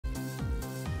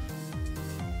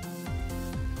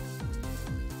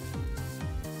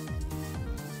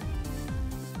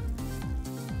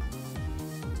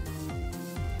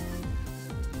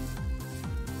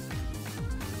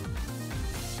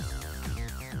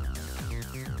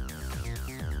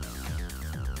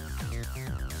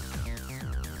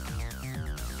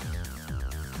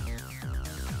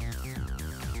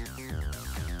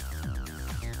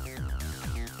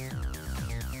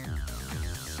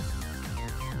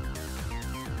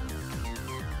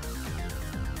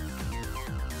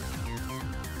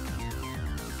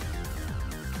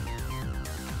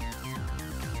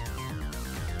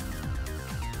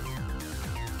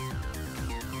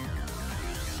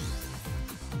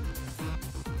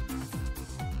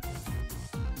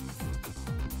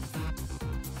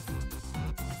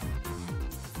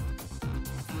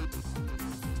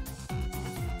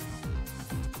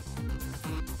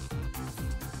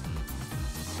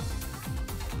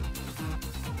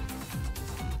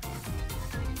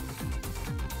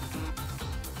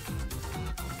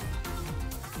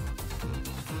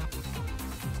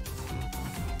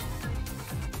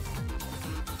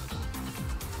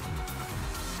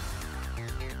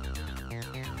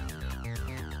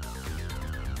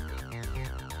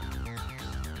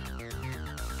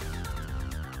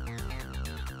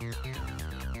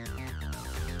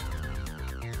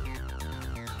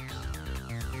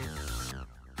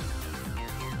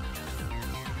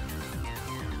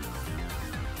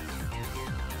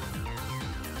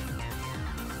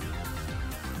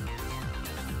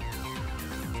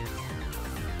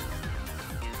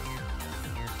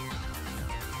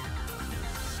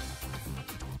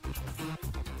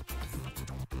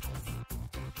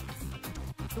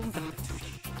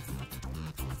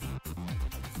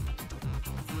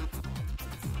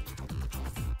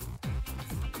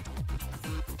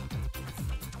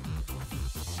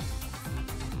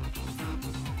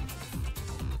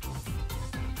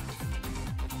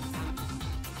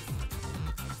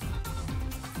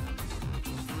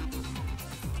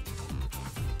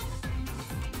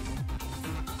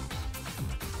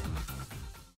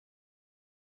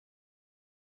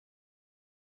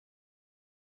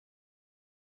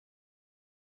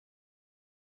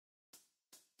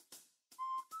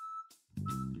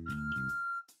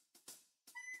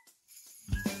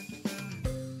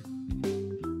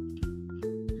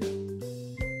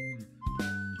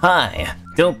Hi,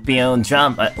 Doppio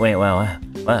Dropscythe. Wait, what?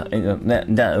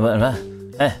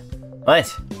 Wait.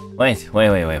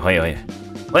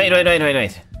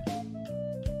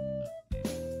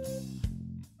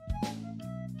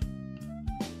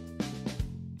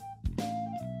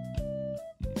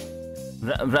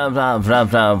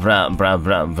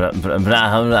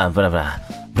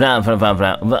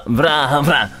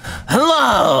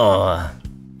 Hello!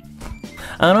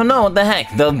 I don't know what the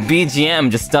heck, the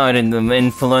BGM just started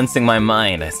influencing my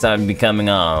mind. I started becoming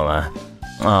all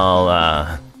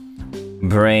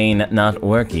brain not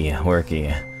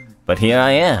worky. But here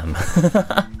I am.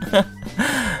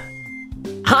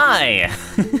 Hi!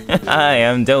 Hi,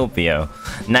 I'm Doppio.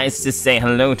 Nice to say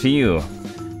hello to you.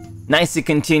 Nice to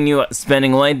continue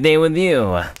spending White Day with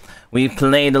you. We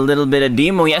played a little bit of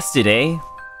demo yesterday.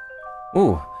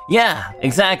 Ooh. Yeah,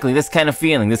 exactly, this kind of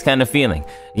feeling.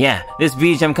 Yeah, this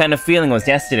BGM kind of feeling was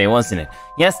yesterday, wasn't it?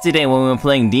 Yesterday when we were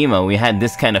playing demo, we had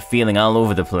this kind of feeling all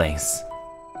over the place.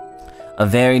 A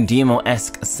very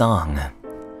demo-esque song.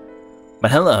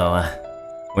 But hello,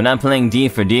 we're not playing D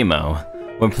for demo.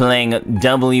 We're playing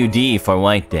WD for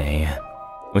White Day,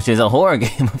 which is a horror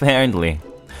game apparently.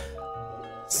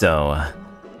 So,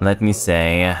 let me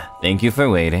say, thank you for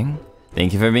waiting.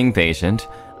 Thank you for being patient.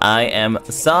 I am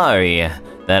sorry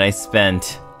that I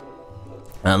spent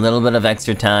a little bit of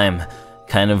extra time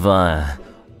kind of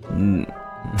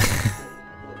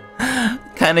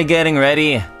getting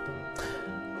ready.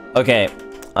 Okay.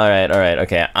 Alright,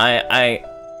 okay.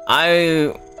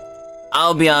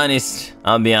 I'll be honest.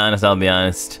 I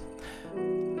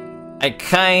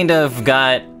kind of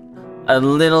got a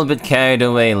little bit carried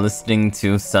away listening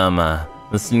to some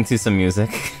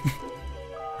music.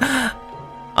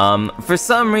 For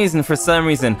some reason,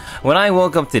 when I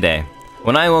woke up today,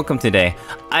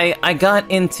 I got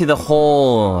into the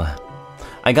whole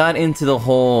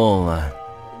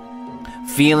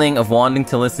feeling of wanting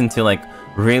to listen to like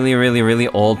really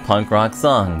old punk rock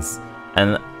songs,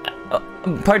 and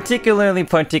particularly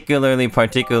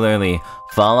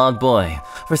Fall Out Boy.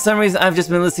 For some reason, I've just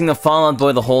been listening to Fall Out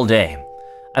Boy the whole day.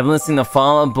 I've been listening to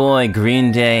Fall Out Boy,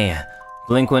 Green Day,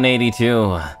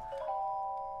 Blink-182.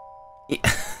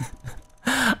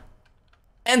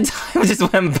 And time just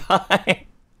went by.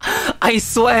 I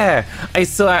swear,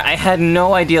 I had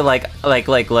no idea, like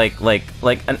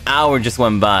an hour just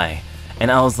went by.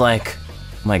 And I was like,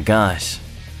 oh my gosh.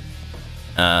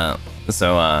 Yeah,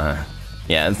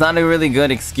 it's not a really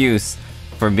good excuse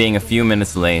for being a few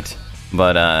minutes late,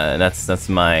 but that's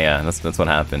what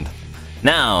happened.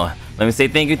 Now, let me say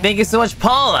thank you so much,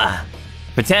 Paula,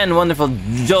 for 10 wonderful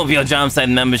Doppio Dropscythe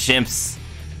memberships.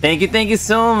 Thank you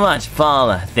so much,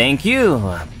 Paula. Thank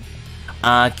you.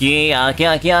 Aki,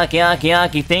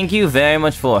 thank you very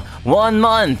much for 1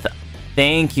 month.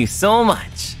 Thank you so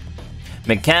much.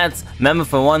 McCats, member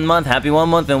for 1 month. Happy 1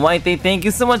 month and White Day. Thank you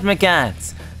so much,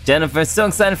 McCats. Jennifer, so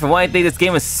excited for White Day. This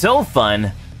game is so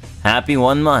fun. Happy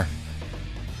 1 month.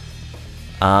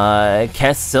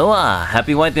 Kesoa,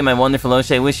 happy White Day, my wonderful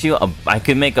Oshi. I wish you I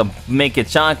could make it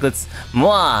chocolates.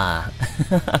 Mwah.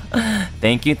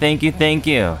 Thank you.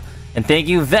 And thank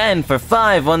you, Ven, for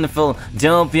 5 wonderful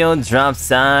Doppio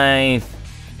Dropscythe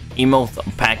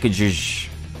emote packages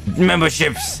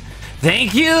memberships.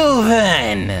 Thank you,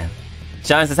 Ven.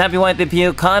 Sean says, happy White Day,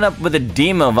 Pio. Caught up with a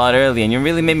demo about early, and you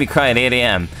really made me cry at 8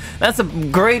 AM. That's a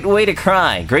great way to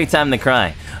cry. Great time to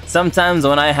cry. Sometimes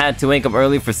when I had to wake up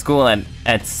early for school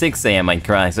at 6 AM, I'd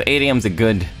cry. So 8 AM's a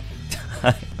good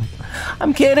time.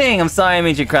 I'm kidding. I'm sorry I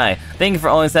made you cry. Thank you for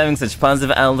always having such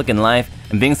positive outlook in life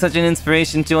and being such an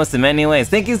inspiration to us in many ways.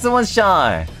 Thank you so much,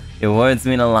 Shar. Your words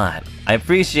mean a lot. I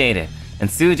appreciate it. And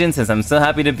Sujin says, I'm so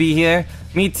happy to be here.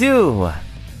 Me too.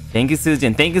 Thank you,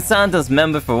 Sujin. Thank you, Santos,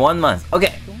 member for 1 month.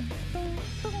 Okay.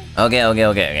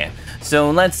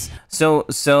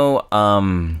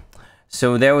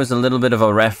 So there was a little bit of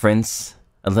a reference,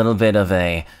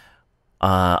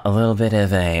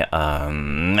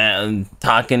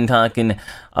 talking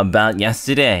about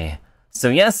yesterday. So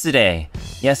yesterday,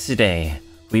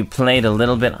 we played a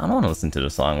little bit. I don't want to listen to the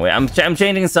song. Wait, I'm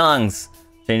changing songs.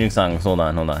 Hold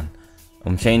on.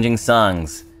 I'm changing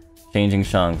songs.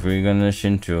 We're gonna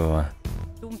listen to.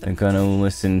 I'm gonna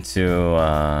listen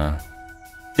to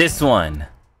this one.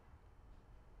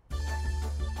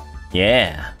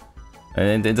 Yeah.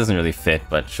 It doesn't really fit,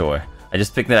 but sure. I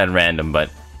just picked it at random, but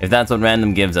if that's what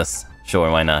random gives us,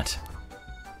 sure, why not?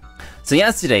 So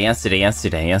yesterday,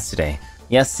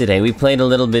 we played a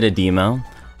little bit of demo,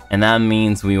 and that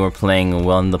means we were playing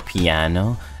well on the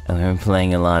piano, and we were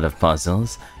playing a lot of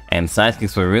puzzles, and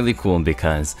sidekicks were really cool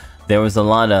because there were a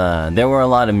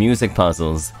lot of music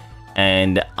puzzles,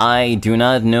 and I do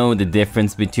not know the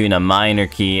difference between a minor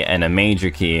key and a major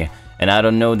key, and I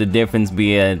don't know the difference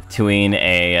between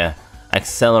a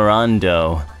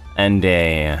accelerando and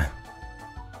a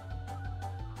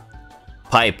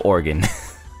pipe organ.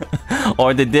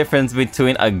 Or the difference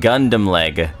between a Gundam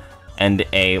leg and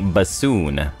a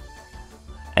bassoon.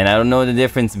 And I don't know the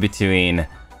difference between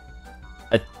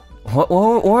what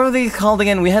were they called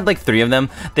again? We had like 3 of them.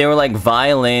 They were like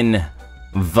violence,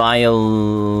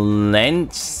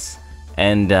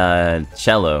 and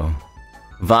cello.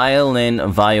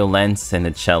 Violin, violence, and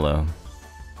a cello.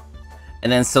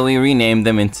 And then so we renamed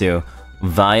them into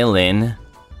violin,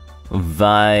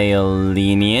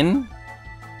 violinian,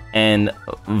 and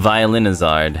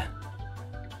violinizard.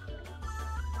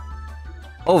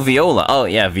 Oh, viola. Oh,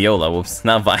 yeah, viola. Whoops.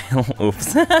 Not viol.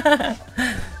 Oops.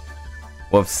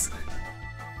 Whoops.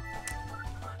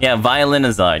 Yeah,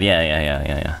 violinizard.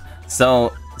 Yeah.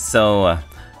 So,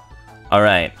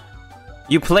 alright.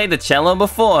 You played the cello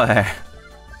before.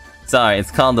 Sorry,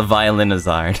 it's called the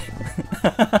violinizard.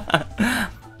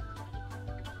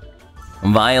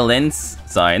 Violence?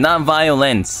 Sorry, not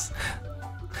violence.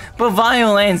 But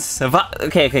violence.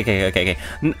 Okay.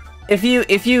 If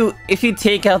you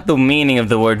take out the meaning of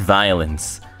the word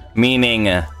violence,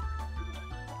 meaning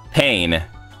pain,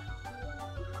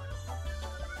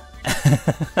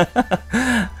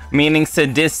 meaning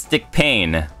sadistic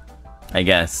pain, I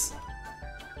guess,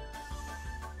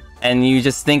 and you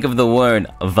just think of the word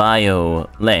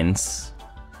violence,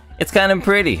 it's kind of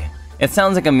pretty. It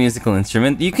sounds like a musical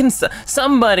instrument. You can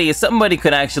somebody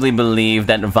could actually believe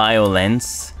that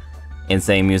violence is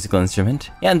a musical instrument.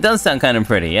 Yeah, it does sound kind of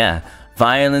pretty. Yeah,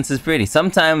 violence is pretty.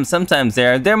 Sometimes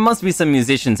there must be some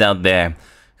musicians out there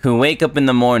who wake up in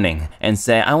the morning and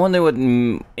say, I wonder what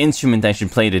instrument I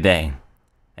should play today.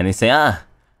 And they say, I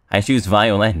choose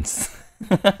violence.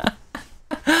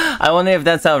 I wonder if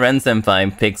that's how Ren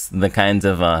Senpai picks the kinds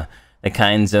of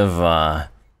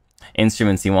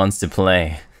instruments he wants to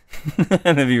play.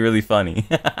 That'd be really funny.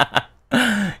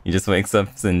 He just wakes up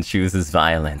and chooses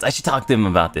violence. I should talk to him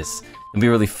about this. It'd be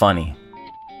really funny.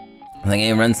 I'm like,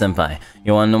 hey, Ren Senpai,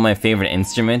 you wanna know my favorite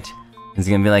instrument? He's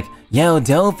gonna be like, yo,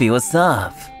 Dopey, what's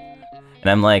up? And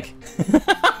I'm like,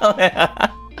 oh, yeah.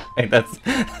 Wait, that's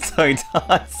how he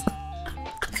talks.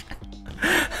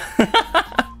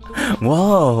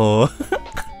 Whoa.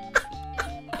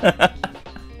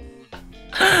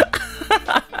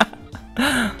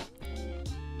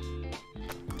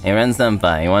 Hey, Ren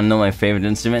Senpai, you wanna know my favorite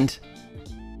instrument?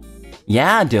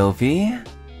 Yeah, Dopey.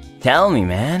 Tell me,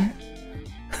 man.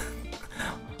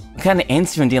 What kind of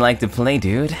instrument do you like to play,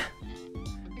 dude?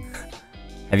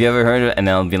 Have you ever heard of— and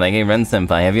I'll be like, hey, Ren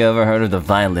Senpai, have you ever heard of the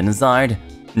violinizard?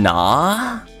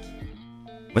 Nah?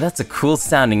 Well, that's a cool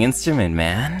sounding instrument,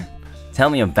 man.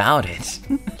 Tell me about it.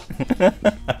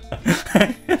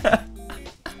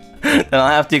 Then I'll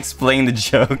have to explain the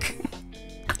joke.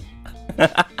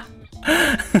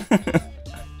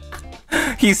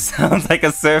 He sounds like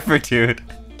a surfer dude.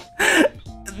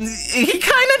 He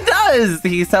kinda does!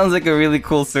 He sounds like a really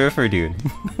cool surfer dude.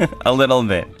 A little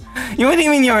bit. What do you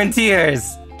mean you're in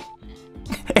tears?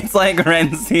 It's like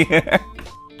Ren's here.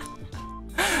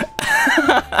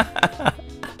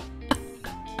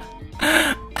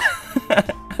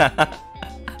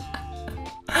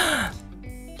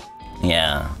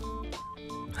 Yeah.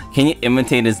 Can you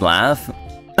imitate his laugh?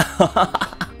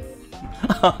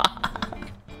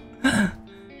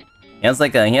 He has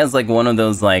like one of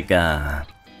those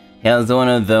he has one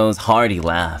of those hearty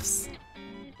laughs.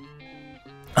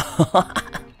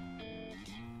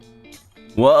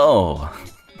 Whoa.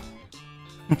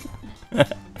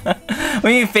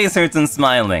 When your face hurts and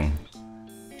smiling.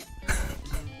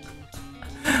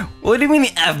 What do you mean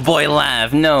the F-boy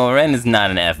laugh? No, Ren is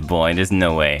not an F-boy, there's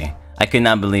no way. I could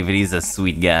not believe it, he's a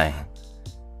sweet guy.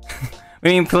 I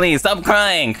mean, please, stop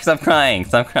crying! Stop crying,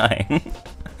 stop crying.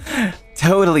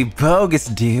 Totally bogus,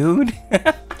 dude.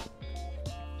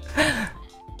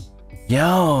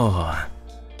 Yo.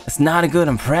 That's not a good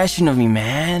impression of me,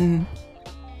 man.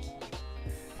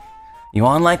 You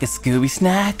want like a Scooby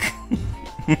snack?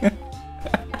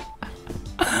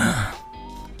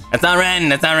 That's not Ren.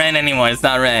 That's not Ren anymore. It's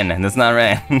not Ren. That's not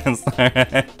Ren. That's not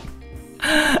Ren.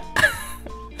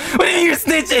 What do you mean you're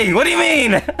snitching? What do you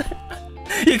mean?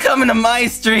 You come into my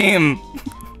stream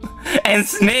and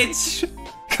snitch?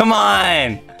 Come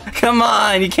on. Come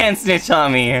on. You can't snitch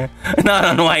on me. Not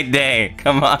on White Day.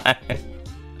 Come on.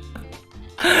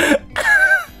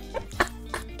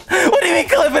 What do you mean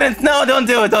confidence? No, don't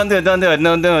do it. Don't do it. Don't do it.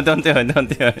 No, do it. Don't do it. Don't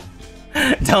do it.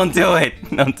 Don't do it.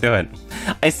 Don't do it.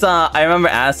 I remember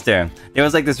Aster. There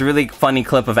was like this really funny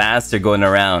clip of Aster going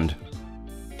around.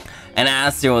 And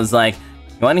Aster was like,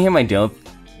 you wanna hear my do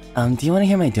you wanna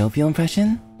hear my Doppio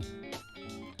impression?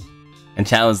 And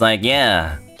Chad was like,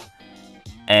 yeah.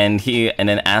 And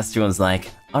then Aster was like,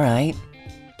 alright.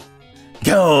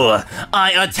 Go!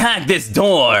 I attack this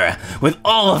door with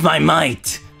all of my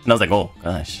might! And I was like, oh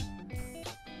gosh.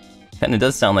 Kinda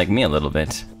does sound like me a little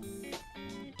bit.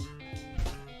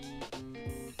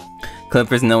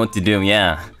 Clippers know what to do,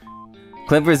 yeah.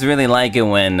 Clippers really like it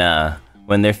when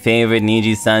their favorite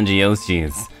NIJISANJI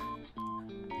Yoshis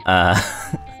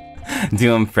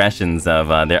do impressions of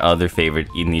their other favorite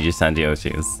NIJISANJI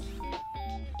Yoshis.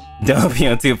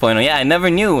 Doppio 2.0, yeah, I never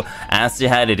knew Aster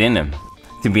had it in him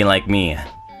to be like me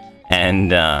and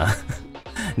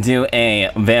do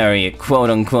a very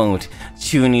quote-unquote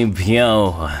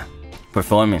Chunibyo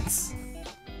performance.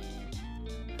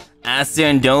 Aster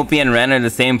and Doppio and Ren are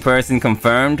the same person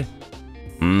confirmed?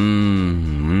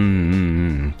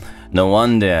 No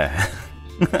wonder.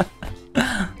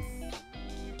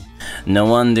 No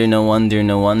wonder, no wonder,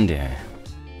 no wonder.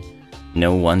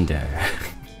 No wonder.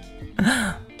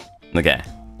 Okay.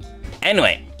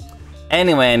 Anyway,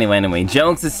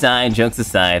 jokes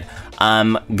aside,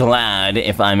 I'm glad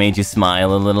if I made you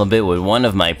smile a little bit with one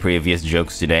of my previous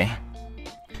jokes today.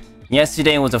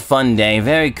 Yesterday was a fun day,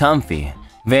 very comfy.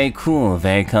 Very cool,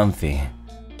 very comfy.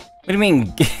 What do you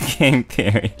mean, game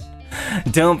theory?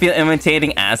 Doppio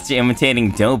imitating Aster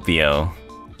imitating Doppio.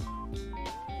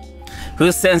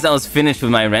 Who says I was finished with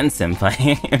my Ren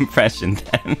Senpai impression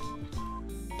then?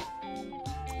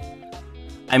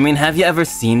 I mean, have you ever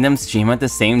seen them stream at the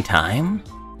same time?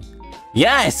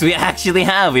 Yes, we actually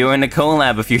have! We were in a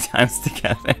collab a few times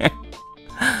together.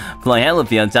 Ploy, hello,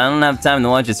 Fields. I don't have time to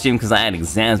watch your stream because I had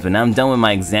exams, but now I'm done with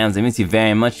my exams. I miss you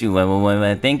very much.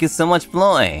 Thank you so much,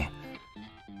 Ploy.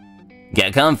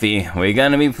 Get comfy. We're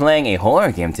gonna be playing a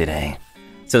horror game today.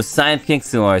 So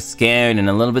sidekicks who are scared and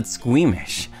a little bit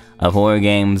squeamish of horror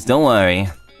games, don't worry.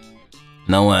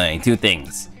 Don't worry. Two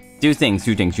things. Three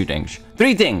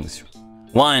things.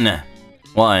 One.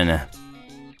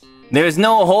 There's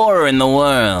no horror in the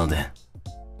world.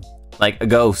 Like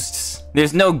ghosts.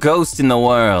 There's no ghost in the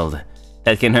world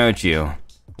that can hurt you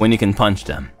when you can punch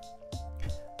them.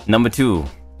 Number 2,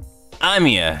 I'm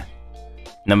here.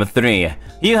 Number 3,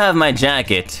 you have my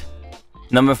jacket.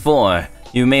 Number 4,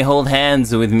 you may hold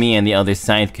hands with me and the other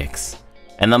sidekicks.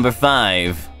 And number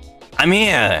 5, I'm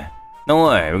here. Don't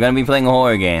worry, we're gonna be playing a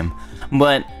horror game.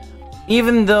 But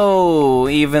even though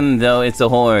it's a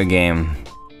horror game,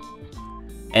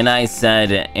 and I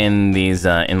said in these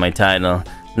in my title,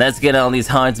 let's get all these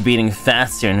hearts beating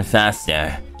faster and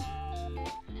faster.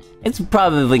 It's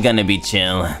probably gonna be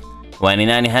chill.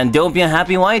 29 hand Doppio,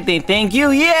 happy White Day, thank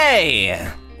you, yay!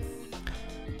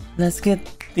 Let's get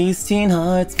these teen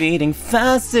hearts beating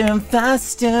faster and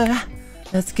faster.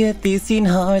 Let's get these teen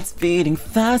hearts beating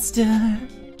faster.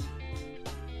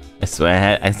 I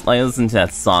swear, I listened to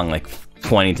that song like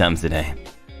 20 times a day.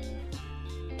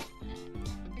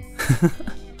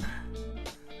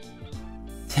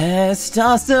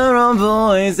 Testosterone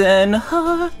boys and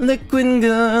harlequin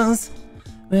girls,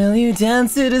 will you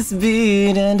dance to this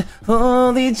beat and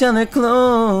hold each other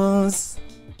close?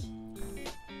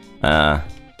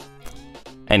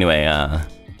 Anyway,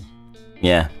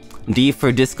 yeah. D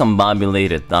for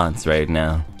discombobulated thoughts right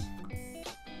now.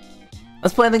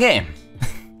 Let's play the game.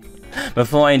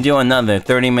 Before I do another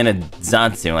 30-minute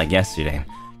Zatsu like yesterday.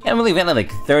 Can't believe we had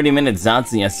like 30-minute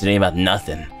Zatsu yesterday about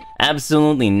nothing.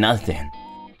 Absolutely nothing.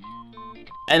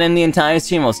 And then the entire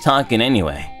stream I was talking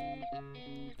anyway.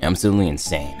 Absolutely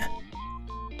insane.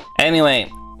 Anyway,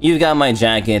 you've got my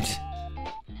jacket.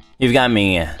 You've got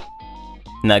me.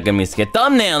 Not gonna be scared.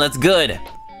 Thumbnail, that's good!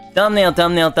 Thumbnail.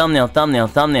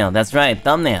 That's right,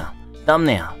 thumbnail. The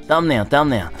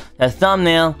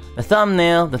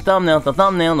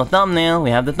thumbnail. We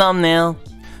have the thumbnail.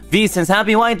 V says,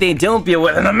 happy White Day, Doppio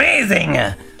with an amazing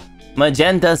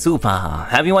Magenta Super.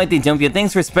 Happy White Day, Doppio.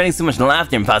 Thanks for spreading so much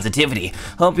laughter and positivity.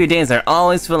 Hope your days are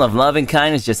always full of love and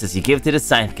kindness just as you give to the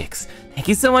sidekicks. Thank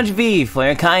you so much, V, for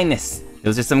your kindness.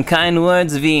 Those are some kind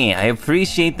words, V. I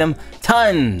appreciate them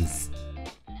tons.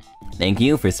 Thank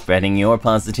you for spreading your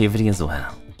positivity as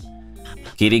well.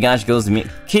 Kitty Goes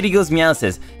Meow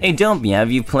says, "Hey Doppio,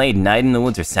 have you played Night in the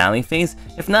Woods or Sally Face?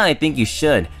 If not, I think you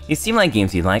should. These seem like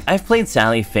games you'd like. I've played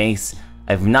Sally Face.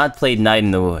 I've not played Night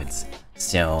in the Woods.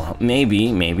 So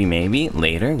maybe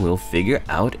later we'll figure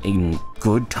out a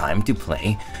good time to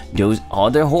play those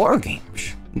other horror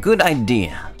games. Good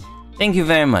idea. Thank you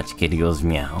very much, Kitty Goes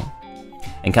Meow."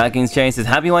 And Cockings Cherry says,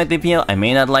 "Happy White Day, PL. I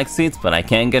may not like sweets, but I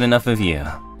can't get enough of you."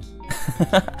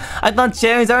 I thought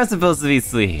cherries are supposed to be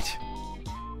sweet.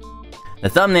 The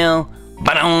thumbnail.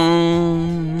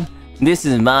 Ba-dum! This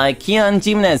is by Kian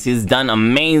Jimenez, who's done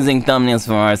amazing thumbnails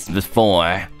for us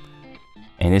before.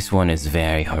 And this one is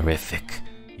very horrific.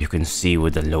 You can see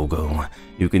with the logo,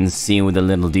 you can see with the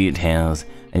little details,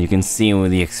 and you can see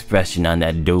with the expression on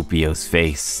that Doppio's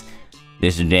face.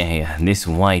 This day, this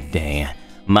white day,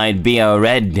 might be a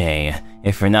red day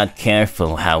if we're not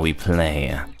careful how we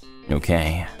play.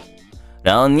 Okay?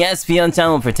 Well, and yes, Pyeongchang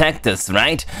will protect us,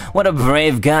 right? What a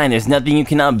brave guy, there's nothing you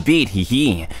cannot beat, hee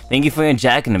hee. Thank you for your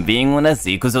jacket and being with us.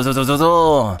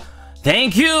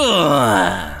 Thank you!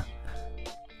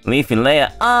 Leafy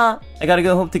Leia, I gotta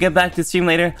go, hope to get back to stream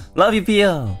later. Love you,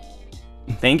 PO.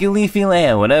 Thank you, Leafy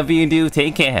Leia, whatever you do,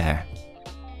 take care.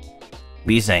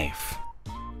 Be safe.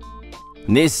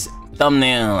 This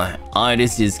thumbnail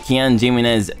artist is Kian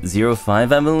Jimenez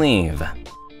 05, I believe.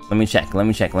 Let me check.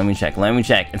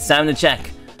 It's time to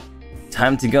check.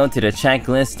 Time to go to the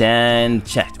checklist and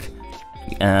check.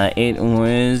 It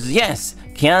was, yes,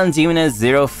 Kian Jimenez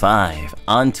 05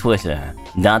 on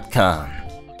Twitter.com.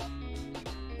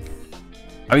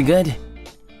 Are we good?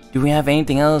 Do we have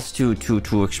anything else to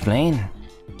explain?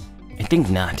 I think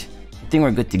not. I think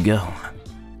we're good to go.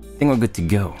 We're good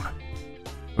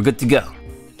to go.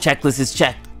 Checklist is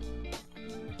checked.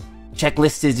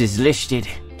 Checklist is listed.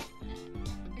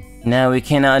 Now we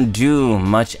cannot do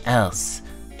much else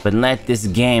but let this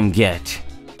game get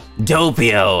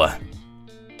Doppio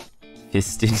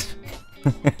fisted.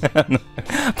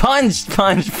 Punched.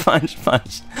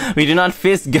 We do not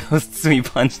fist ghosts, we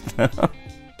punch them.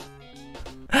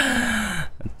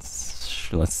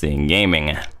 Let's see,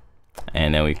 gaming.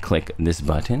 And then we click this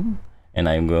button, and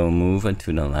I go move it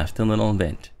to the left a little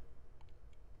bit.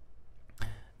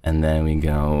 And then we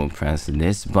go press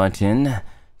this button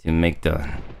to make the...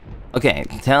 Okay,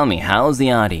 tell me, how's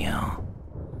the audio?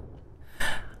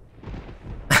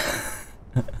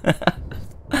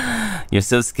 You're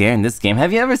so scared in this game.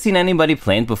 Have you ever seen anybody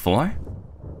play it before?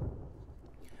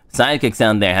 Sidekicks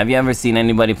out there, have you ever seen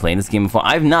anybody play this game before?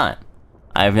 I have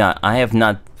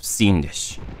not seen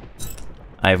this.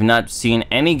 I have not seen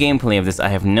any gameplay of this. I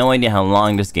have no idea how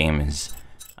long this game is.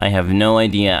 I have no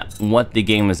idea what the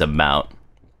game is about.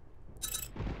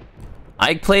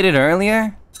 I played it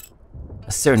earlier?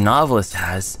 A certain novelist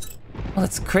has. Well,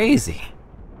 that's crazy.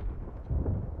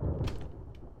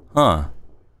 Huh.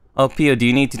 Oh, Pio, do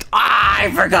you need to...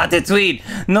 I forgot to tweet!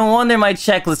 No wonder my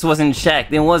checklist wasn't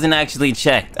checked. It wasn't actually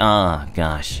checked. Oh,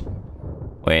 gosh.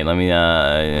 Wait, let me,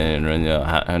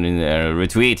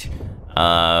 retweet.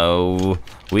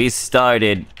 We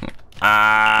started...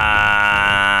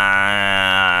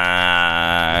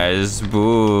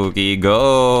 spooky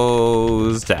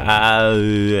ghost.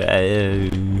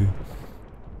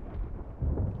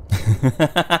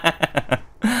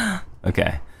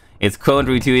 Okay. It's code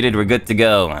retweeted, we're good to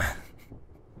go.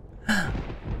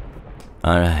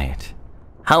 Alright.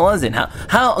 How was it?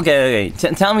 Okay,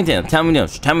 tell me this.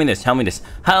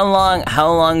 How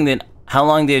long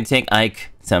did it take Ike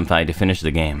Senpai to finish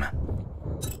the game?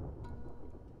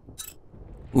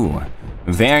 Ooh.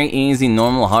 Very easy,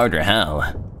 normal, hard, or hell.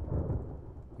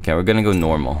 Okay, we're gonna go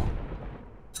normal.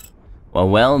 A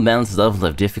well-balanced level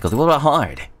of difficulty. What about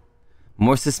hard?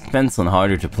 More suspenseful and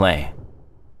harder to play.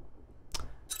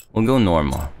 We'll go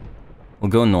normal.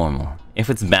 If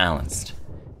it's balanced.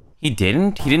 He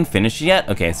didn't finish it yet?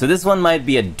 Okay, so this one might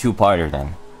be a two-parter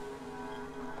then.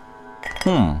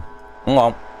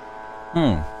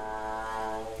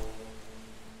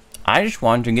 I just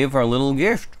wanted to give her a little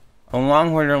gift.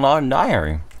 Along with her long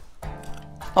diary.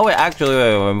 Oh wait, actually,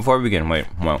 wait, before we begin, wait,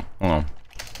 hold on.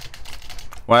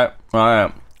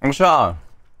 Alright, I'm sorry.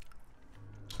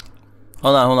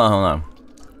 Hold on.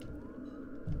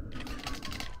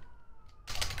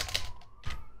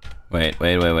 Wait.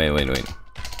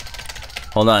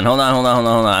 Hold on.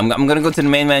 I'm gonna go to the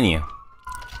main menu.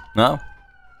 No?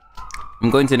 I'm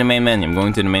going to the main menu.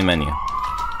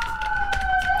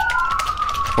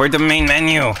 Where's the main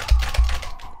menu?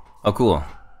 Oh, cool.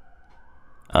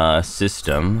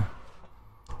 System.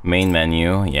 Main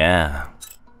menu, yeah.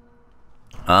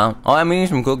 Oh, I'm eating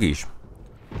some cookies.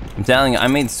 I'm telling you, I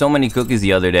made so many cookies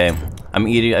the other day. I've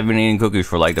been eating cookies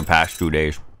for like the past 2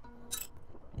 days.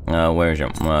 Where is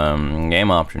it?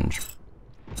 Game options.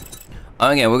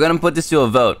 Okay, we're gonna put this to a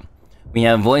vote. We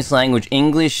have voice language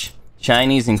English,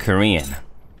 Chinese, and Korean.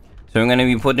 So we're gonna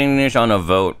be putting this on a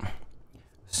vote.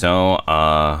 So,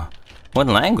 what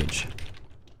language?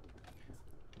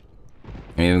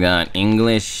 We've got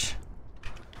English,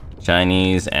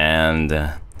 Chinese,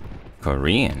 and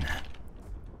Korean.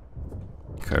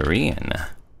 Korean.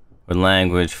 What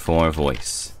language for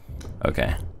voice?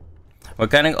 Okay.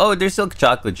 What kind of... Oh, there's still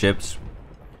chocolate chips.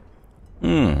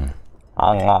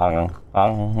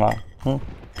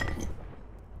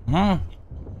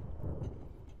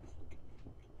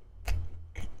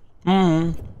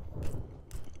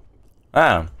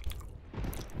 Ah.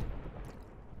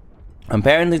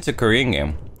 Apparently it's a Korean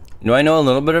game. Do I know a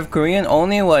little bit of Korean?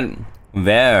 Only what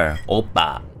Ver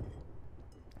Oppa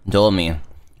told me.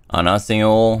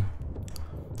 안녕하세요.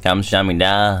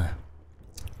 감사합니다.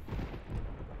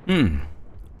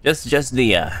 Just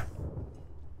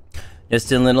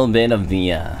a little bit of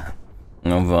the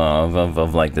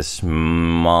of like the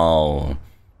small,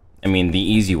 I mean the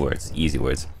easy words.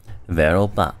 Ver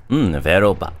Oppa. Ver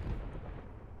Oppa.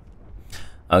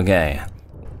 Okay.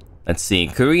 Let's see.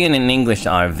 Korean and English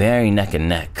are very neck and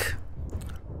neck.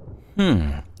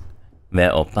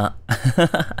 Ver Oppa.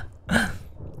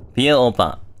 Pia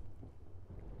Oppa.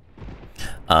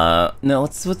 No,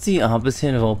 what's the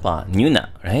opposite of Oppa? Nuna,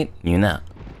 right? Nuna.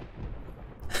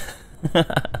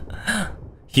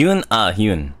 Hyun?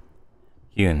 Hyun.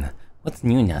 Hyun. What's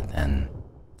Nuna then?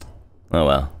 Oh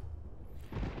well.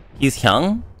 He's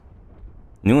young?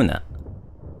 Nuna.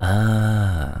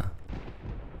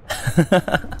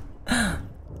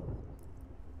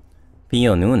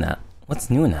 Pio Nuna. What's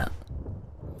Nuna?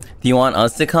 Do you want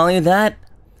us to call you that?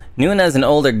 Nuna's an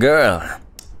older girl.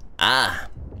 I'm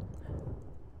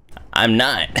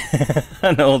not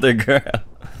an older girl.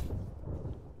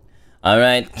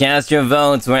 Alright, cast your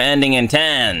votes. We're ending in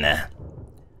 10,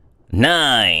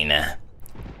 9,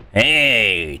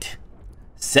 8,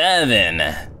 7,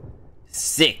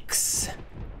 6,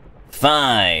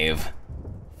 5,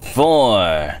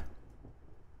 4.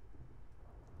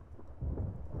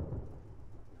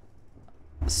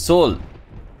 Sol.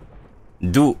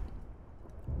 Du.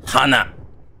 Hana.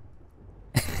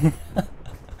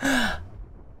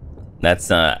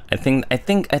 That's I think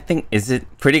is it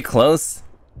pretty close?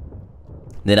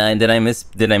 Did I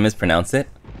mispronounce it?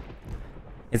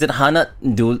 Is it Hana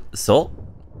Dul So?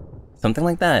 Something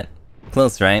like that.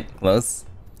 Close, right? Close.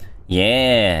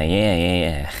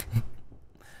 Yeah.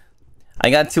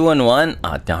 I got 2 and 1.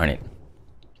 Ah, darn it.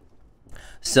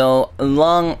 So a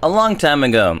long time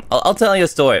ago, I'll tell you a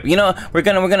story. You know, we're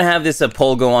gonna have this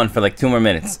poll go on for like 2 more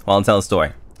minutes while I'll tell a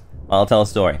story.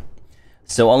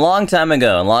 So a long time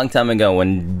ago, when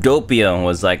Doppio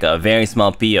was like a very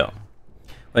small Pio,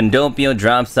 when Doppio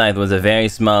Dropscythe was a very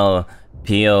small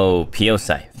Pio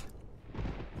scythe.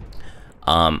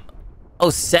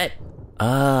 Set.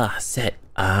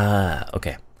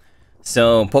 Okay.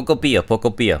 So Poco Pio.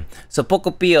 So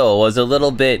Poco Pio was a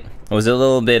little bit, what's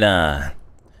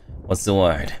the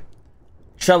word?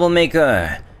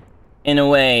 Troublemaker, in a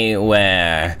way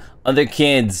where other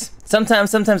kids,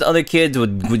 sometimes other kids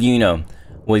would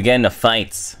get into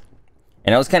fights,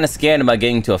 and I was kind of scared about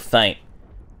getting into a fight,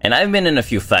 and I've been in a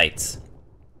few fights,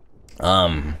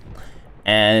 I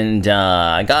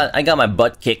got my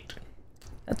butt kicked.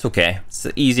 That's okay. It's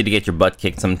easy to get your butt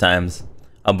kicked sometimes.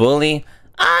 A bully?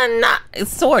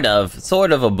 It's sort of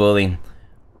a bully,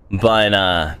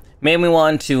 but made me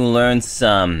want to learn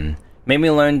some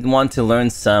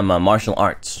martial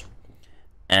arts,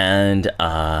 and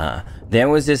there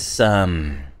was this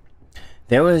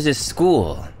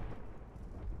school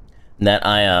that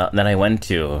I went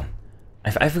to.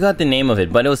 I forgot the name of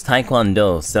it, but it was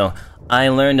Taekwondo. So I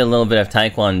learned a little bit of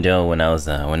Taekwondo when I was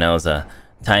a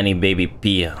tiny baby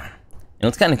Pio. And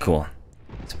it's kind of cool.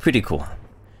 It's pretty cool.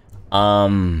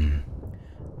 And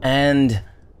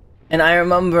I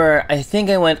remember, I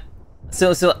think I went.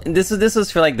 So this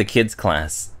was for like the kids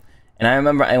class, and I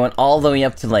remember I went all the way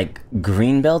up to like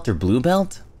green belt or blue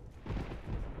belt,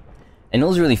 and it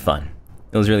was really fun.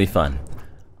 Oh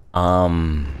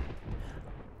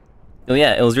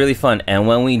yeah, it was really fun. And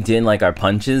when we did like our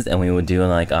punches and we would do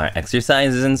like our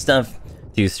exercises and stuff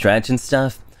to stretch and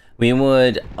stuff, we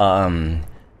would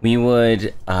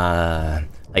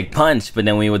like punch, but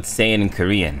then we would say it in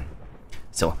Korean.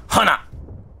 So Hana,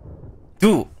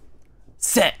 Du,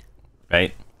 Set!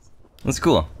 Right? It was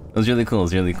cool. It was really cool. It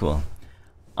was really cool.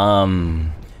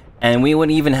 And we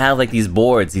would even have like these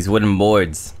boards, these wooden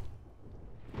boards.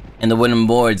 And the wooden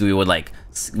boards, we would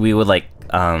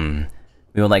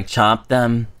chop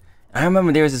them. I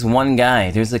remember there was this one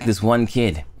guy, there's like this one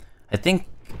kid. I think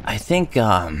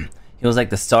he was like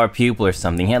the star pupil or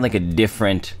something. He had like a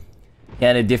different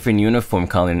uniform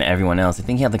color than everyone else. I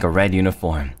think he had like a red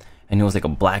uniform, and he was like a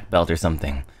black belt or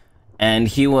something. And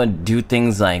he would do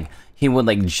things like, he would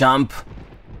like jump.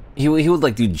 He would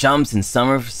like do jumps and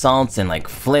somersaults and like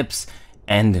flips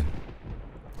and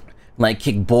like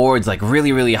kick boards like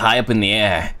really, really high up in the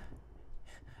air.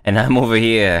 And I'm over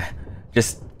here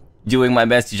just doing my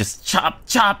best to just chop,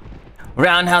 chop,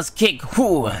 roundhouse kick,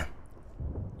 whoo.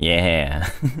 Yeah.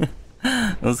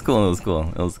 It was cool, it was cool,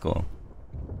 it was cool.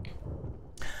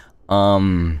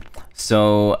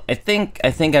 So I think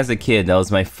as a kid, that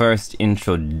was my first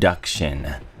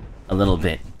introduction a little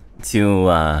bit to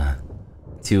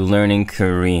learning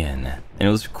Korean, and it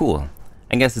was cool.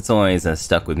 I guess it's always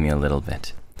stuck with me a little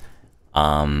bit.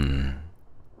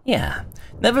 Yeah,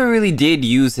 never really did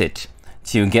use it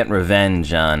to get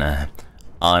revenge on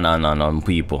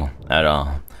people at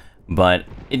all, but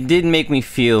it did make me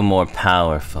feel more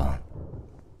powerful.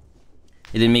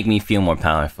 It did make me feel more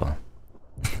powerful.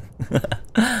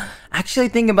 Actually,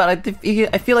 thinking about it,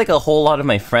 I feel like a whole lot of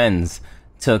my friends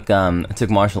took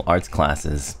martial arts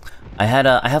classes. I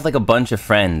have like a bunch of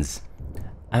friends.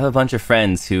 I have a bunch of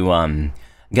friends who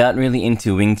got really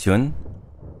into Wing Chun.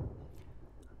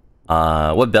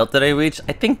 What belt did I reach?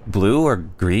 I think blue or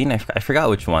green. I forgot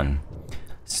which one.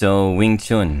 So Wing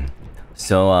Chun.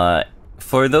 So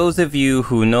for those of you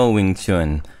who know Wing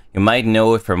Chun, you might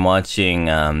know it from watching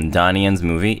Donnie Yen's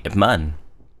movie Ip Man.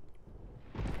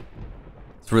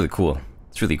 It's really cool.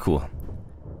 It's really cool.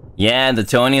 Yeah, the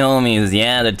Tony homies.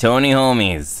 Yeah, the Tony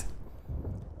homies.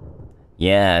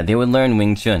 Yeah, they would learn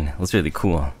Wing Chun. It was really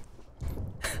cool.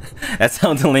 That's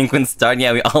how delinquents start.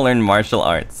 Yeah, we all learn martial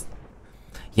arts.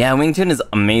 Yeah, Wing Chun is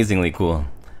amazingly cool.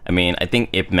 I mean, I think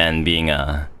Ip Man being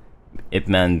an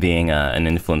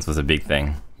influence was a big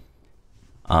thing.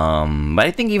 But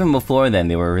I think even before then,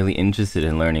 they were really interested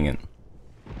in learning it.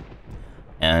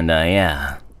 And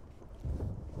yeah.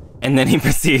 And then he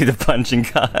proceeded to punching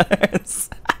cars.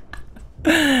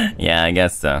 Yeah, I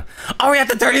guess so. Are we at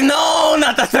the 30? No,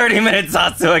 not the 30-minute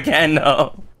Satsu again,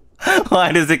 no.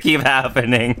 Why does it keep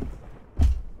happening?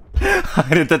 Why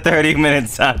did the 30-minute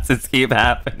Satsus keep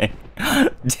happening?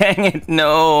 Dang it,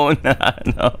 no,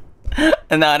 no.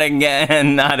 Not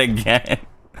again, not again.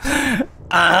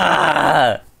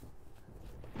 Ah!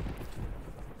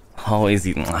 Always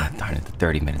eating, darn it, the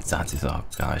 30-minute Satsus, oh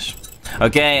gosh.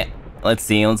 Okay, let's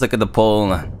see, let's look at the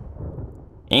poll.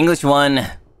 English won.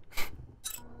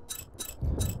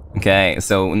 Okay,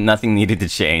 so nothing needed to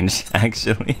change,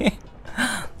 actually.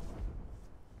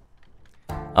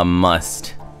 A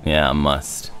must. Yeah, a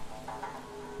must.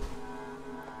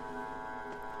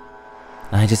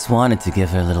 I just wanted to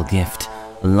give her a little gift,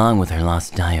 along with her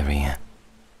lost diary.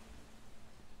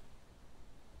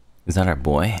 Is that our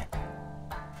boy?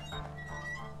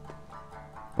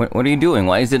 What are you doing?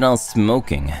 Why is it all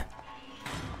smoking?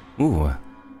 Ooh,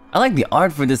 I like the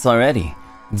art for this already.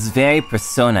 It's very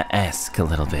Persona-esque a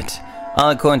little bit. All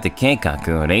according to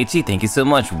Keikaku. Reichi, thank you so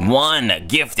much. 1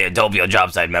 gifted Doppio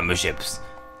Dropscythe memberships.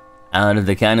 Out of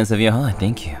the kindness of your heart,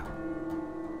 thank you.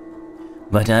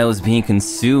 But I was being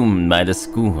consumed by the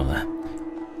school.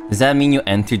 Does that mean you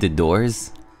entered the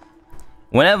doors?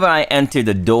 Whenever I enter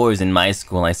the doors in my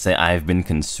school, I say I've been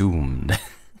consumed.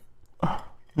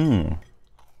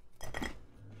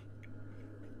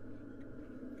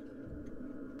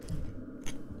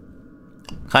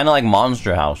 Kinda like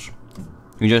Monster House.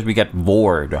 You just get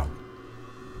bored.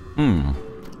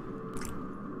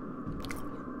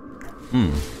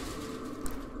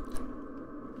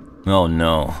 Oh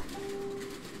no.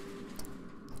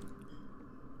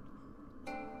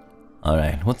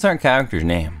 Alright, what's our character's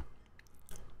name?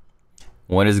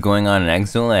 What is going on in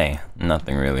XSOLEIL?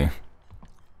 Nothing really.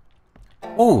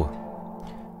 Ooh!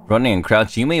 Running and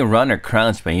crouch. You may run or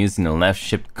crouch by using the left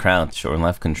shift crouch or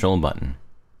left control button.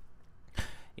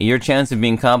 Your chance of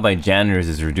being caught by janitors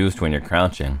is reduced when you're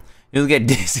crouching. You'll get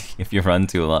dizzy if you run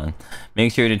too long.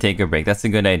 Make sure to take a break. That's a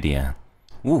good idea.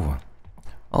 Ooh.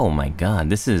 Oh my god,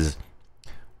 this is...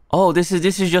 Oh, this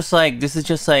is just like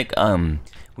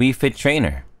Wii Fit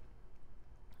Trainer.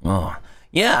 Oh.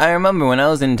 Yeah, I remember when I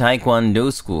was in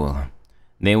Taekwondo school,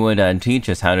 they would teach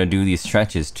us how to do these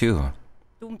stretches too.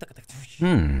 They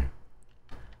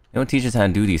would teach us how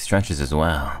to do these stretches as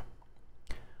well.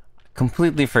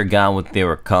 Completely forgot what they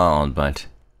were called, but,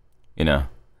 you know,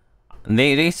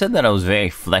 They said that I was very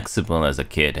flexible as a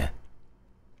kid.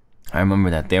 I remember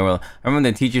that I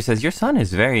remember the teacher says your son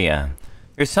is very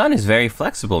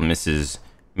flexible, Mrs.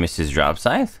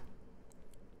 Dropscythe.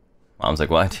 Mom's like,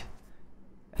 what?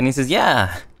 And he says,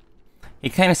 yeah. He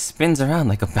kind of spins around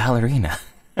like a ballerina.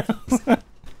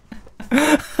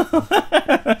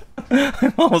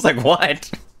 My mom was like,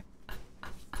 what?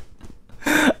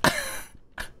 When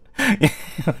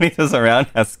he does a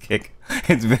roundhouse kick,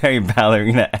 it's very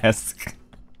ballerina-esque.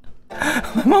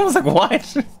 My mom was like,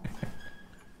 what?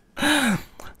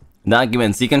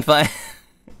 Documents you can find.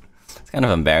 It's kind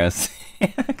of embarrassing,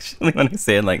 actually, when I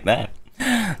say it like that.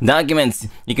 Documents.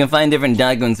 You can find different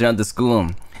documents throughout the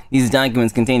school. These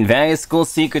documents contain various school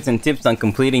secrets and tips on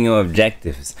completing your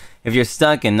objectives. If you're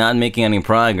stuck and not making any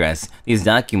progress, these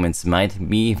documents might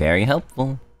be very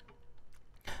helpful.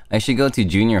 I should go to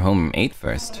junior home 8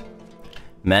 first.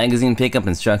 Magazine pickup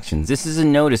instructions. This is a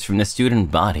notice from the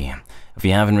student body. If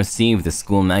you haven't received the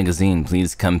school magazine,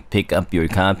 please come pick up your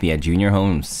copy at junior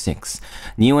home 6.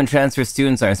 New and transfer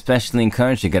students are especially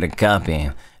encouraged to get a copy,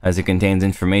 as it contains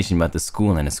information about the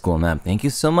school and a school map. Thank you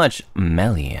so much,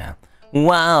 Melia.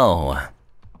 Wow!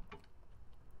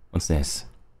 What's this?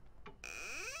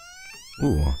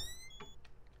 Ooh.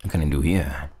 What can I do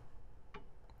here?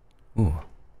 Ooh.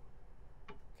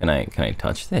 Can I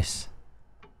touch this?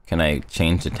 Can I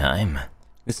change the time?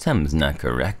 This time is not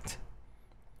correct.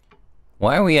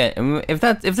 Why are we at... If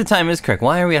the time is correct,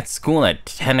 why are we at school at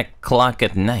 10 o'clock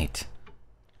at night?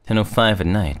 10:05 at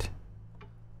night.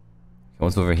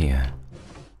 What's over here?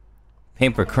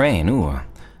 Paper crane, ooh.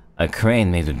 A crane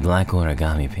made with black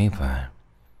origami paper.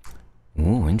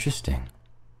 Ooh, interesting.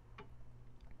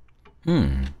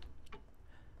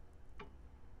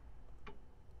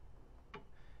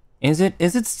 Is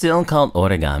it still called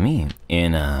origami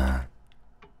in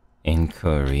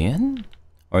Korean?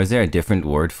 Or is there a different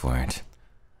word for it?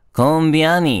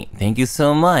 Kolumbiani, thank you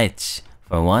so much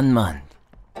for 1 month.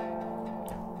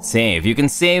 Save. You can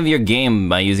save your game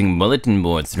by using bulletin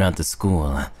boards throughout the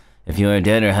school. If you are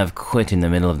dead or have quit in the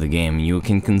middle of the game, you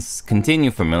can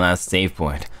continue from your last save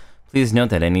point. Please note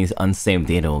that any unsaved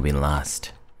data will be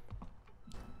lost.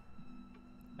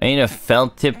 I need a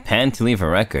felt tip pen to leave a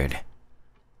record.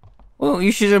 Well,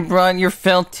 you should have brought your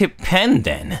felt tip pen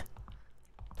then.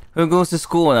 Who goes to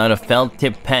school without a felt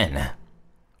tip pen?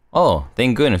 Oh,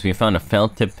 thank goodness we found a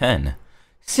felt tip pen.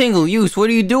 Single use, what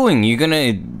are you doing? You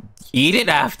gonna eat it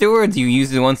afterwards? You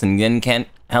use it once and then can't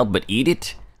help but eat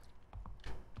it?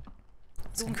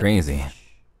 It's crazy.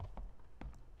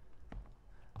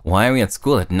 Why are we at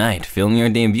school at night? Filming your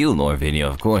debut lore video,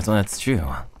 of course. Oh, that's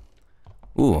true.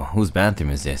 Ooh, whose bathroom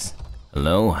is this?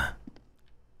 Hello?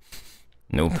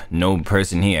 Nope, no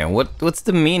person here. What's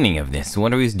the meaning of this?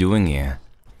 What are we doing here?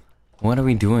 What are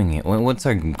we doing here? What's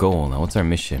our goal? What's our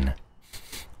mission?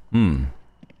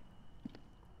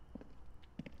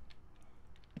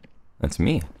 That's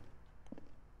me.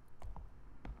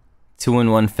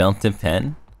 2-in-1 felt tip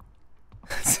pen?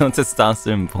 So it's a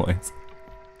testosterone boys.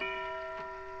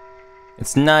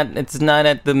 It's not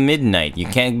at the midnight. You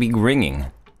can't be ringing.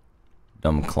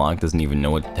 Dumb clock doesn't even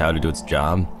know how to do its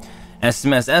job.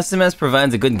 SMS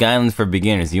provides a good guidance for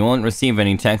beginners. You won't receive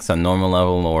any text on normal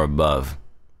level or above.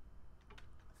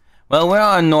 Well, we're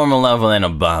on normal level and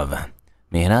above.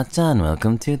 Mira-chan,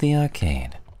 welcome to the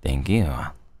arcade. Thank you.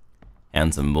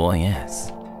 Handsome boy,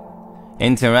 yes.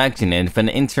 Interaction. If an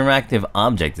interactive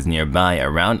object is nearby, a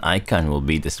round icon will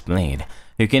be displayed.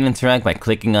 You can interact by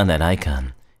clicking on that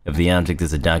icon. If the object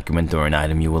is a document or an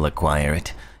item, you will acquire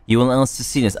it. You will also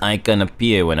see this icon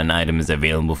appear when an item is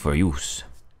available for use.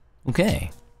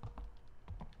 Okay.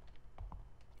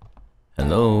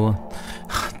 Hello.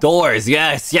 Doors,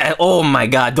 yes, yeah. Oh my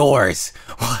god, doors.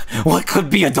 What could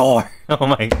be a door? Oh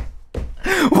my.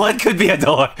 What could be a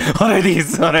door? What are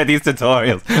these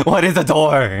tutorials? What is a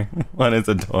door? What is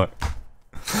a door?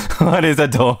 What is a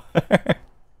door?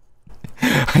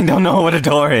 I don't know what a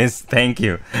door is. Thank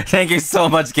you. Thank you so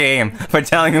much, game, for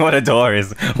telling me what a door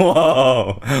is.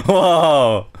 Whoa.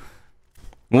 Whoa.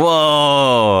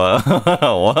 Whoa.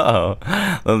 Whoa.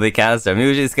 Lily Castro. I'm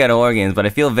usually scared of war games, but I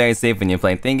feel very safe when you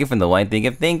play. Thank you for the white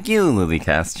thing. Thank you, Lily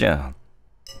Castro.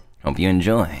 Hope you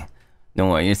enjoy. Don't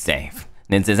worry, you're safe.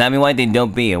 Then says, Happy White Day,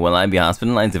 don't be. Will I be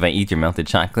hospitalized if I eat your melted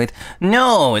chocolate?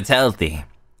 No, it's healthy.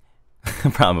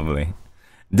 Probably.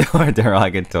 Door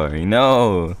derogatory.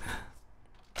 No.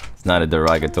 It's not a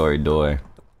derogatory door.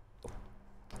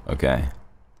 Okay.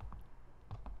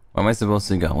 Where am I supposed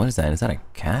to go? What is that? Is that a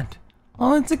cat?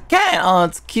 Oh, it's a cat! Oh,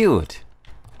 it's cute.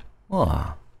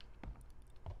 Whoa.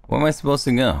 Where am I supposed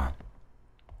to go?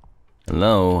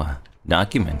 Hello?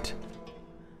 Document.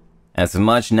 As of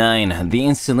March 9, the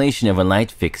installation of a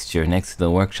light fixture next to the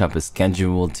workshop is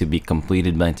scheduled to be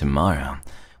completed by tomorrow.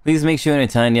 Please make sure to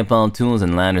tidy up all tools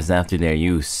and ladders after their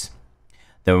use.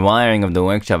 The wiring of the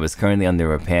workshop is currently under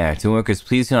repair. To workers,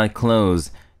 please do not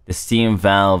close the steam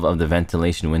valve of the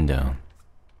ventilation window.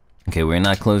 Okay, we're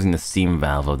not closing the steam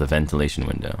valve of the ventilation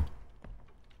window.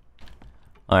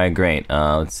 Alright, great.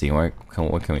 Let's see, what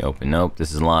can we open? Nope,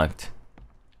 this is locked.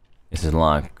 This is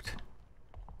locked.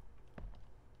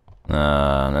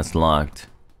 That's locked.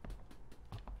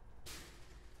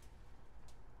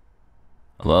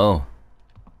 Hello?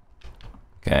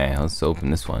 Okay, let's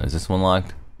open this one. Is this one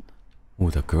locked? Ooh,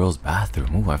 the girls'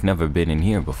 bathroom. Ooh, I've never been in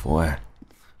here before.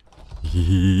 Why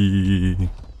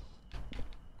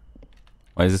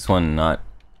is this one not...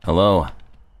 Hello?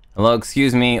 Hello,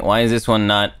 excuse me. Why is this one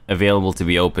not available to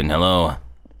be opened? Hello?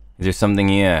 Is there something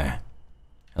here?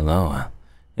 Hello?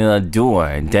 The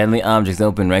door. Deadly objects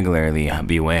open regularly.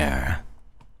 Beware.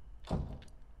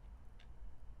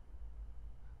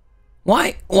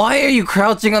 Why are you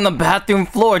crouching on the bathroom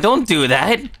floor? Don't do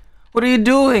that! What are you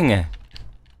doing?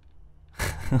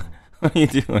 What are you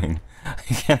doing?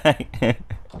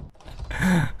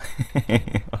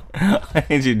 Why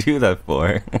did you do that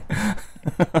for?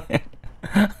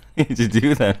 What did you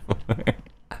do that for?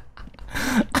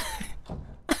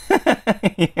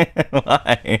 Yeah,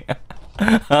 why?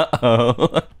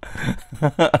 Uh-oh.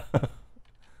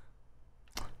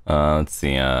 Let's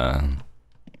see,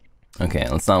 okay,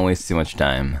 let's not waste too much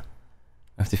time.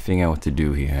 I have to figure out what to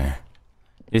do here.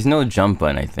 There's no jump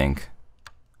button, I think.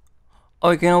 Oh,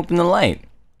 I can open the light.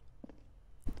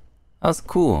 That's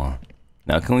cool.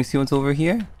 Now, can we see what's over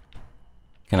here?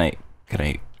 Can I,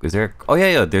 is there, oh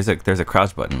yeah, there's a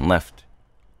crouch button, left.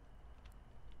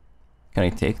 Can I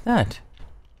take that?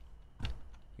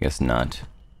 Guess not.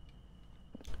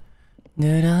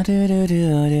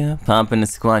 Pump in the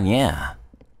squad, yeah.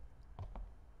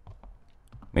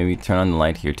 Maybe turn on the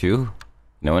light here too? You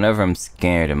know, whenever I'm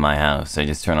scared in my house, I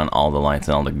just turn on all the lights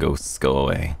and all the ghosts go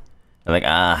away. They're like,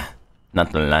 ah,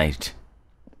 not the light.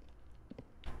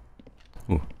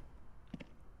 Ooh.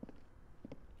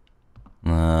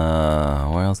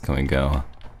 Where else can we go?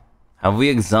 Have we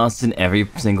exhausted every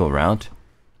single route?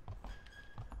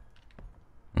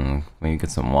 Maybe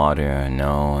get some water.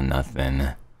 No, nothing.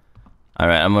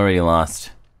 Alright, I'm already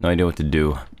lost. No idea what to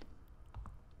do.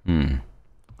 It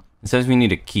says we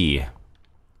need a key.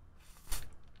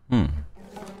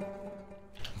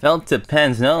 Felt tip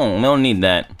pens. No, we don't need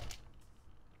that.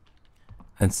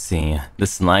 Let's see. The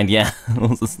slide, yeah. It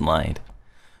was a slide.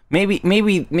 Maybe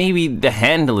the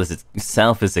handle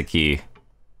itself is a key.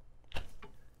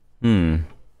 Maybe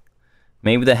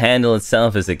the handle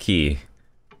itself is a key.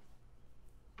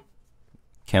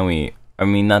 Can we... I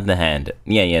mean, not the hand.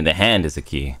 Yeah, the hand is a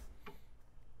key.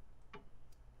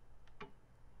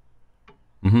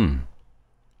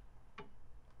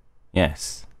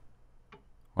 Yes.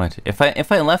 What?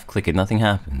 If I left click it, nothing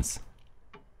happens.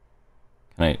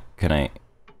 Can I...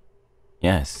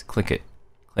 Yes, click it.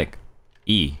 Click.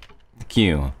 E.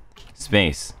 Q.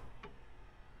 Space.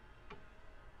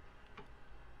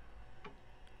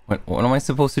 What am I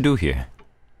supposed to do here?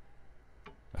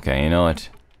 Okay, you know what?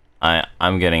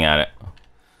 I'm getting at it.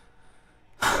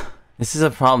 This is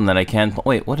a problem that I can't...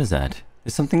 Wait, what is that?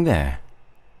 There's something there.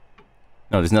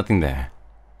 No, there's nothing there.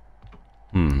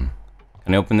 Can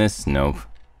I open this? Nope.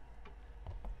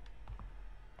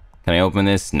 Can I open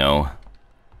this? No.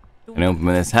 Can I open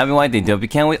this? Happy White Day, Doppio.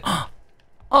 Can't wait.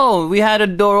 Oh, we had a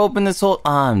door open this whole...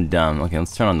 I'm dumb. Okay,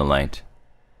 let's turn on the light.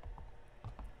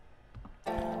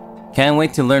 Can't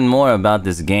wait to learn more about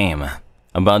this game.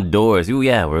 About doors. Ooh,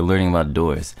 yeah, we're learning about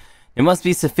doors. There must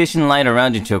be sufficient light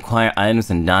around you to acquire items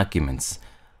and documents,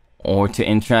 or to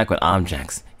interact with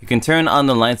objects. You can turn on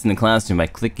the lights in the classroom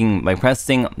by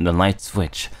pressing the light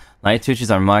switch. Light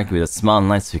switches are marked with a small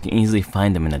light so you can easily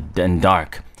find them in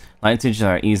dark. Light switches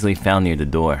are easily found near the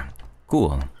door.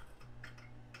 Cool.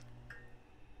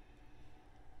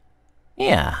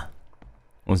 Yeah.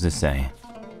 What does this say?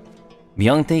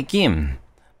 Byung-tae Kim.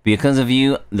 Because of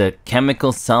you, the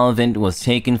chemical solvent was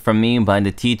taken from me by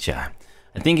the teacher.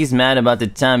 I think he's mad about the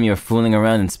time you were fooling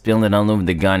around and spilling it all over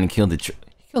the garden and killed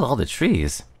killed all the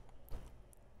trees.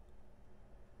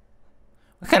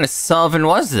 What kind of solvent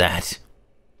was that?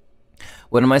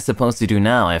 What am I supposed to do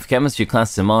now? I have chemistry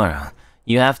class tomorrow.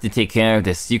 You have to take care of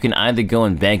this. You can either go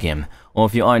and beg him, or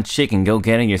if you aren't chicken, go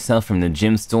get it yourself from the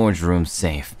gym storage room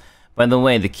safe. By the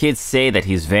way, the kids say that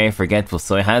he's very forgetful,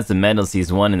 so he has the medals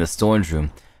he's won in the storage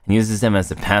room and uses them as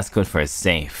the passcode for his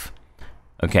safe.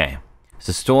 Okay,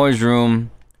 so storage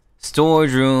room,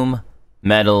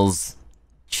 medals,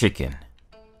 chicken.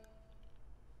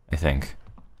 I think.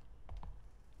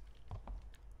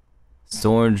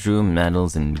 Storage room,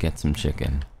 metals, and get some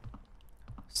chicken.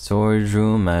 Storage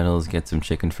room, metals, get some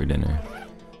chicken for dinner.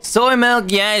 Soy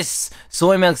milk, yes!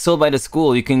 Soy milk sold by the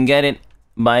school. You can get it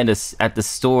by at the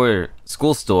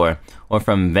school store, or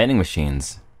from vending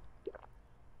machines.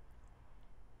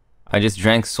 I just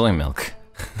drank soy milk.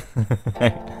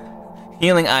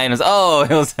 Healing items. Oh,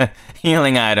 it was a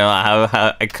healing item.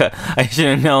 I should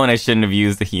have known I shouldn't have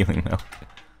used the healing milk.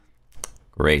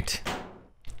 Great.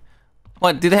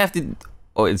 What, do they have to...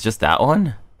 Oh, it's just that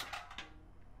one?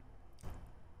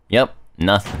 Yep,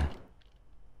 nothing.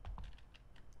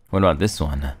 What about this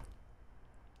one?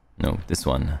 No, this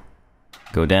one.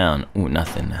 Go down. Ooh,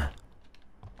 nothing.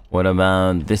 What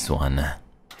about this one?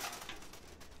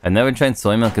 I've never tried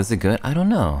soy milk. Is it good? I don't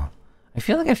know. I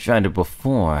feel like I've tried it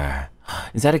before.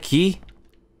 Is that a key?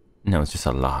 No, it's just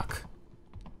a lock.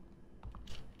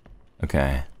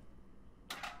 Okay.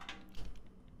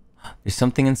 There's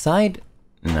something inside?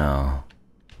 No.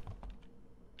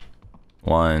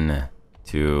 1,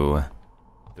 2,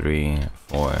 3,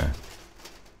 4.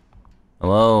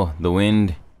 Hello, the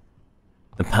wind.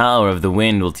 The power of the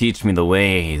wind will teach me the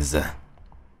ways.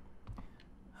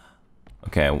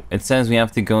 Okay, it says we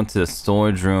have to go into the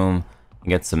storage room and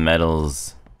get some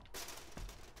metals.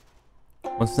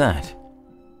 What's that?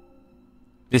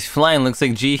 This flying looks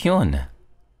like Ji-hyun.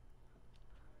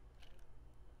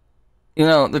 You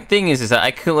know, the thing is that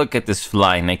I could look at this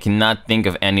fly and I cannot think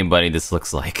of anybody this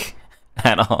looks like.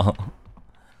 At all.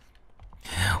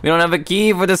 We don't have a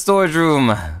key for the storage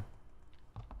room.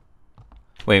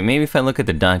 Wait, maybe if I look at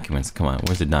the documents. Come on,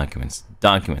 where's the documents?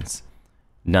 Documents.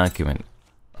 Document.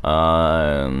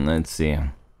 Let's see.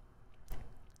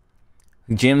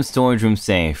 Jim's storage room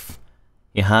safe.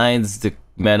 He hides the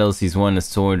metals he's won in the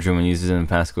storage room and uses them as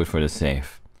passcode for the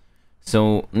safe.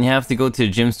 So, you have to go to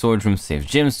Jim's storage room safe.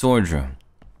 Jim's storage room.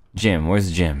 Jim,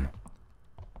 where's Jim?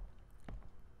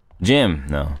 Jim,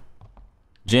 no.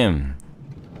 Jim.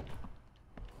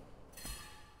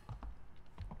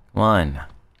 Come on.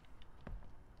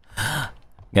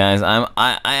 Guys,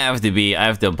 I have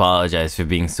to apologize for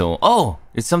being so... Oh!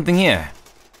 There's something here!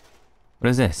 What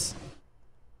is this?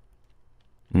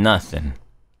 Nothing.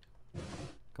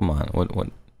 Come on, what?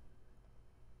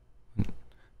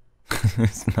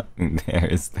 There's nothing there,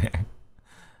 is there?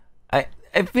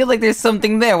 I feel like there's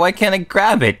something there. Why can't I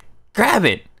grab it? Grab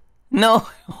it! No!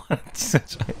 I want to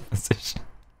such a position.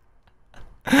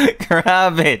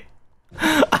 Grab it!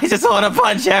 I just want to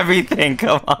punch everything,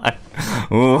 come on!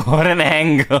 Ooh, what an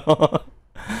angle!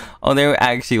 Oh, there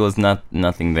actually was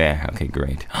nothing there. Okay,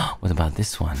 great. What about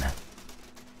this one?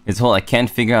 This hole, I can't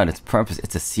figure out its purpose.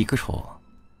 It's a secret hole.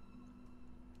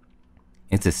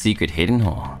 It's a secret hidden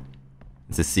hole.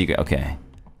 It's a secret, okay.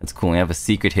 That's cool, we have a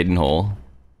secret hidden hole.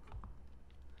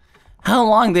 How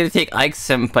long did it take Ike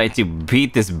Senpai to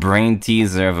beat this brain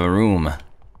teaser of a room?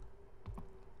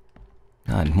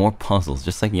 God, more puzzles,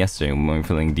 just like yesterday when we were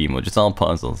playing demo. Just all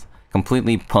puzzles.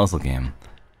 Completely puzzle game.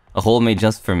 A hole made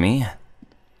just for me?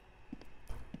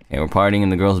 Okay, we're partying in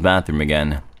the girls' bathroom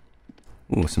again.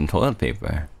 Ooh, some toilet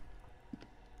paper.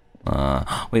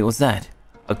 Wait, what's that?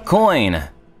 A coin!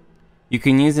 You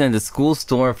can use it at the school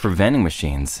store for vending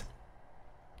machines.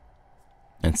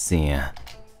 Let's see.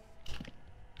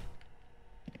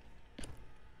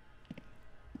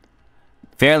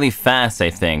 Fairly fast, I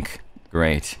think.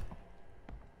 Great.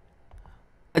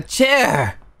 A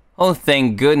chair! Oh,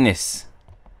 thank goodness.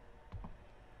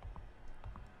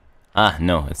 Ah,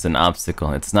 no, it's an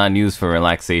obstacle. It's not used for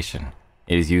relaxation.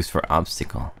 It is used for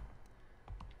obstacle.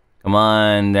 Come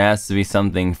on, there has to be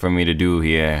something for me to do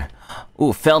here.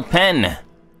 Ooh, felt pen!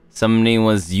 Somebody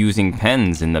was using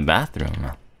pens in the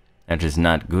bathroom. That is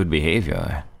not good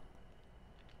behavior.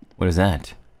 What is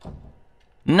that?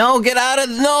 No, get out of...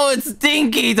 No, it's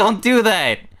Dinky! Don't do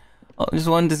that! Oh, I just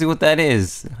wanted to see what that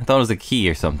is. I thought it was a key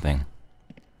or something.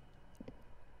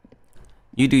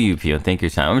 You do you, Pio. Take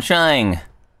your time. I'm trying.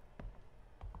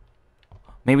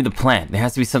 Maybe the plant. There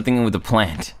has to be something with the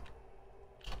plant.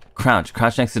 Crouch.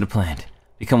 Crouch next to the plant.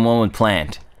 Become one with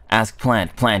plant. Ask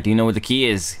plant. Plant, do you know what the key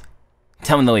is?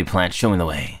 Tell me the way, plant. Show me the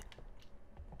way.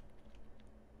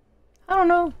 I don't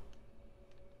know.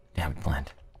 Damn it,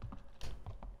 plant.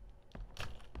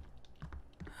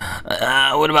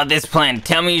 What about this plant?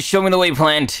 Tell me, show me the way,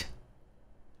 plant.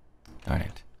 Darn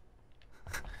it.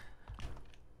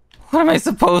 What am I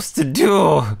supposed to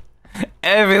do?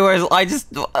 Everywhere,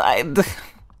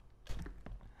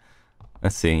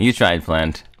 Let's see, you tried,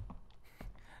 plant.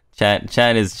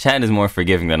 Chat is more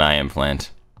forgiving than I am,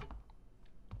 plant.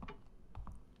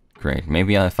 Great,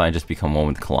 maybe if I just become one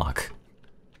with clock.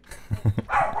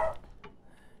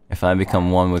 If I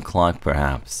become one with clock,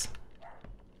 perhaps.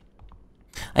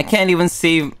 I can't even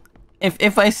save...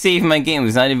 If I save my game,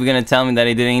 it's not even gonna tell me that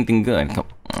I did anything good.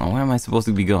 Where am I supposed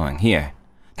to be going? Here.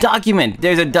 Document!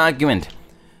 There's a document!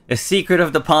 The secret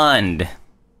of the pond.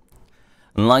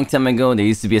 A long time ago, there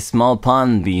used to be a small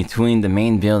pond between the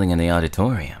main building and the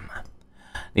auditorium.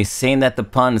 They say that the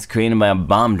pond was created by a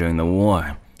bomb during the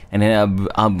war, and it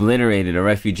obliterated a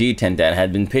refugee tent that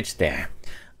had been pitched there.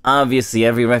 Obviously,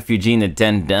 every refugee in the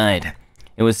tent died.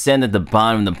 It was said that the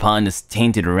bottom of the pond is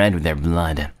tainted red with their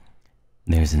blood.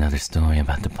 There's another story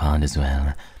about the pond as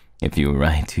well. If you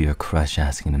write to your crush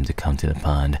asking them to come to the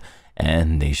pond,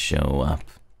 and they show up,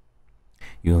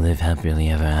 you'll live happily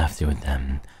ever after with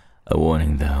them. A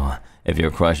warning though, if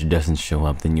your crush doesn't show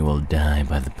up, then you will die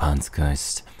by the pond's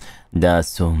curse.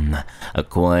 Da-sum, a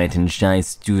quiet and shy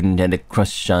student, had a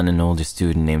crush on an older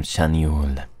student named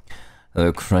Chanyul.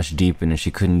 Her crush deepened and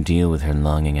she couldn't deal with her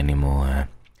longing anymore.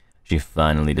 She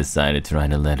finally decided to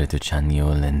write a letter to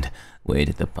Chanyul and wait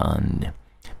at the pond.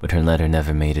 But her letter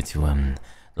never made it to him.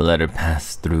 The letter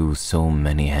passed through so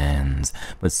many hands,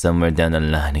 but somewhere down the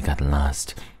line it got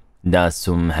lost.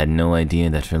 Da-sum had no idea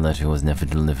that her letter was never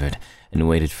delivered, and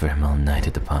waited for him all night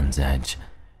at the pond's edge.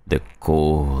 The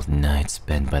cold night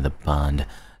spent by the pond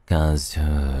caused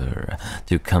her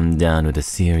to come down with a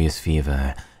serious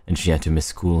fever, and she had to miss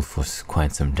school for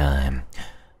quite some time.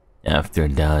 After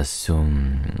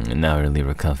Da-sum narrowly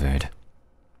recovered,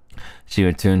 she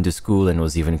returned to school and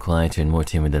was even quieter and more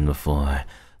timid than before.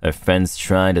 Her friends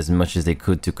tried as much as they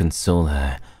could to console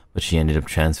her, but she ended up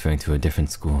transferring to a different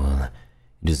school.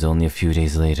 It is only a few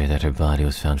days later that her body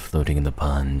was found floating in the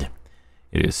pond.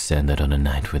 It is said that on a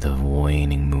night with a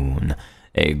waning moon,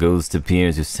 a ghost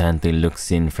appears who sadly looks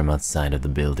in from outside of the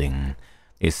building.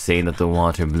 They say that the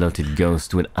water-bloated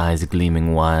ghost with eyes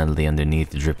gleaming wildly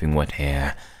underneath dripping wet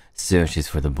hair searches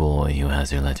for the boy who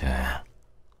has her letter.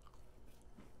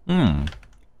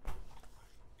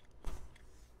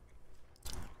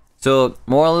 So,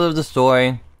 moral of the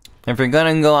story, if you're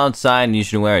gonna go outside, you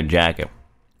should wear a jacket.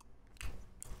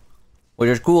 Which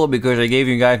is cool because I gave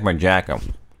you guys my jacket.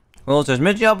 Well, it says,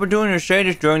 miss the opportunity to say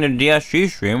this during the DSG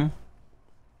stream.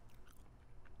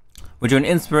 With your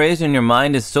inspiration in your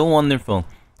mind is so wonderful.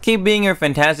 Keep being your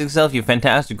fantastic self, you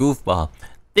fantastic goofball.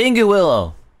 Thank you,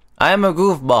 Willow. I am a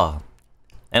goofball.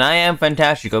 And I am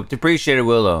fantastic. I appreciate it,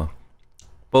 Willow.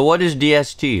 But what is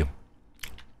DST?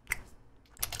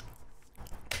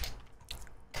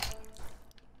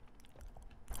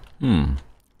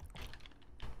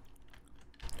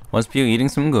 Must be eating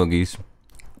some cookies.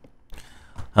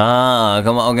 Ah,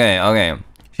 come on, okay.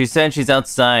 She said she's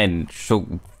outside.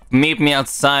 So meet me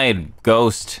outside,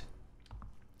 ghost.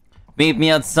 Meet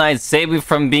me outside. Save me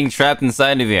from being trapped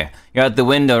inside of here. You're out the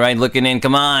window, right? Looking in.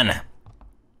 Come on.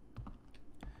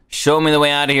 Show me the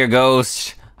way out of here,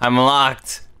 ghost. I'm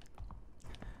locked.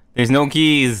 There's no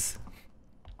keys.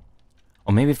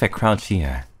 Or maybe if I crouch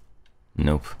here.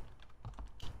 Nope.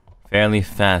 Fairly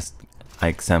fast,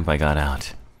 Ike Senpai got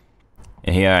out.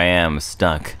 And here I am,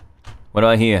 stuck. What do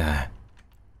I hear?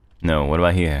 No, what do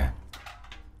I hear?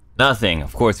 Nothing.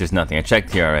 Of course there's nothing. I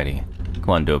checked here already. Come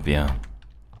on, Doppio.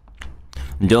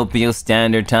 Doppio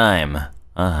standard time.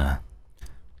 I'm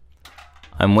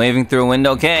waving through a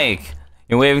window. Cake!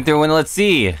 You're waving through a window. Let's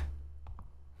see.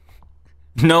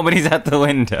 Nobody's at the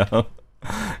window.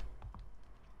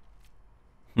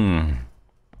 I'm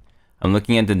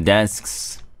looking at the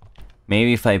desks.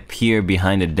 Maybe if I peer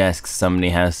behind the desk, somebody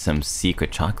has some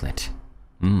secret chocolate.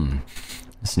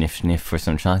 Sniff, sniff for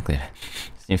some chocolate.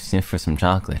 Sniff, sniff for some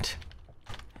chocolate.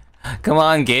 Come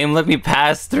on, game, let me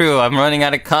pass through. I'm running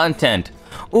out of content.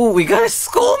 Ooh, we got a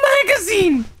school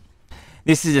magazine!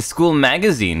 This is a school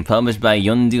magazine published by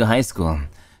Yeondu High School.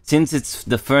 Since it's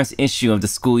the first issue of the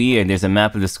school year, there's a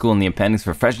map of the school in the appendix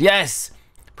for fresh. Yes!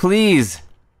 Please!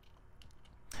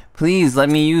 Please, let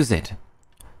me use it.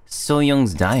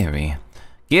 So-young's diary.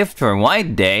 Gift for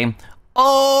White Day.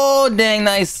 Oh, dang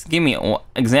nice. Give me,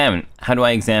 examine. How do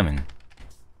I examine?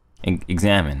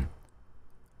 Examine.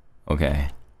 Okay.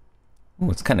 Oh,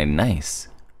 it's kind of nice.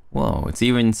 Whoa, it's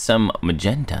even some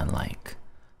magenta-like.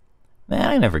 Man,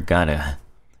 I never got a...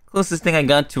 Closest thing I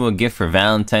got to a gift for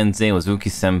Valentine's Day was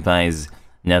Uki-senpai's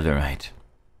netherite.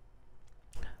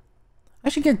 I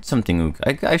should get something,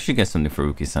 I should get something for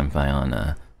Uki-senpai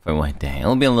on, for White Day.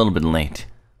 It'll be a little bit late.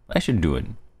 I should do it.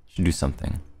 Should do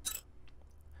something.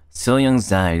 So-young's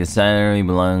diary. This diary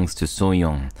belongs to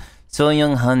So-young.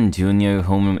 So-young Han Jr.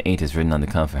 Homeroom 8 is written on the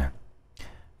cover.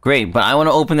 Great, but I want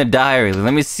to open the diary.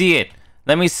 Let me see it.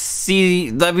 Let me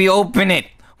see. Let me open it.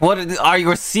 What are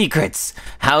your secrets?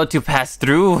 How to pass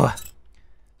through?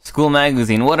 School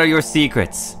magazine. What are your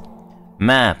secrets?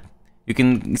 Map. You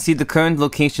can see the current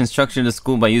location structure of the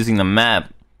school by using the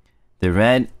map The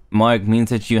red mark means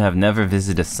that you have never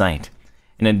visited a site.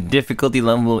 In a difficulty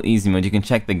level easy mode, you can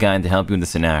check the guide to help you with the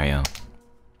scenario.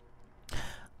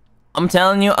 I'm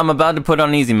telling you, I'm about to put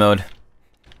on easy mode.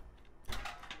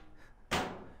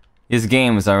 This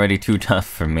game is already too tough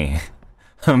for me.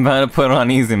 I'm about to put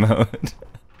on easy mode.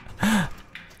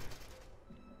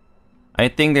 I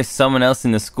think there's someone else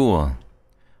in the school.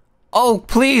 Oh,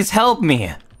 please help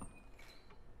me!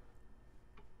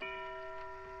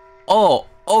 Oh,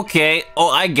 okay. Oh,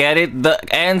 I get it.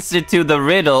 The answer to the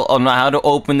riddle on how to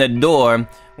open the door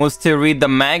was to read the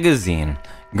magazine.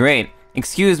 Great.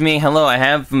 Excuse me. Hello, I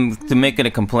have to make it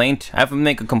a complaint. I have to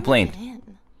make a complaint.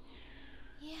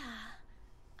 Yeah.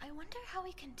 I wonder how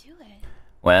we can do it.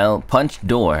 Well, punch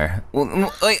door.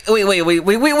 Wait.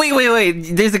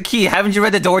 There's a key. Haven't you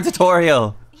read the door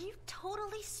tutorial? You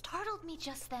totally startled me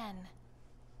just then.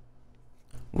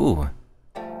 Ooh.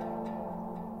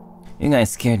 You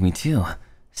guys scared me too.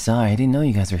 Sorry, I didn't know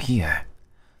you guys were here.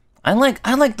 I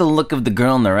like the look of the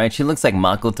girl on the right. She looks like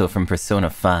Makoto from Persona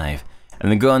 5.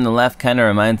 And the girl on the left kind of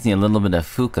reminds me a little bit of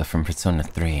Fuka from Persona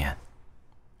 3.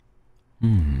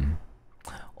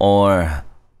 Or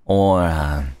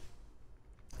a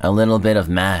little bit of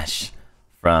Mash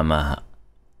from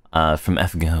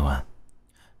FGO.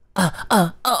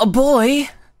 A boy?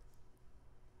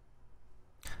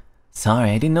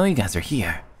 Sorry, I didn't know you guys were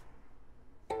here.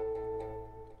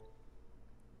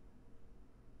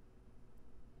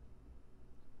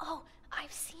 Oh,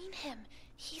 I've seen him.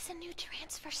 He's a new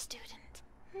transfer student.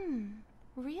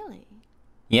 Really?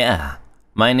 Yeah,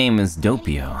 my name is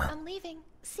Doppio. I'm leaving.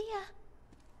 See ya.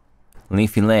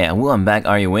 Leafy Leia. Woo, I'm back.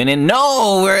 Are you winning?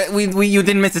 No! You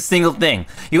didn't miss a single thing.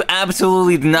 You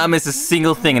absolutely did not miss a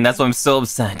single thing, and that's why I'm so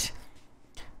upset.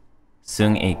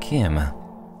 Sung A Kim.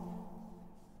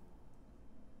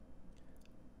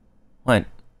 What?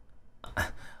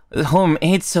 Home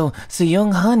 8, so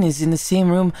Young Hun is in the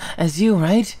same room as you,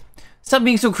 right? Stop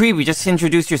being so creepy, just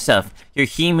introduce yourself. You're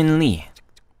Heeman Lee.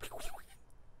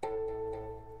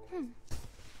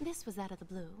 This was out of the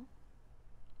blue.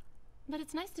 But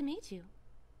it's nice to meet you.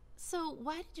 So,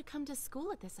 why did you come to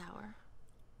school at this hour?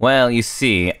 Well, you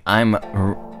see, I'm...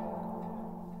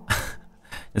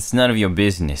 It's none of your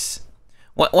business.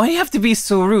 Why do you have to be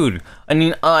so rude? I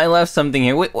mean, I left something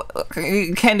here. Wait,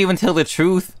 you can't even tell the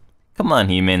truth? Come on,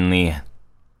 Heeman Lee.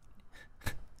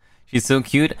 She's so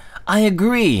cute. I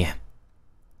agree.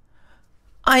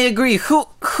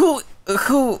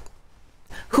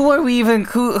 Who are we even,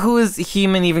 who is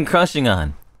Heeman even crushing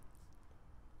on?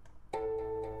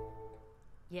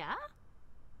 Yeah?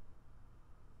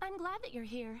 I'm glad that you're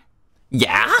here.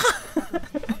 Yeah?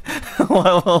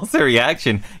 What was the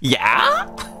reaction? Yeah?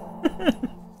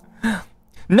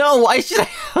 No, why should I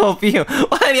help you?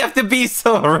 Why do you have to be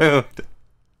so rude?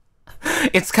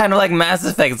 It's kind of like Mass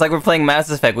Effect. It's like we're playing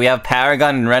Mass Effect. We have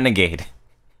Paragon and Renegade.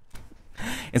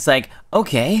 It's like,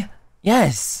 okay,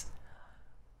 yes.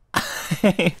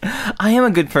 I am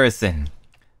a good person.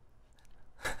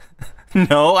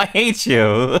 No, I hate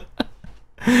you.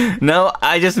 No,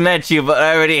 I just met you, but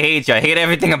I already hate you. I hate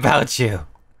everything about you.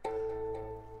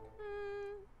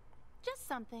 Just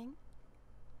something.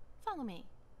 Follow me.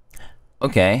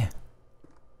 Okay.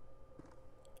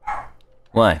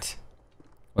 What?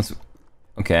 What's...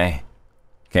 Okay.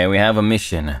 Okay, we have a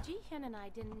mission. Jihyun and I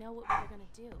didn't know what we were gonna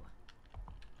do.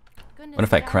 Goodness, What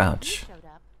if I God, crouch? you showed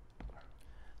up.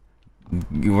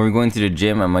 We're going to the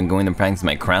gym. Am I going to practice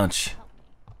my crouch?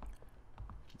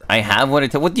 I have what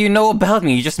it... What do you know about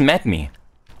me? You just met me.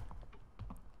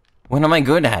 What am I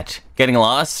good at? Getting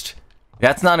lost?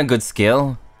 That's not a good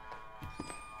skill.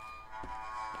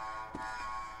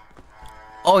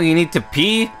 Oh, you need to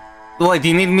pee? What, do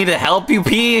you need me to help you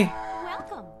pee?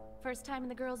 Welcome. First time in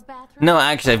the girls' bathroom? No,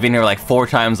 actually, I've been here like 4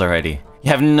 times already.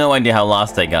 You have no idea how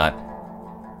lost I got.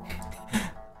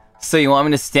 So you want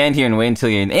me to stand here and wait until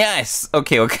you're... Yes!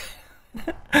 Okay.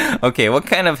 Okay, what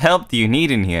kind of help do you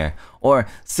need in here? Or,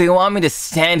 so you want me to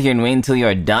stand here and wait until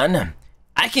you're done?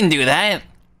 I can do that!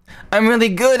 I'm really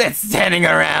good at standing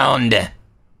around!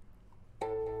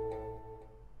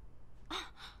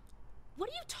 What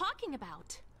are you talking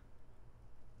about?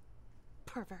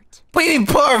 Pervert. What do you mean,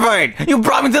 pervert? You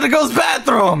brought me to the girls'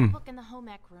 bathroom! Book in the home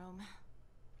ec room.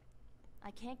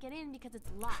 I can't get in because it's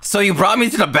locked. So you brought me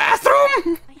to the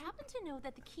bathroom? I happen to know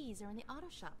that the keys are in the auto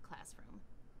shop classroom,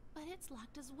 but it's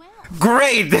locked as well.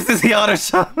 Great! This is the auto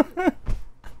shop!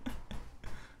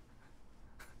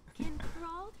 Can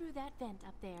crawl through that vent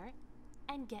up there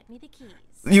and get me the keys.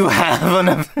 You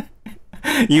have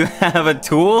you have a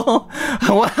tool?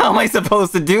 How am I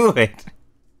supposed to do it?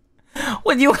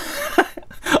 What you...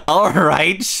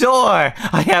 Alright, sure!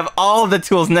 I have all the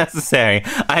tools necessary.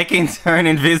 I can turn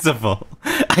invisible.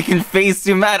 I can face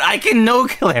zoom out. I can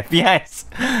no-clip, yes!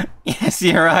 Yes,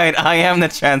 you're right. I am the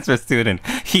transfer student.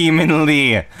 Heeman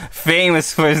Lee.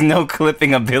 Famous for his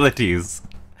no-clipping abilities.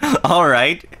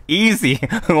 Alright, easy.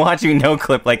 Watch me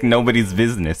no-clip like nobody's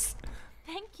business.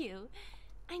 Thank you.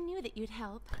 I knew that you'd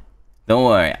help. Don't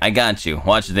worry, I got you.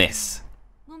 Watch this.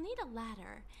 We'll need a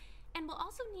ladder, and we'll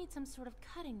also need some sort of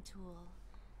cutting tool.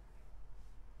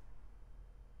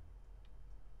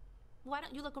 Why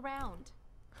don't you look around?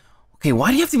 Okay,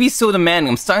 why do you have to be so demanding?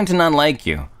 I'm starting to not like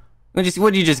you. What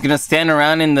are you just gonna stand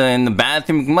around in the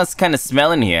bathroom? It must kind of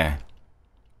smell in here.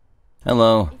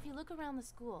 Hello. If you look around the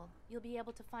school, you'll be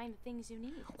able to find the things you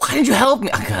need. Why did you help me?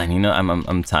 Oh God, you know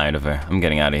I'm tired of her. I'm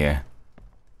getting out of here.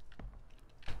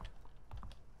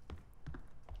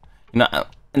 You know,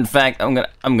 in fact,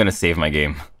 I'm gonna save my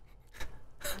game.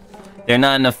 There are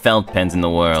not enough felt pens in the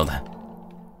world.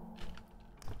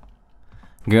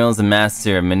 Girl's a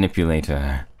master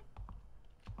manipulator.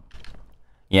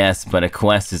 Yes, but a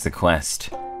quest is a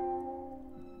quest.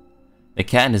 The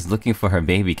cat is looking for her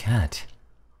baby cat.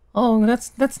 Oh,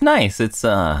 that's nice. It's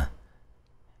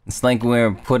like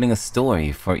we're putting a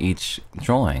story for each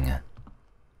drawing.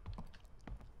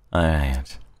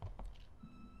 Alright.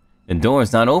 The door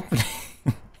is not opening.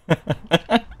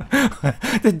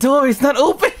 The door is not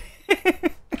opening.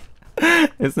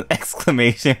 There's an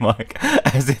exclamation mark,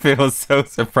 as if it was so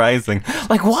surprising.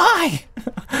 Like, why?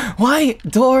 Why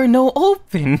door no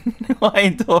open? Why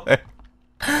door?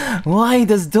 Why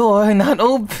does door not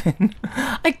open?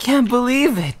 I can't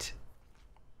believe it.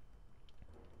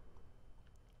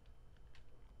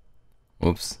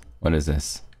 Oops, what is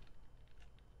this?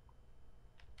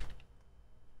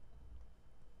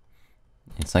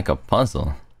 It's like a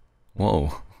puzzle.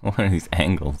 Whoa, what are these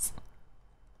angles?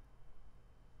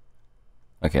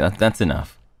 Okay, that's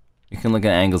enough. You can look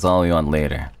at angles all you want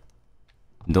later.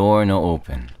 Door no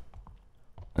open.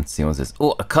 Let's see, what's this?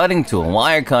 Oh, a cutting tool,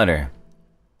 wire cutter.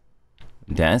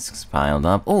 Desks piled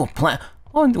up. Oh, plant.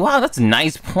 Oh, wow, that's a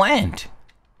nice plant.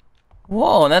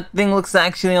 Whoa, that thing looks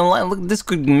actually alive. Look, this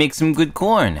could make some good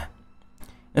corn.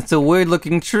 It's a weird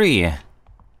looking tree.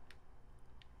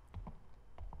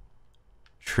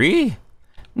 Tree?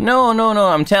 No,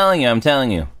 I'm telling you. I'm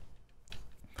telling you.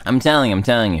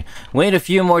 Wait a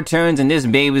few more turns and this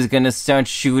baby's gonna start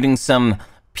shooting some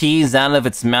peas out of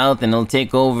its mouth and it'll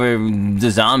take over the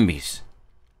zombies.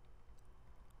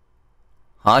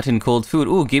 Hot and cold food.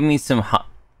 Ooh, give me some hot...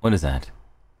 What is that?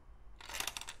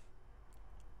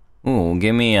 Ooh,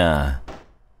 give me Oh,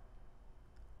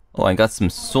 I got some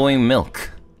soy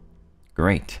milk.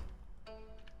 Great.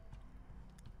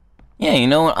 Yeah, you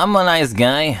know what? I'm a nice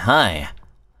guy. Hi.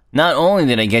 Not only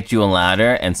did I get you a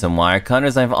ladder and some wire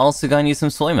cutters, I've also gotten you some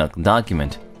soy milk.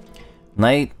 Document.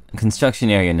 Light construction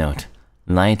area note.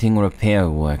 Lighting repair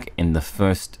work in the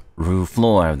first roof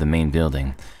floor of the main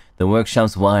building. The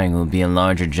workshop's wiring will be a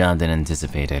larger job than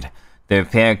anticipated. The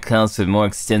repair calls for more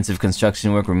extensive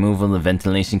construction work, removal of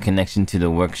ventilation connection to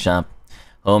the workshop.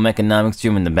 Home economics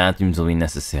room and the bathrooms will be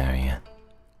necessary.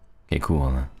 Okay,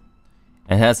 cool.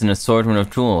 It has an assortment of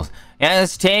tools. Yeah,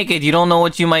 let's take it. You don't know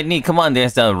what you might need. Come on,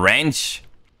 there's a wrench.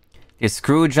 There's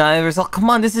screwdrivers. Oh, come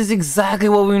on. This is exactly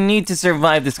what we need to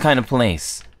survive this kind of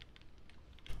place.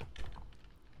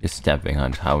 Just stepping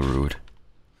on. How rude.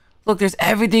 Look, there's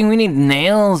everything we need.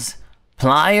 Nails.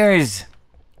 Pliers.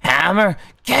 Hammer.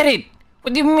 Get it.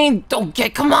 What do you mean don't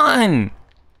get? Come on.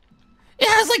 It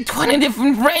has like 20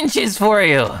 different wrenches for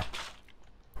you.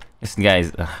 This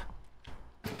guy's...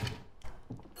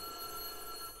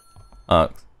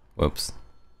 whoops.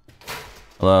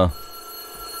 Hello?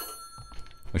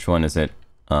 Which one is it?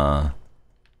 Hello?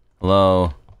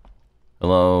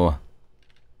 Hello?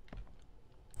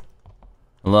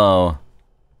 Hello?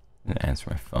 I'm gonna answer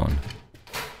my phone.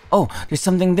 Oh, there's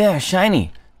something there,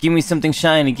 shiny! Give me something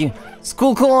shiny, give...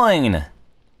 School coin!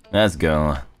 Let's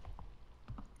go.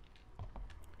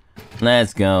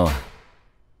 Let's go.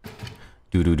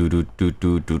 Okay,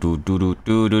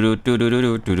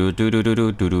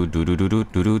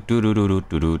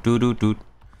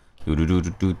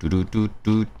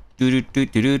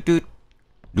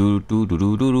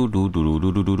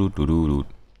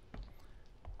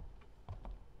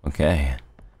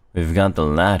 we've got the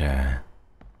ladder.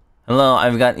 Hello,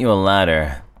 I've got you a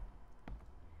ladder.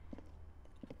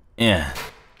 Yeah.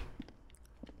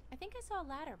 I think I saw a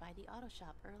ladder by the auto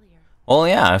shop earlier. Oh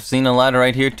yeah, I've seen a ladder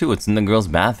right here too. It's in the girls'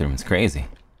 bathroom. It's crazy.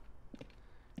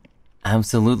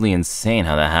 Absolutely insane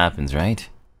how that happens, right?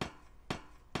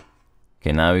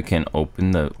 Okay, now we can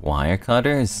open the wire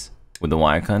cutters with the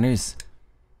wire cutters.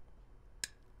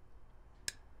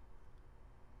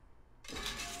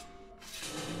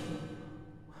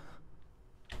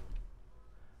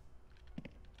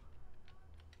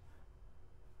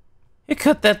 You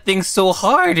cut that thing so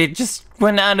hard, it just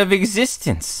went out of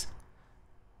existence.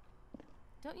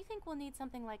 Don't you think we'll need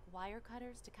something like wire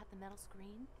cutters to cut the metal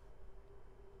screen?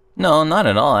 No, not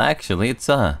at all, actually. It's,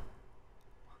 I'm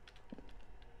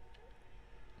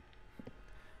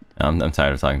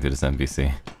tired of talking to this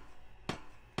NPC.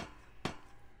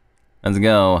 Let's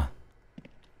go.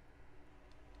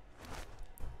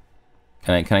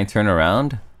 Can I turn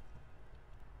around?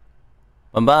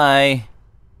 Bye-bye.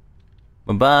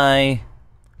 Bye-bye.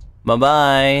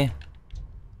 Bye-bye.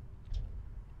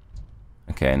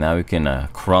 Okay, now we can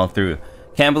crawl through.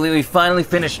 Can't believe we finally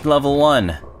finished level 1.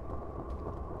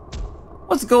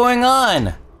 What's going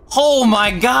on? Oh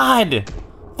my god!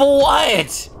 For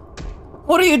what?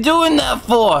 What are you doing that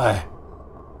for?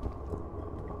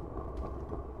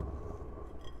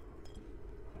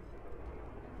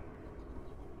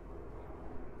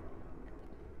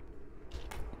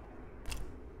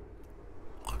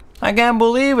 I can't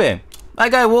believe it.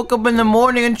 That guy woke up in the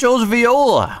morning and chose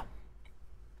viola.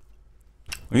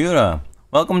 Yura,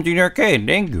 welcome to the arcade.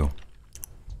 Thank you.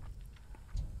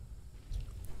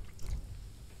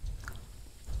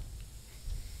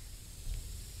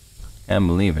 Can't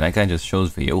believe it. That guy just chose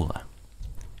viola.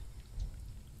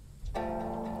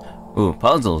 Ooh,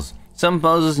 puzzles. Some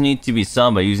puzzles need to be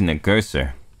solved by using the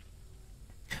cursor.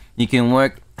 You can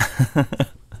work.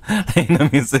 The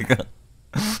musical.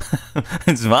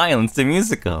 It's violence to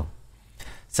musical.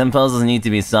 Some puzzles need to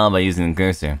be solved by using the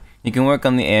cursor. You can work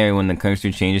on the area when the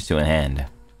cursor changes to a hand.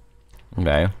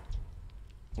 Okay.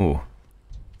 Ooh.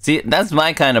 See, that's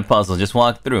my kind of puzzle. Just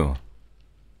walk through.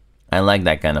 I like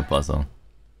that kind of puzzle.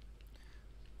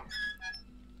 I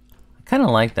kind of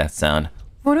like that sound.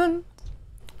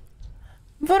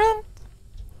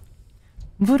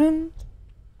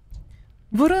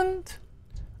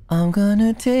 I'm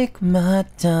gonna take my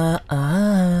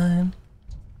time.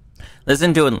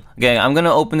 Listen to it. Okay, I'm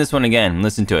gonna open this one again.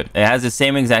 Listen to it. It has the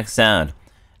same exact sound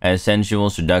as sensual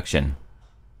seduction.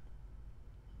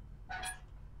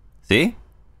 See?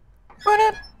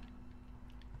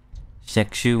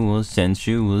 Sexual,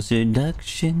 sensual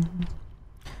seduction.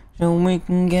 So we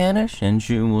can get a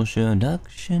sensual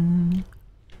seduction.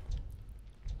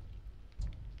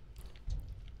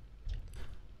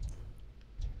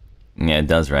 Yeah, it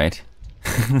does, right?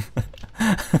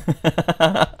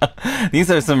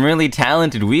 These are some really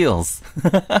talented wheels.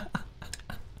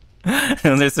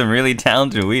 Those are some really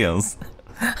talented wheels.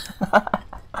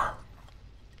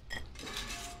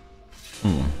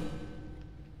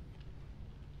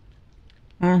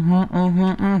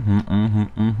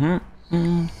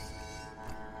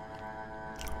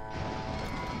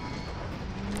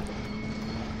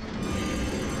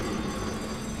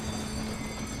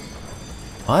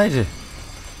 What?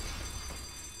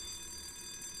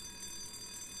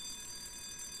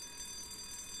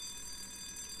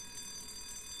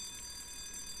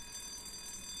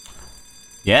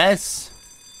 Yes.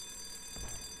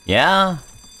 Yeah.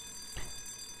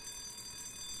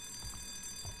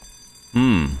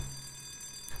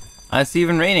 It's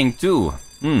even raining too.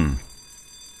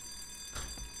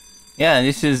 Yeah,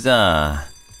 this is Yep,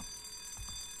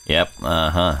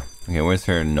 Okay, where's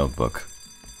her notebook?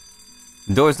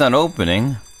 The door's not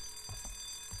opening.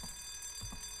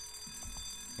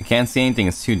 I can't see anything,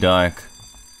 it's too dark.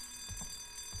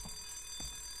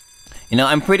 You know,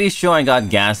 I'm pretty sure I got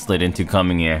gaslit into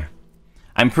coming here.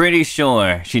 I'm pretty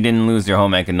sure she didn't lose her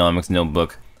home economics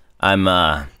notebook. I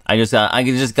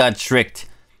just got tricked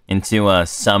into a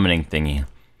summoning thingy.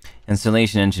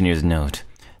 Installation engineer's note.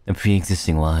 The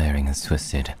pre-existing wiring is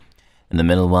twisted, and the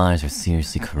metal wires are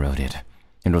seriously corroded.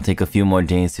 It will take a few more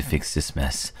days to fix this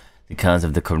mess. The cause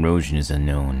of the corrosion is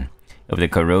unknown. If the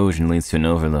corrosion leads to an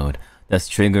overload, thus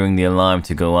triggering the alarm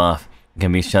to go off, it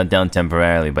can be shut down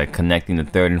temporarily by connecting the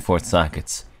 3rd and 4th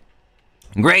sockets.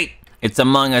 Great! It's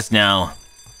among us now.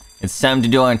 It's time to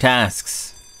do our tasks.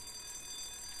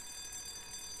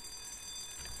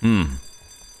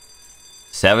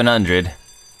 700.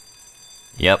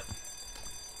 Yep.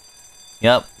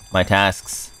 Yep, my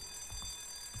tasks.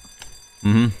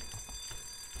 You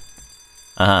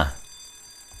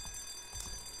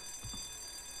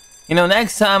know,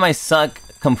 next time I suck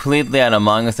completely at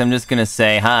Among Us, I'm just gonna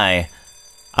say, hi,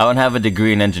 I don't have a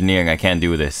degree in engineering, I can't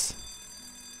do this.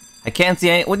 I can't see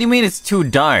any— what do you mean it's too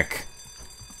dark?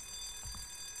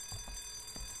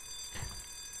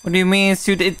 What do you mean it's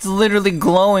too— it's literally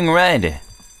glowing red.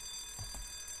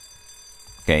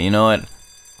 Okay, you know what?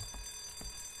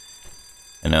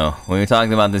 I know, we were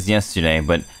talking about this yesterday,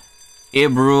 but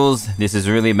Ib rules, this is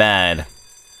really bad.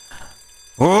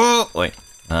 Oh, wait.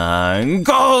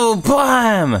 Go,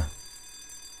 blam!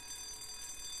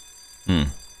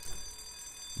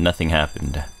 Nothing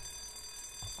happened.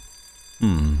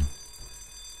 Hmm.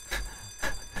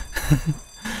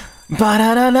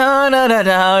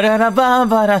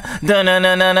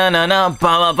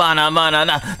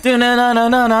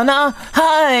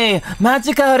 Hi!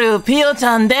 Magical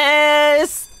Pio-chan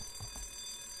desu!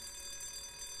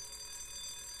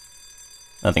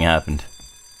 Nothing happened.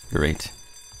 Great.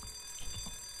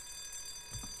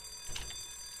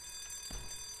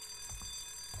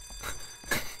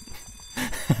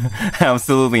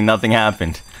 Absolutely nothing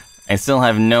happened. I still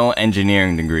have no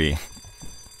engineering degree.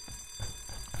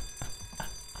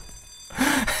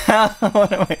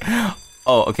 What am I?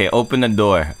 Oh, okay, open the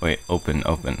door. Wait, open.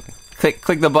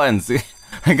 Click the buttons.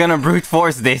 I'm gonna brute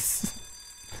force this.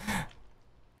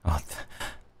 Oh,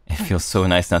 it feels so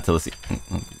nice not to listen.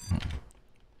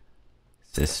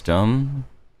 System.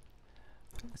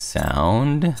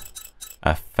 Sound.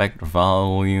 Effect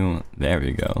volume. There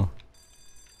we go.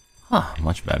 Huh,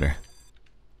 much better.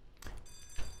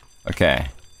 Okay,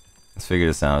 let's figure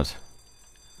this out.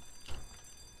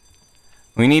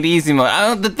 We need easy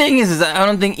mode. The thing is I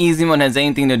don't think easy mode has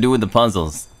anything to do with the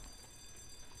puzzles.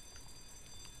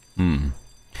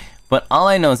 But all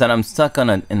I know is that I'm stuck on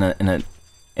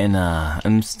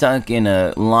I'm stuck in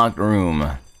a locked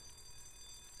room.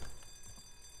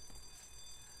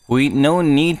 We no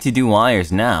need to do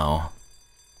wires now.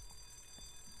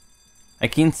 I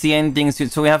can't see anything,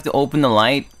 so we have to open the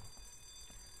light.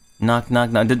 Knock, knock,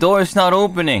 knock. The door is not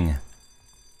opening.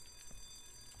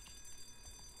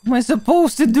 What am I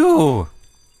supposed to do?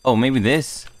 Oh, maybe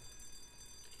this.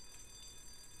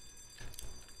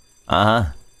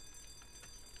 Uh-huh.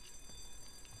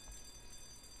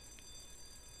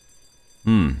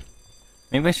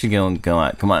 Maybe I should go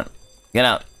out. Come on. Get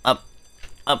out. Up.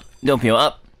 Up. Doppio,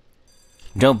 up.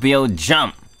 Doppio,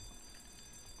 jump.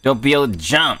 Doppio,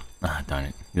 jump. Ah, darn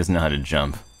it. He doesn't know how to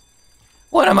jump.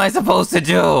 What am I supposed to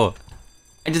do?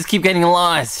 I just keep getting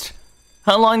lost.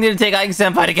 How long did it take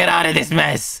Ike-senpai to get out of this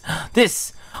mess?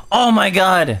 Oh my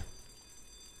god.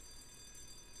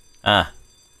 Ah.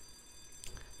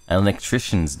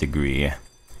 Electrician's degree.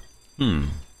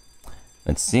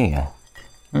 Let's see.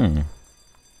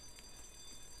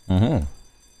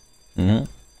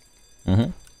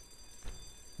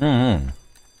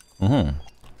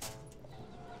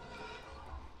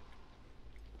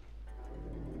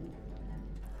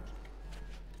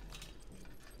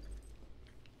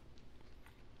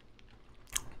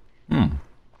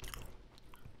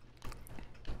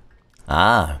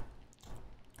 Ah.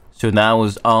 So that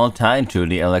was all tied to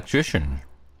the electrician.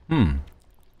 The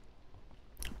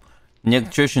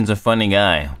electrician's a funny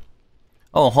guy.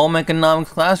 Oh, home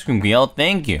economics classroom, BL,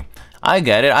 thank you. I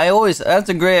get it. That's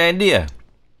a great idea.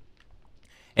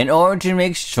 In order to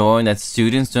make sure that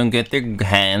students don't get their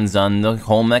hands on the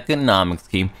home economics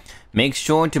key, make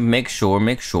sure to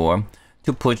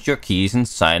put your keys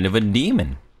inside of a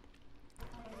demon.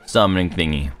 Summoning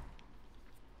thingy.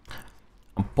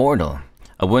 A portal.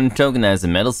 A wooden token that has a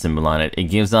metal symbol on it. It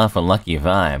gives off a lucky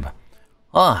vibe.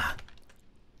 Ah,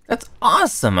 that's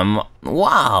awesome.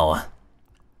 Wow.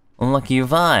 A lucky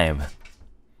vibe.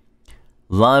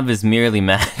 Love is merely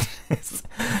madness.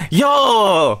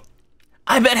 Yo!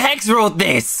 I bet Hex wrote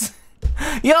this!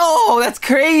 Yo, that's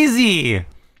crazy!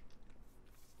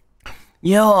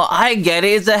 Yo, I get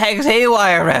it. It's a Hex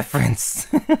Haywire reference.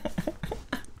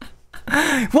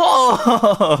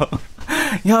 Whoa!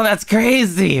 Yo, that's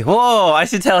crazy! Whoa, I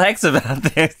should tell Hex about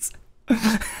this.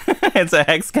 It's a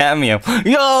Hex cameo.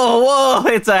 Yo, whoa,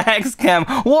 it's a Hex cam.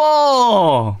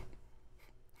 Whoa!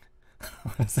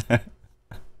 What's that?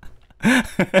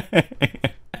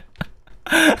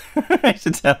 I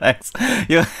should tell Hex.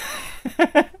 Yo,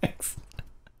 Hex.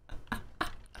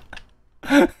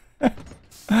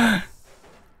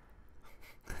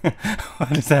 What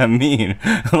does that mean?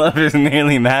 Love is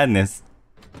merely madness.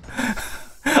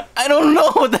 I don't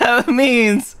know what that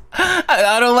means.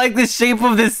 I don't like the shape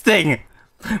of this thing.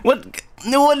 What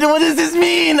does this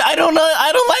mean? I don't know.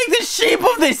 I don't like the shape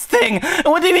of this thing.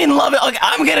 What do you mean love it? Okay,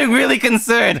 I'm getting really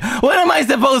concerned. What am I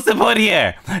supposed to put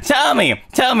here? Tell me.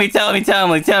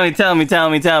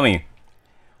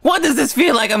 What does this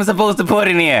feel like I'm supposed to put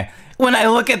in here? When I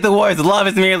look at the words, love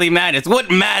is merely madness.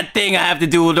 What mad thing do I have to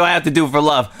do for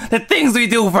love? The things we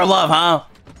do for love, huh?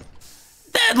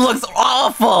 That looks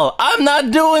awful. I'm not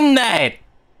doing that.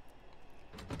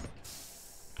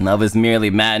 Love is merely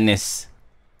madness.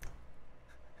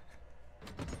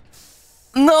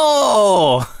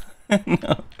 No!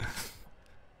 No.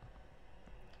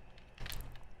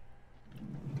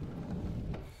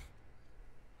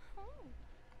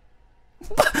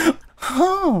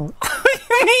 Oh, what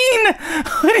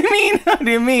do you mean? What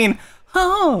do you mean?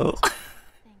 Oh.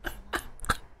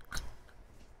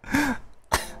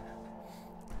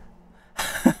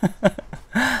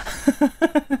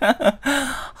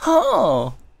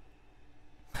 Oh!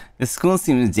 The school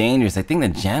seems dangerous. I think the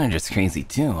janitor's crazy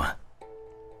too.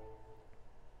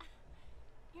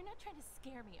 You're not trying to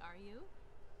scare me, are you?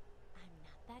 I'm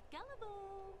not that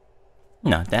gullible.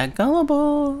 Not that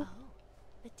gullible. Oh,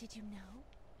 but did you know?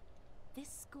 This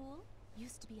school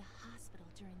used to be a hospital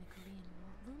during the Korean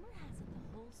War. Rumor has it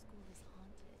the whole school is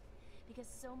haunted because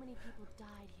so many people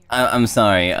died here. I'm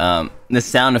sorry. The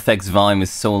sound effects volume is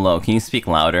so low. Can you speak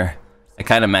louder? I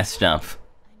kind of messed up.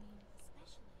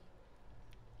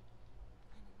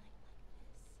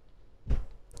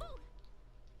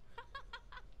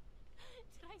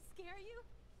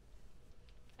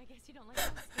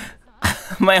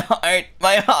 My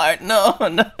heart, no.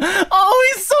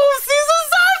 Oh, he's so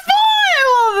sad boy. I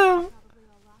love him.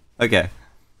 Okay,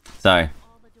 sorry.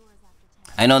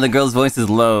 I know the girl's voice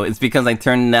is low. It's because I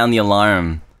turned down the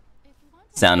alarm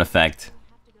sound effect.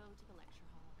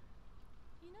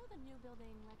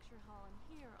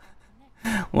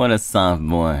 What a soft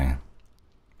boy.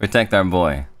 Protect our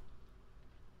boy.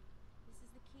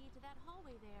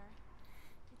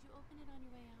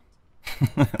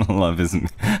 Love is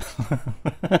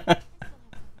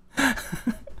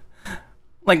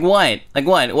like what? Like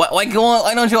what? Why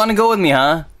don't you want to go with me,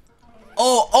 huh?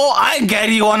 Oh, I get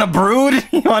it. You want to brood?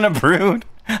 You want to brood?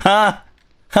 Huh?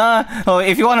 Oh,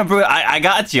 if you want to brood, I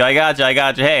got you.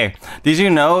 Hey, did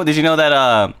you know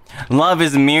that love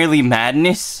is merely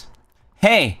madness?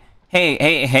 Hey,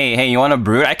 you want to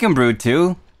brood? I can brood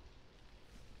too.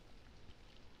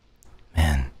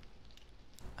 Man,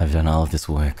 I've done all of this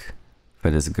work for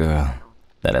this girl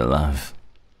that I love.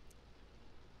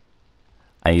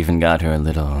 I even got her a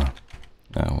little,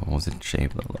 what was it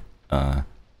shaped? I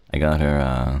got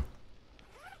her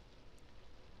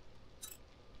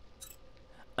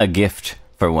a gift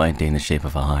for White Day in the shape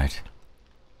of a heart.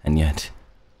 And yet,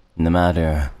 no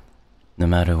matter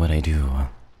what I do,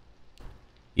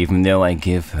 even though I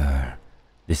give her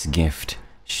this gift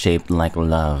shaped like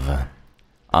love,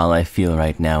 all I feel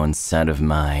right now inside of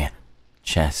my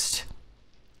chest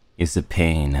is the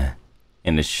pain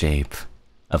in the shape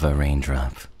of a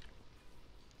raindrop.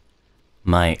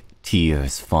 My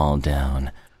tears fall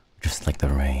down just like the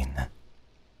rain.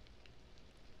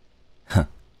 Huh.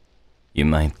 You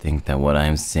might think that what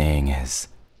I'm saying is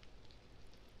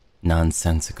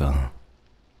nonsensical,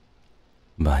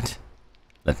 but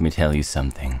let me tell you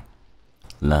something.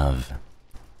 Love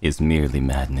is merely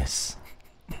madness.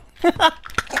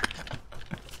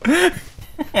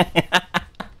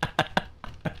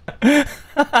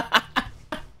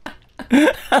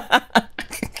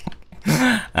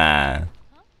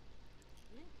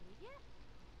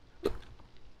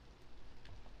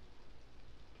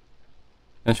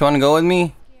 Don't you want to go with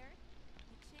me?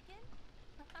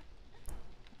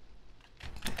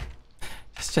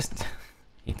 It's just... I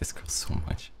hate this girl so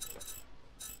much.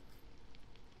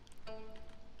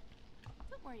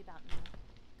 Don't worry about me.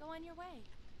 Go on your way.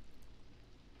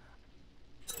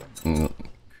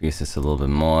 Increase this a little bit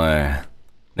more.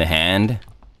 The hand?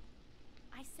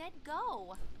 I said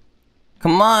go.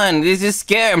 Come on, this is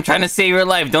scary. I'm trying to save your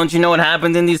life. Don't you know what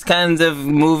happens in these kinds of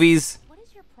movies? What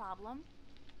is your problem?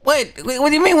 Wait, what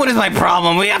do you mean, what is my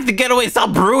problem? We have to get away.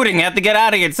 Stop brooding. I have to get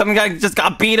out of here. Some guy just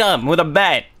got beat up with a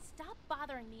bat. Stop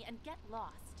bothering me and get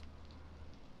lost.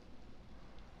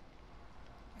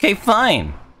 Okay,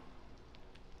 fine.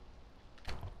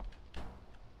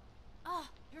 Oh,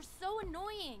 you're so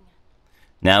annoying.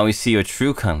 Now we see your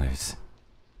true colors.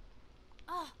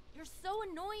 Oh, you're so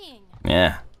annoying.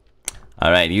 Yeah.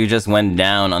 Alright, you just went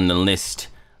down on the list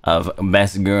of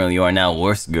best girl. You are now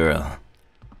worst girl.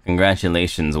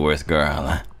 Congratulations, worst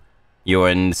girl.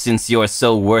 Since you are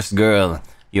so worst girl,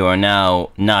 you are now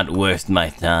not worth my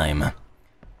time.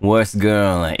 Worst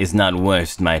girl is not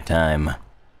worth my time.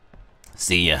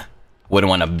 See ya. Wouldn't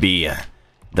wanna be ya.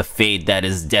 The fate that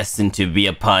is destined to be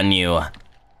upon you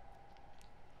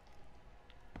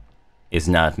is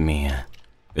not me.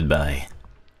 Goodbye.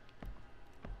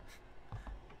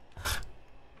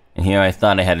 And here I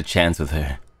thought I had a chance with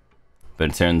her. But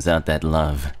it turns out that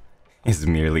love is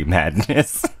merely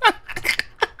madness.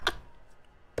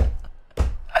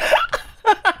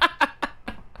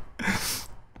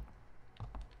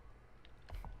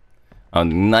 Oh,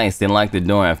 nice. They locked the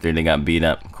door after they got beat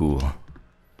up. Cool.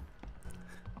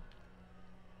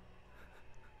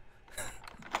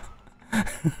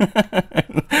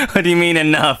 What do you mean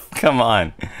enough? Come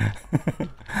on.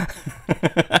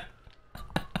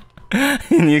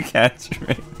 New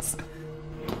catchphrase.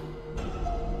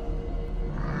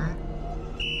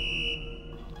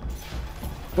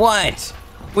 What?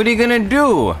 What are you gonna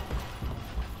do?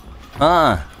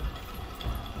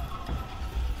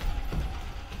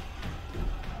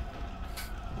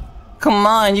 Come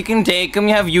on, you can take him.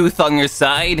 You have youth on your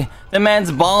side. The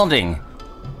man's balding.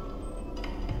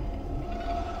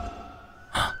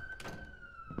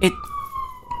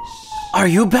 Are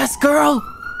you best girl?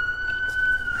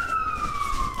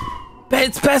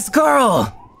 It's best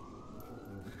girl.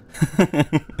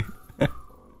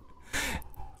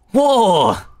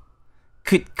 Whoa.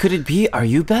 Could it be? Are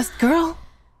you best girl?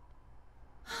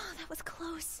 Oh, that was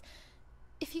close.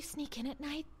 If you sneak in at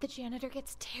night, the janitor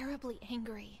gets terribly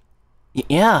angry.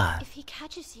 Yeah. If he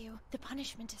catches you, the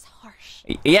punishment is harsh.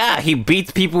 Yeah, he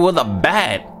beats people with a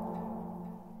bat.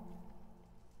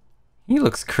 He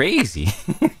looks crazy.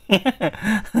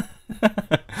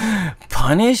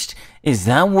 Punished? Is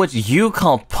that what you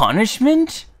call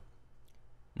punishment?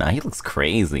 Nah, he looks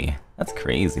crazy. That's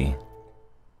crazy.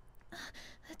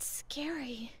 That's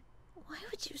scary. Why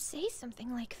would you say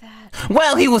something like that?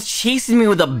 Well, he was chasing me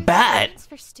with a bat.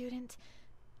 Transfer student.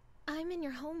 I'm in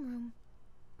your homeroom.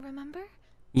 Remember?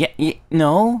 Yeah,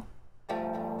 no.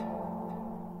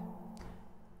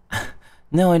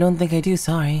 No, I don't think I do,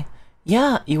 sorry.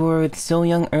 Yeah, you were with So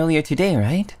Young earlier today,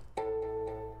 right?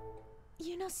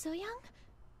 You know So Young?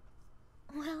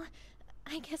 Well,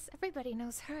 I guess everybody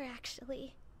knows her,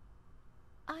 actually.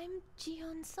 I'm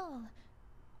Jihyun Sol.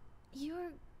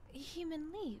 You're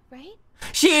Human Lee, right?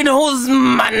 She knows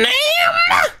my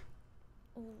name!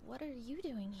 What are you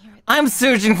doing here? I'm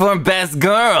searching for a best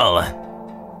girl!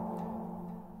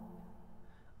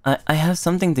 I have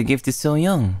something to give to So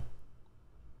Young.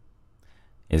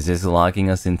 Is this locking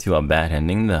us into a bad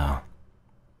ending, though?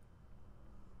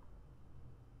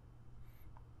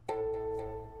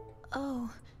 Oh,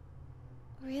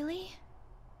 really?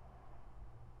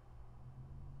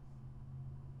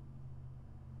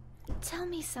 Tell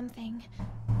me something.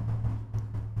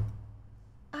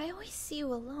 I always see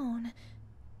you alone.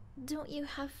 Don't you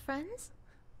have friends?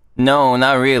 No,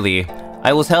 not really.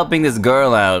 I was helping this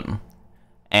girl out.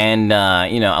 And,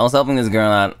 you know, I was helping this girl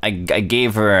out. I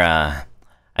gave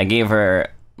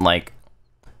her, like,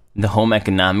 the home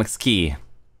economics key.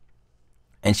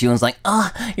 And she was like,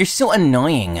 "Ah, oh, you're so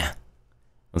annoying." It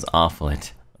was awful.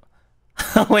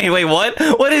 Wait, what?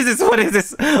 What is this? What is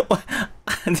this? What?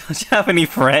 Don't you have any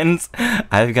friends?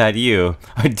 I've got you.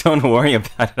 Don't worry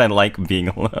about it. I like being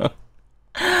alone.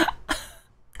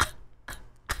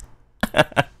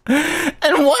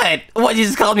 And what? What, you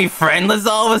just called me friendless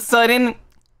all of a sudden?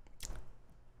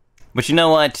 But you know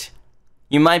what?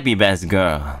 You might be best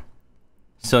girl.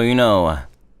 So, you know,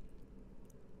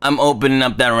 I'm opening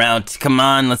up that route. Come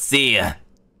on, let's see. Huh?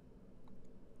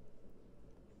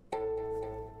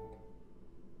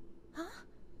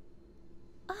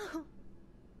 Oh.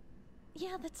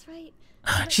 Yeah, that's right.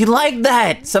 She liked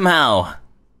that, somehow.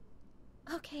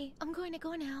 Okay, I'm going to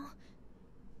go now.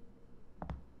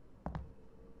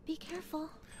 Be careful.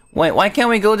 Wait, why can't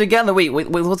we go together? Wait,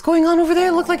 what's going on over there?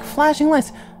 It looks like flashing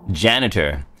lights.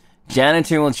 Janitor.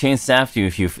 Janitor will chase after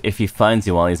you if he finds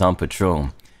you while he's on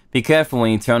patrol. Be careful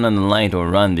when you turn on the light or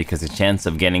run because the chance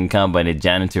of getting caught by the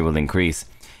janitor will increase.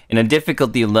 In a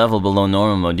difficulty level below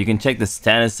normal mode, you can check the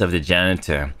status of the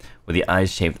janitor with the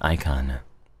eye-shaped icon.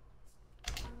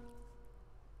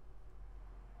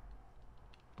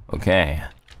 Okay.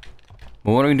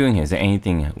 But what are we doing here? Is there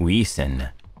anything recent?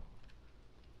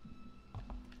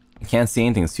 I can't see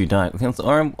anything, it's too dark. Okay, let's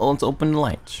open the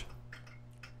lights.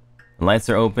 The lights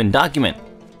are open. Document!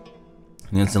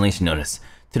 The installation notice.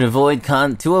 To avoid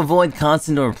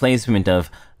constant replacement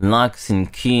of locks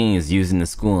and keys used in the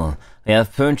school, they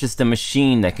have purchased a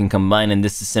machine that can combine and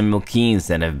disassemble keys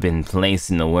that have been placed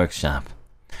in the workshop.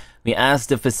 We ask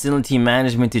the facility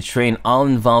management to train all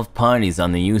involved parties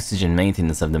on the usage and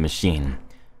maintenance of the machine.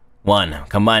 1.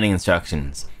 Combining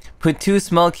instructions. Put 2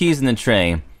 small keys in the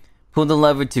tray. Pull the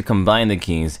lever to combine the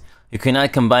keys. You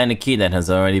cannot combine a key that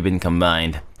has already been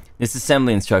combined.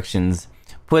 Disassembly instructions.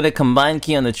 Put a combined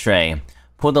key on the tray.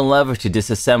 Pull the lever to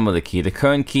disassemble the key. The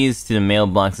current keys to the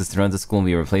mailboxes throughout the school will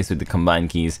be replaced with the combined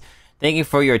keys. Thank you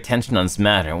for your attention on this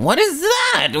matter. What is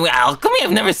that? Well, come here,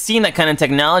 I've never seen that kind of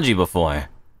technology before.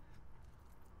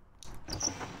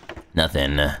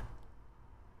 Nothing.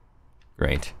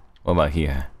 Great. What about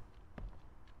here?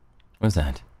 What's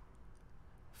that?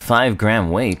 5-gram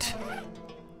weight.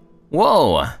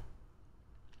 Whoa!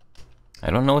 I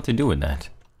don't know what to do with that.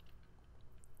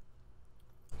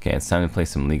 Okay, it's time to play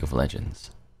some League of Legends.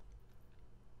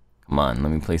 Come on,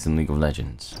 let me play some League of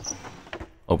Legends.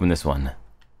 Open this one.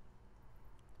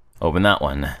 Open that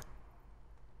one.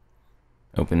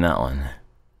 Open that one.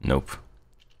 Nope.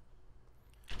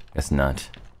 Guess not.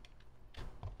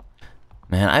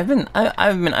 Man,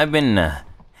 I've been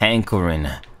hankering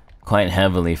quite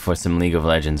heavily for some League of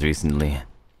Legends recently.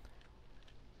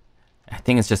 I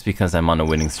think it's just because I'm on a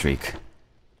winning streak.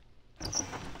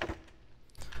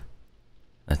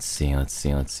 Let's see.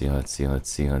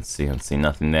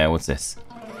 Nothing there. What's this?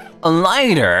 A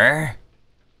lighter?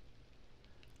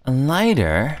 A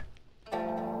lighter?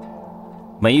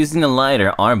 By using the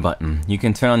lighter R button, you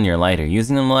can turn on your lighter.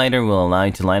 Using the lighter will allow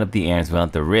you to light up the areas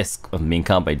without the risk of being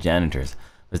caught by janitors.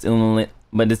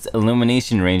 But its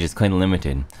illumination range is quite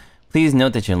limited. Please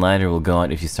note that your lighter will go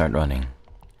out if you start running.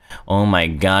 Oh my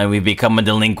god, we've become a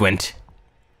delinquent!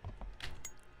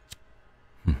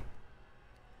 You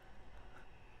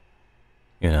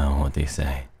know what they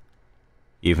say.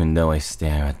 Even though I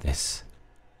stare at this,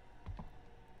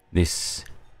 this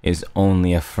is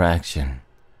only a fraction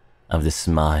of the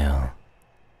smile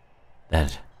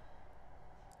that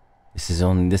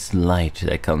this light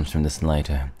that comes from this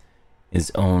lighter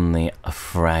is only a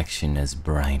fraction as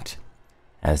bright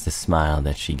as the smile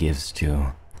that she gives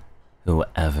to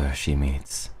whoever she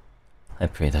meets. I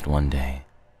pray that one day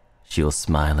she will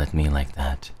smile at me like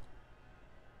that.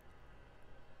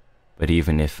 But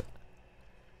even if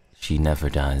she never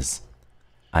does,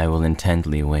 I will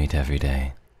intently wait every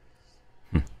day.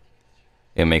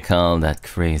 You may call that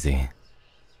crazy.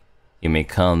 You may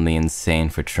call me insane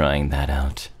for trying that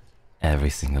out every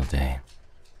single day.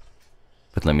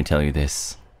 But let me tell you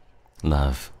this,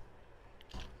 love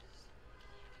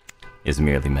is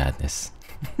merely madness.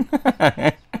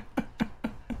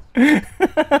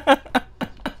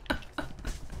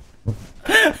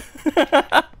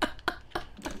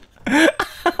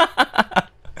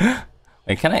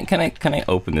 Wait, can I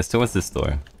open this? So what's this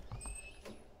door?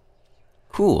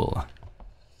 Cool.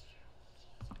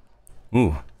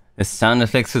 Ooh, the sound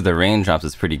effects of the raindrops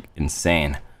is pretty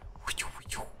insane.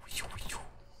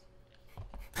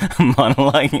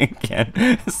 Monologuing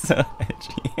again. So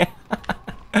edgy.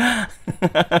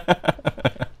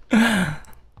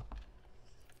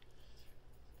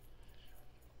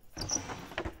 What's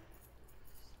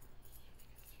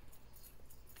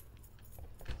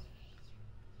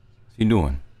he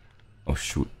doing? Oh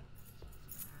shoot.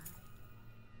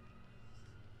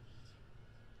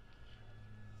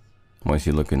 Why is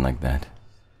he looking like that?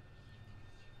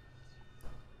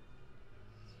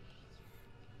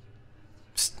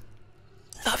 Psst.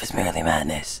 Love is merely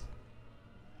madness.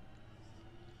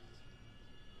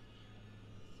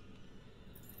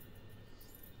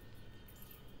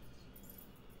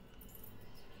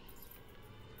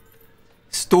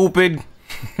 Stupid.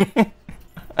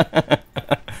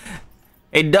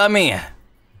 Hey, dummy.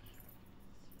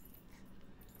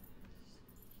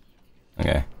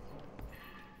 Okay.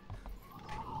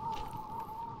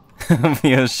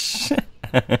 Feel shit.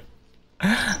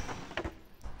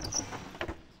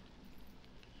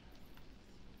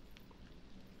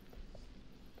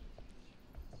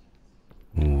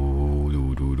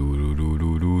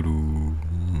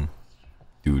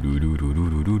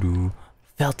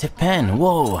 Felt tip pen.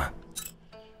 Whoa.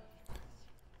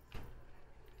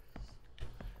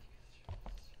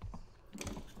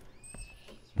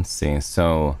 Let's see.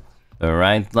 So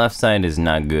the left side is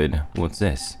not good. What's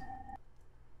this?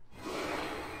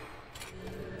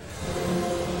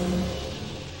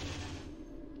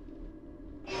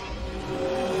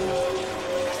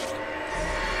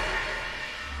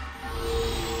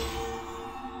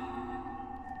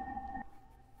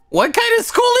 What kind of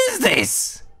school is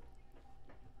this?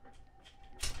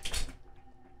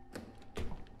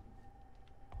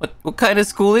 What kind of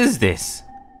school is this?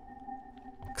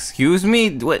 Excuse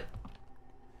me? What?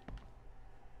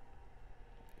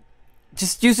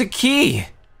 Just use a key.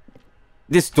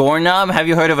 This doorknob? Have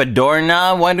you heard of a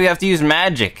doorknob? Why do we have to use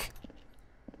magic?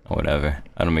 Oh, whatever.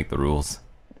 I don't make the rules.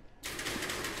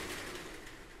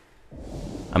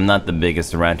 I'm not the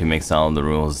biggest rat who makes all the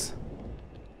rules.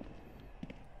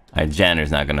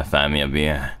 Janitor's not gonna find me up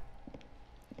here.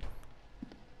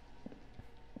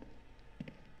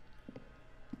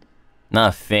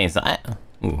 Not face.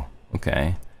 Ooh,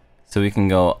 okay. So we can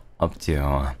go up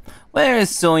to. Where is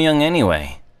So Young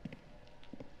anyway?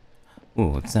 Ooh,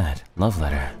 what's that? Love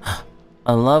letter.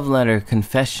 A love letter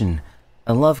confession.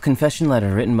 A love confession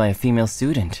letter written by a female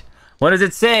student. What does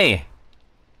it say?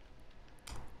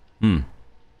 Can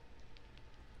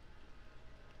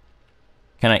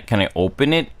I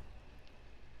open it?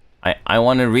 I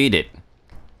want to read it.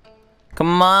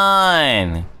 Come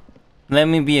on. Let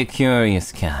me be a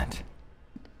curious cat.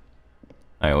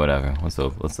 Alright, whatever. Let's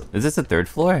open. Is this the third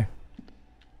floor?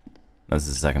 No, this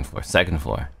is the second floor. Second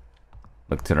floor.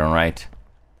 Look to the right.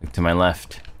 Look to my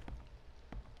left.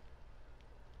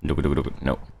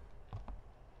 Nope.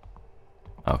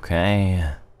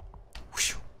 Okay.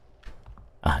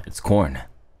 Ah, it's corn.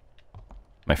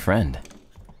 My friend.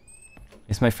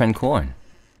 It's my friend Corn.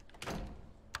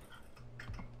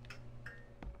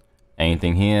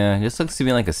 Anything here? This looks to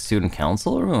be like a student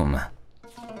council room.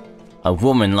 A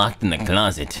woman locked in the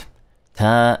closet.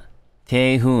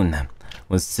 Tae-hoon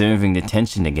was serving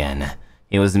detention again.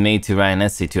 He was made to write an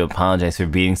essay to apologize for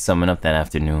beating someone up that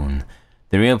afternoon.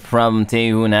 The real problem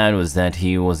Tae-hoon had was that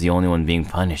he was the only one being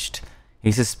punished.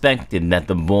 He suspected that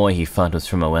the boy he fought was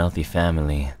from a wealthy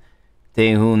family.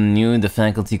 Tae-hoon knew the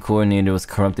faculty coordinator was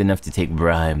corrupt enough to take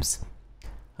bribes.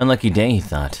 Unlucky day, he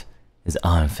thought. His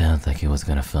arm felt like it was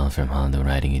gonna fall from all the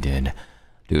writing he did.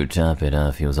 To top it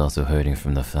off, he was also hurting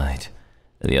from the fight.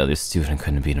 The other student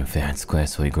couldn't beat him fair and square,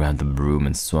 so he grabbed the broom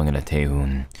and swung it at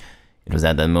Tae-hoon. It was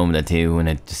at that moment that Tae-hoon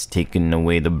had just taken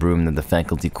away the broom that the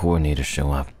faculty coordinator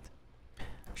showed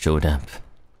up.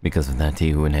 Because of that,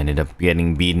 Tae-hoon ended up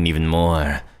getting beaten even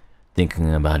more.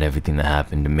 Thinking about everything that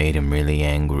happened made him really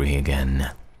angry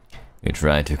again. He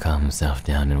tried to calm himself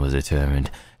down and was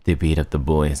determined to beat up the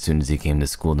boy as soon as he came to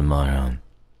school tomorrow.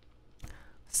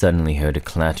 Suddenly he heard a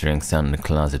clattering sound in the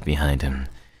closet behind him.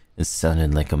 It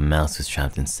sounded like a mouse was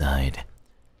trapped inside.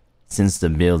 Since the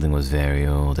building was very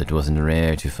old, it wasn't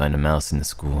rare to find a mouse in the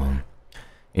school.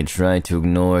 He tried to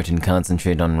ignore it and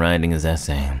concentrate on writing his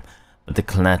essay, but the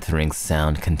clattering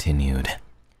sound continued.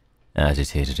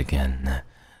 Agitated again,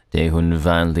 Tae-hoon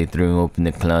violently threw open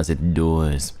the closet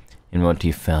doors, and what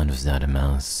he found was not a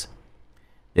mouse.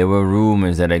 There were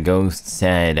rumors that a ghost's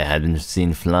head had been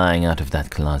seen flying out of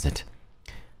that closet.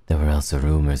 There were also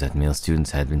rumors that male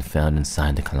students had been found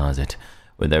inside the closet,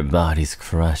 with their bodies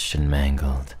crushed and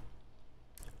mangled.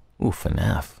 Ooh,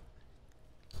 FNAF.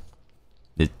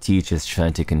 The teachers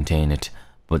tried to contain it,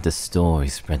 but the story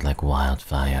spread like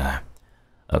wildfire.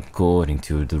 According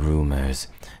to the rumors,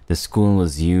 the school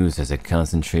was used as a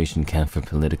concentration camp for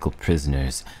political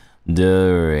prisoners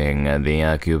during the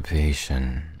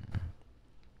occupation.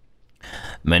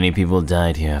 Many people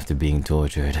died here after being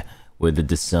tortured, with the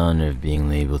dishonor of being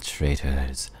labeled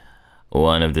traitors.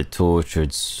 One of the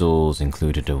tortured souls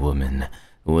included a woman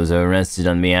who was arrested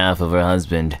on behalf of her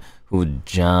husband, who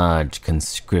dodged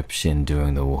conscription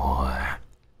during the war.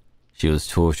 She was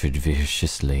tortured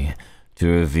viciously to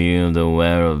reveal the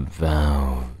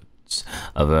whereabouts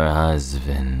of her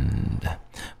husband,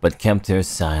 but kept her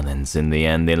silence. In the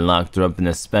end, they locked her up in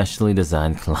a specially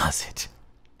designed closet,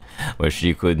 where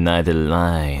she could neither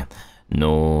lie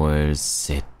nor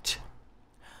sit.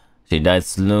 She died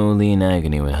slowly in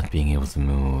agony without being able to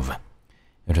move.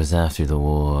 It was after the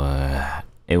war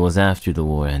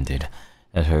ended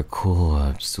that her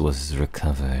corpse was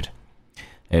recovered.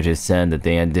 It is said that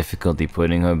they had difficulty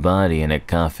putting her body in a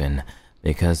coffin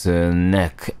because her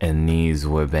neck and knees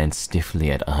were bent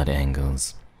stiffly at odd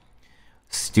angles.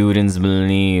 Students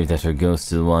believe that her ghost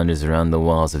still wanders around the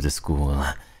walls of the school.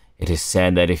 It is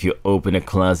said that if you open a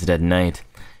closet at night,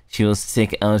 she will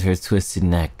stick out her twisted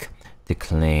neck to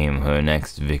claim her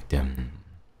next victim.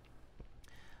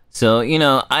 So, you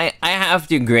know, I have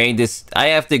to grade this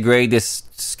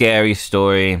scary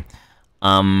story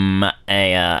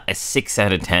a 6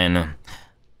 out of 10.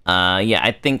 Yeah,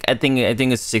 I think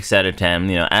it's 6 out of 10.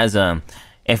 You know, as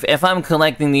if I'm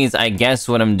collecting these, I guess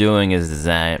what I'm doing is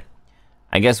that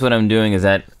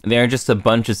they're just a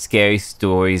bunch of scary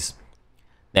stories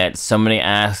that somebody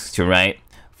asked to write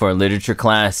for a literature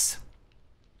class.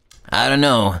 I don't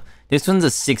know. This one's a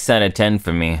 6 out of 10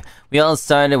 for me. We all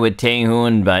started with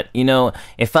Tae-hoon, but you know,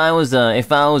 if I was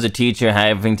a teacher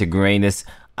having to grade this,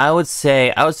 I would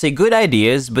say good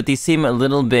ideas, but they seem a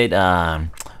little bit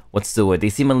what's the word? They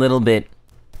seem a little bit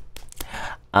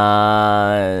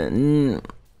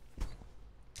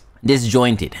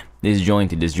disjointed.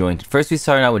 First we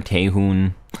started out with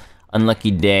Tae-hoon,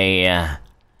 unlucky day,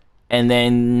 and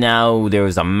then now there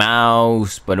was a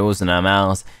mouse, but it wasn't a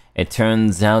mouse. It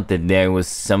turns out that there was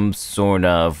some sort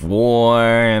of war,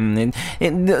 and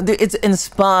it's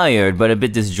inspired, but a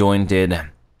bit disjointed.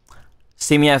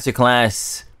 See me after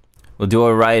class. We'll do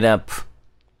a write-up.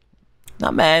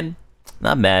 Not bad.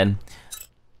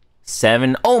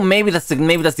 7. Oh, maybe that's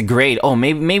the grade. Oh,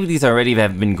 maybe these already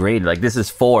have been graded. Like this is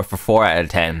 4 for 4 out of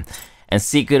 10, and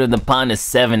Secret of the Pond is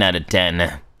 7 out of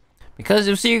 10. Because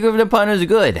if Secret of the Pond is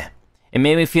good, it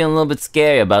made me feel a little bit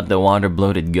scary about the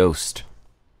water-bloated ghost.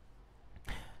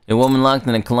 The woman locked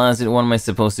in a closet, what am I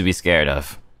supposed to be scared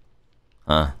of?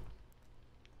 Huh?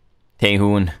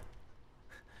 Tae-hoon.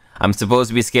 I'm supposed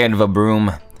to be scared of a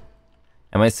broom.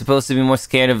 Am I supposed to be more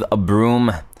scared of a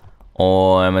broom?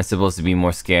 Or am I supposed to be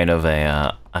more scared of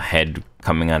a head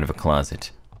coming out of a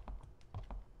closet?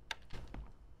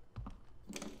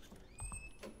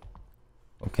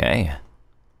 Okay.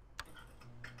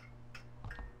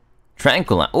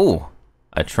 Ooh,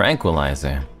 a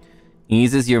tranquilizer.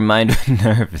 Eases your mind when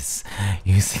nervous.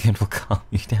 Using it will calm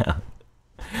you down.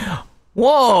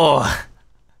 Whoa!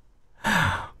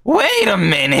 Wait a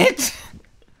minute!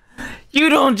 You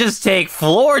don't just take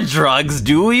floor drugs,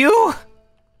 do you?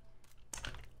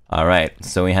 Alright,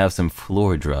 so we have some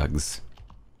floor drugs.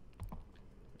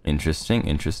 Interesting,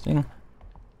 interesting.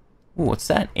 Ooh, what's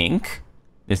that? Ink?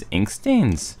 There's ink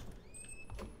stains.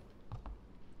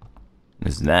 What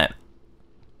is that?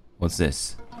 What's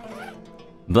this?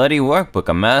 Bloody workbook,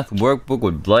 a math workbook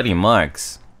with bloody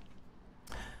marks.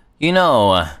 You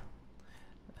know,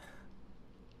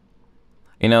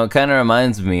 it kind of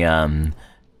reminds me, it kind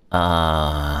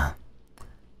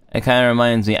of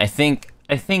reminds me, I think,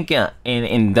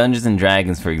 in Dungeons and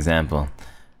Dragons, for example,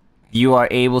 you are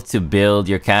able to build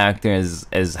your character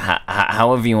as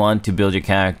however you want to build your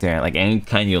character, like any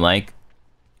kind you like.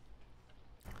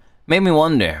 Made me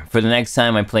wonder, for the next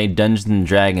time I play Dungeons and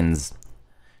Dragons,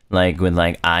 like with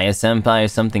like Aya Senpai or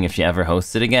something, if she ever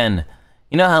hosts it again.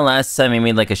 You know how last time I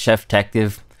made like a chef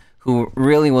detective who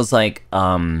really was like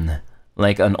an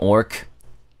orc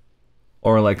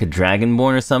or like a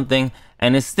dragonborn or something,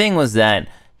 and his thing was that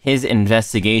his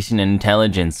investigation and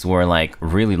intelligence were like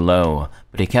really low,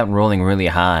 but he kept rolling really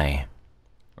high,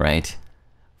 right?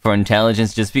 For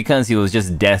intelligence, just because he was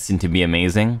just destined to be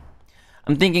amazing.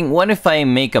 I'm thinking, what if I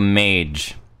make a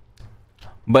mage,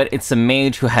 but it's a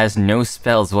mage who has no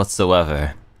spells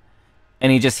whatsoever,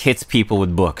 and he just hits people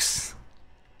with books?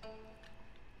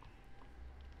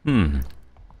 The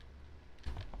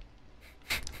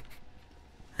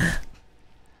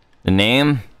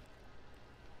name?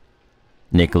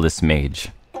 Nicholas Mage.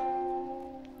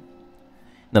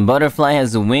 The butterfly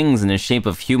has wings in the shape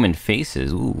of human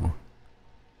faces. Ooh.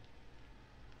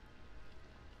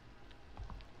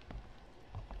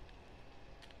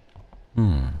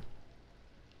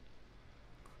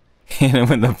 Hit him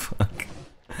with the book.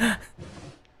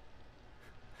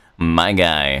 My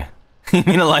guy. You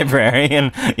mean a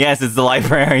librarian? Yes, it's the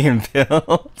librarian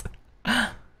build.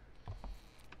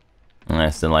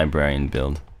 That's the librarian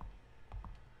build.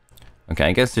 Okay,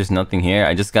 I guess there's nothing here.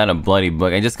 I just got a bloody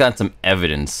book. I just got some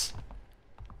evidence.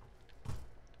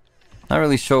 Not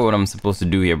really sure what I'm supposed to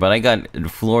do here, but I got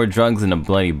floor drugs and a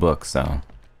bloody book, so...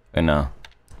 I know.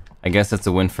 I guess that's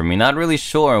a win for me. Not really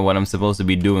sure what I'm supposed to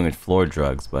be doing with floor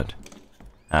drugs, but...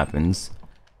 happens.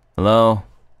 Hello?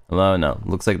 Hello? No.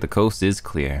 Looks like the coast is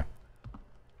clear.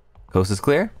 Coast is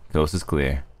clear? Coast is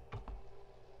clear.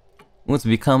 Ooh, it's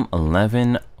become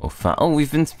 11:05. Oh,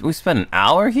 we've spent an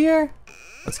hour here?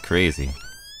 That's crazy.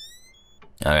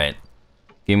 Alright.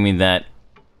 Give me that.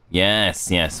 Yes,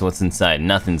 yes. What's inside?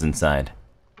 Nothing's inside.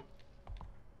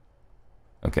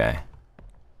 Okay.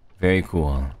 Very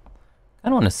cool. I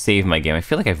don't want to save my game. I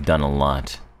feel like I've done a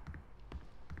lot.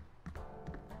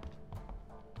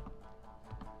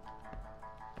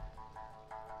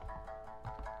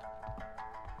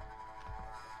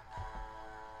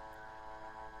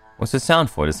 What's the sound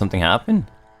for? Did something happen?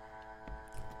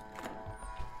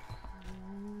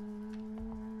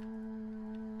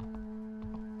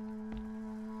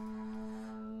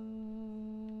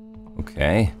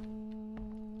 Okay.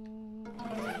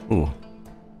 Ooh.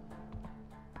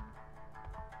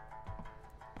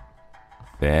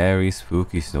 Very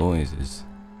spooky noises.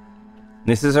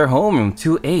 This is our homeroom,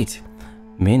 2-8.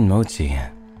 Min Mochi.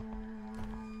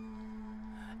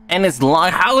 And it's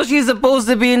locked. How is she supposed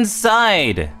to be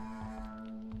inside?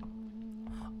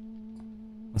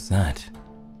 What's that?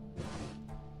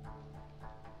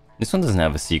 This one doesn't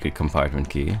have a secret compartment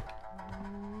key.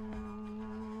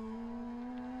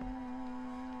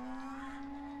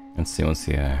 Let's see what's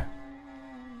here.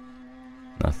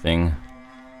 Nothing.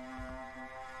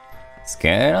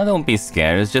 Scared? Oh, don't be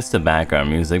scared. It's just the background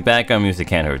music. Background music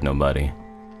can't hurt nobody.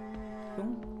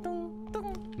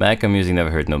 Background music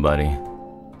never hurt nobody.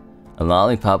 A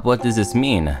lollipop? What does this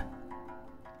mean?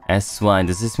 S1.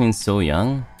 Does this mean so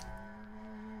young?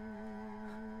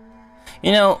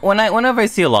 You know, whenever I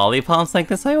see lollipops like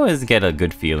this, I always get a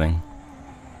good feeling.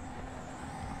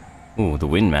 Ooh, the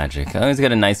wind magic. I always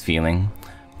get a nice feeling.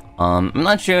 I'm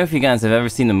not sure if you guys have ever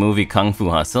seen the movie Kung Fu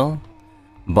Hustle,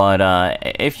 but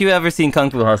if you ever seen Kung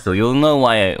Fu Hustle, you'll know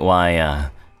why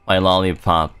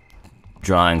lollipop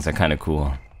drawings are kind of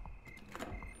cool.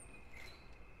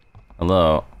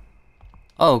 Hello.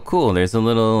 Oh, cool. There's a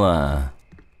little.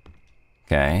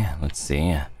 Okay, let's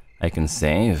see. I can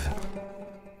save.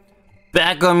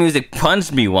 Background music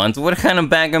punched me once. What kind of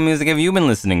background music have you been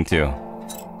listening to?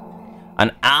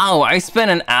 An hour? I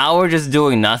spent an hour just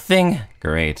doing nothing?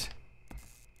 Great.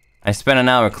 I spent an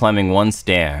hour climbing one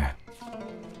stair.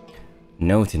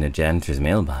 Note in a janitor's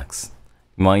mailbox.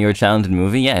 You want your childhood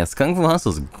movie? Yes, Kung Fu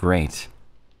Hustle's great.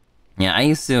 Yeah, I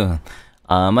used to.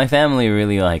 My family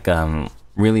really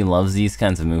really loves these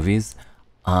kinds of movies.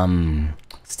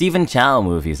 Stephen Chow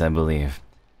movies, I believe.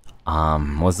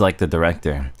 Was like the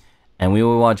director, and we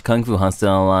would watch Kung Fu Hustle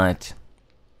a lot.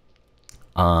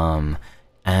 And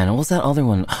what was that other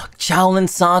one? Shaolin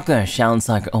Soccer! Shaolin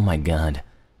Soccer, oh my god.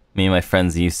 Me and my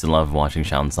friends used to love watching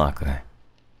Shaolin Soccer.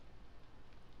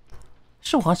 I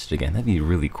should watch it again, that'd be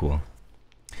really cool.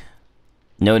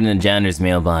 Note in the janitor's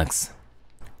mailbox.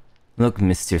 Look,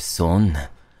 Mr. Son,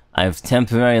 I've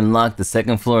temporarily locked the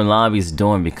second floor lobby's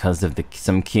door because of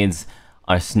some kids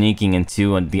are sneaking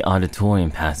into the auditorium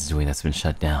passageway that's been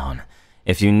shut down.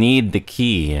 If you need the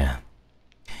key,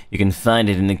 you can find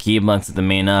it in the key box at the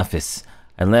main office.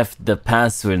 I left the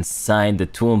password inside the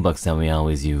toolbox that we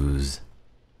always use.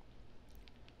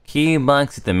 Key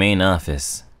box at the main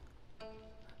office.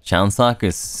 Shaolin Soccer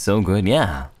is so good,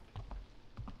 yeah.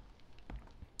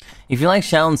 If you like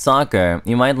Shaolin Soccer,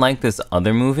 you might like this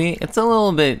other movie. It's a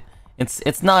little bit...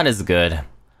 It's not as good,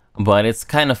 but it's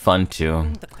kind of fun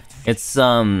too. It's,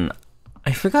 I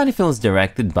forgot if it was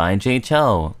directed by Jay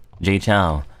Chow,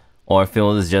 or if it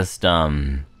was just,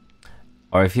 or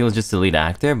if he was just the lead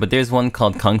actor, but there's one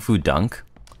called Kung Fu Dunk.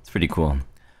 It's pretty cool.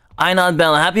 Inod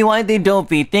Bella, happy White Day,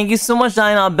 Dopey. Thank you so much,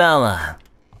 Inod Bella.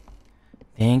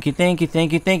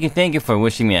 Thank you for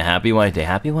wishing me a happy White Day.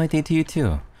 Happy White Day to you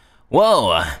too.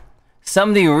 Whoa!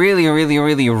 Somebody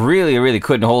really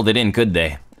couldn't hold it in, could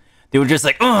they? They were just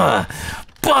like, ugh!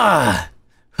 Bah!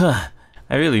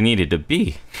 I really needed to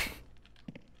be.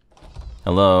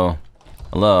 Hello?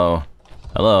 Hello?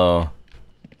 Hello?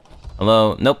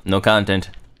 Hello? Nope, no content.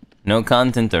 No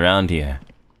content around here.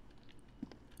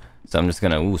 So I'm just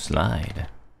gonna, slide.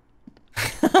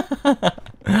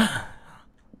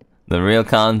 The real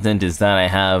content is that I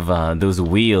have those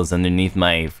wheels underneath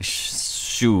my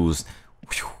shoes.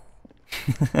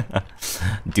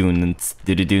 Doonance,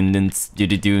 doonance, doonance,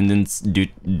 doonance,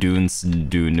 doonance,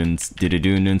 doonance,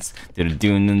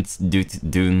 doonance,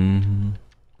 doon.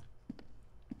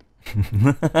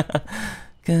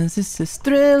 Cause this is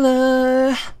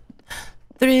Thriller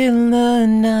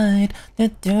night.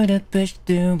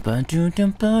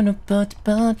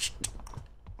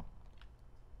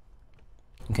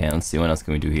 Okay, let's see what else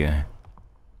can we do here.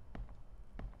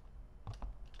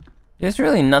 There's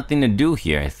really nothing to do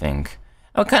here, I think.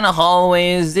 What kind of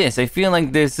hallway is this? I feel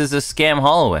like this is a scam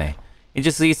hallway. It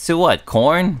just leads to what?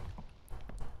 Corn?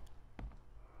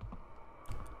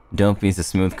 Dopey's a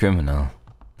smooth criminal.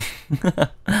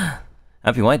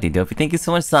 Happy White Day, Dopey. Thank you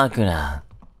so much, Sakura.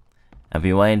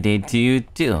 Happy White Day to you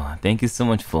too. Thank you so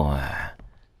much for...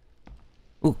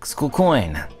 Ooh, school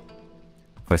coin.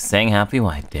 For saying Happy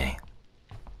White Day.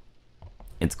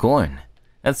 It's corn.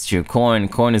 That's true.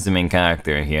 Corn is the main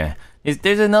character here.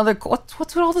 There's another... What's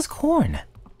with all this corn?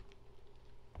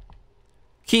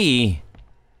 Key?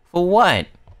 For what?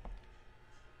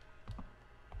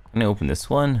 Can I open this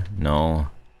one? No.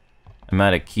 I'm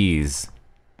out of keys.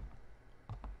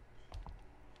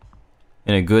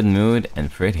 In a good mood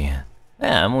and pretty.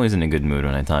 Yeah, I'm always in a good mood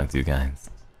when I talk to you guys.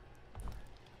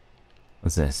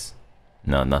 What's this?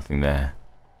 No, nothing there.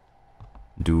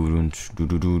 Can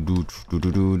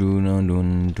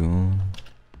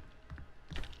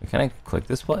I click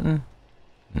this button?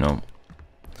 No.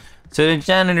 So the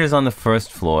janitor's on the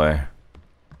first floor.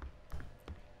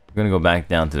 We're gonna go back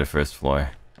down to the first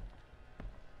floor.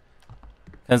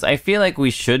 Because I feel like we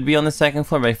should be on the second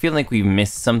floor, but I feel like we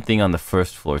missed something on the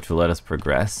first floor to let us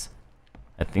progress.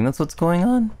 I think that's what's going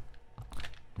on.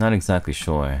 Not exactly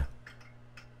sure.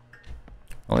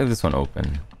 I'll leave this one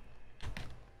open.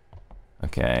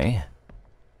 Okay.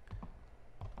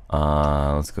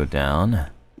 Let's go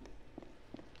down.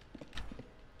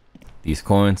 These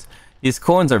coins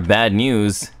are bad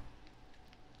news.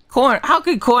 Corn, how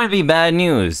could corn be bad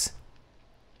news?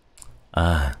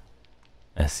 I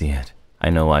see it. I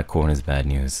know why corn is bad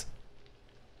news.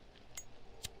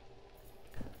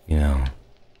 You know,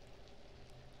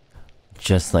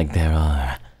 just like there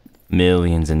are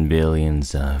millions and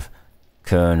billions of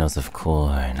kernels of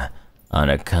corn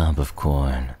on a cob of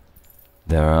corn,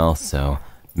 there are also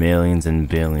millions and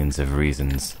billions of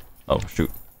reasons. Oh,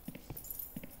 shoot.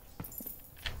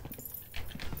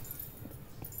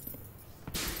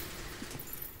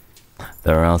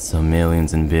 There are also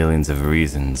millions and billions of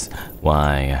reasons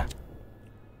why.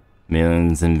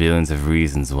 Millions and billions of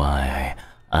reasons why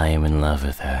I am in love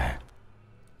with her.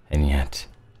 And yet,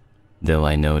 though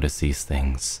I notice these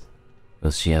things,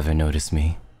 will she ever notice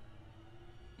me?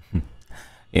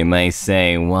 You may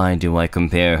say, why do I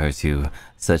compare her to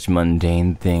such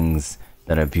mundane things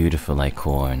that are beautiful like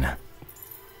corn?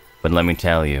 But let me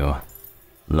tell you,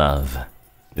 love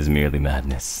is merely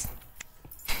madness.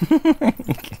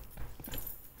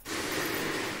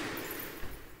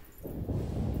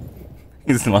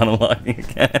 He's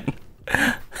monologuing again.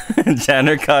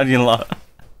 Janitor caught you lot.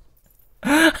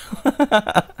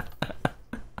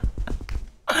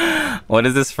 What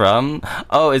is this from?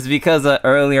 Oh, it's because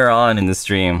earlier on in the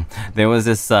stream there was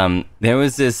this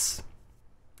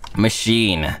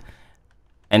machine,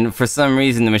 and for some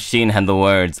reason the machine had the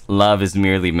words "Love is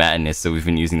merely madness," so we've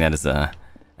been using that as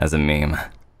a meme.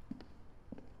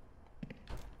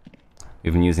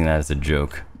 We've been using that as a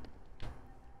joke.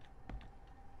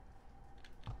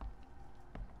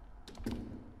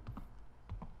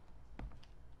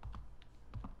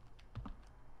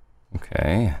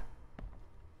 Okay.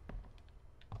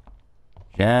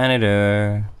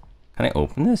 Janitor. Can I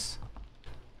open this?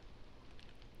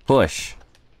 Push.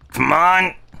 Come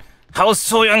on! How's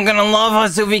So Young gonna love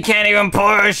us if we can't even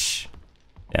push?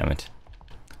 Damn it.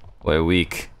 We're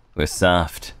weak. We're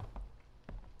soft.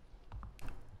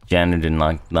 Janitor did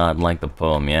not like the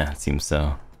poem. Yeah, it seems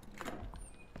so.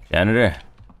 Janitor?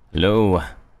 Hello?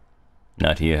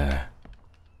 Not here.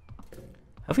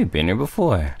 Have we been here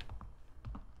before?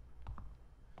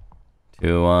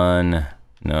 2-1.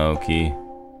 No key.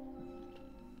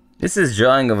 This is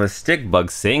drawing of a stick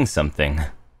bug saying something.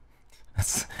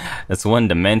 That's one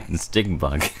demented stick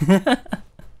bug.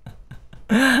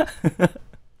 A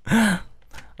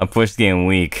push game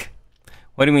weak.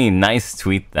 What do you mean? Nice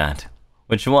tweet that.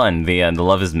 Which one? The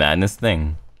Love is Madness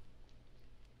thing.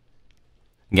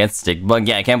 Get stick bugged?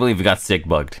 Yeah, I can't believe we got stick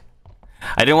bugged.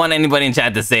 I didn't want anybody in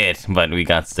chat to say it, but we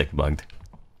got stick bugged.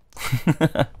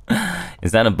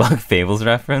 Is that a Bug Fables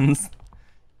reference?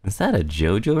 Is that a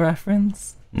JoJo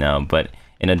reference? No, but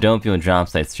in a Doppio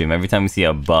Dropscythe stream, every time we see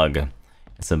a bug,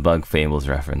 it's a Bug Fables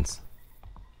reference.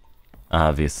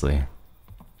 Obviously.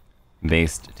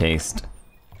 Based taste.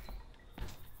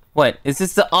 What? Is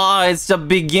this the... Ah, it's the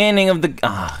beginning of the...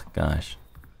 Ah, gosh.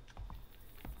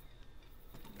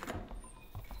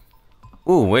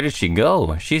 Ooh, where did she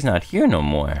go? She's not here no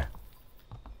more.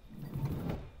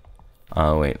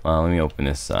 Oh, wait. Well, let me open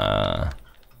this, Let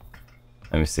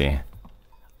me see.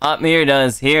 Up here it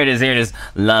does. Here it is. Here it is.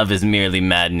 Love is merely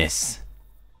madness.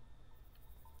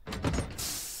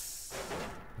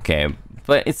 Okay,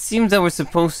 but it seems that we're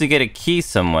supposed to get a key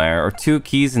somewhere, or 2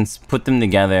 keys, and put them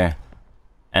together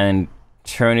and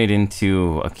turn it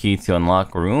into a key to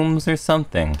unlock rooms or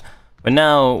something. But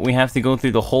now we have to go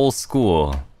through the whole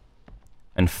school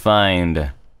and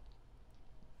find...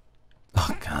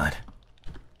 Oh, God.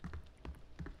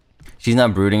 She's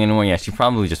not brooding anymore? Yeah, she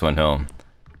probably just went home.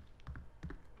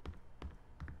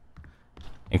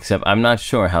 Except I'm not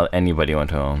sure how anybody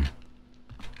went home.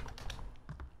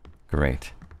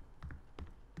 Great.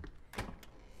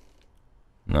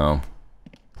 No.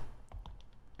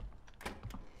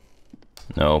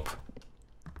 Nope.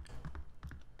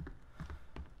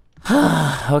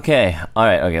 Okay,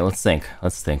 alright, okay, let's think.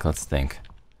 Let's think.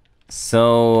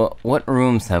 So, what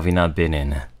rooms have we not been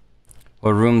in?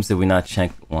 What rooms did we not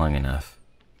check long enough?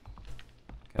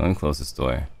 Okay, let me close this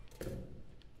door.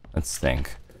 Let's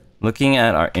think. Looking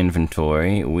at our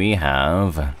inventory, we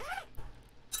have...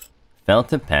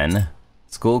 Felt a pen,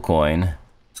 school coin,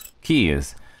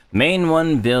 keys.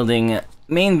 Main building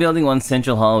 1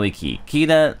 central hallway key. Key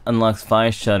that unlocks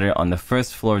fire shutter on the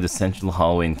first floor of the central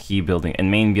hallway in key building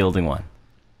and main building 1.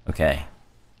 Okay.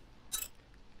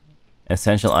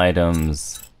 Essential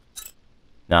items.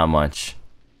 Not much.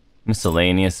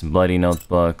 Miscellaneous bloody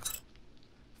notebook.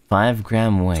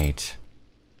 5-gram weight.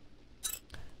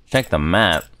 Check the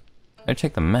map. Gotta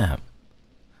check the map.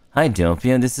 Hi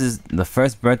Doppio, this is the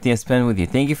first birthday I spent with you.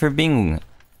 Thank you for being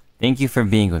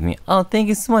with me. Oh, thank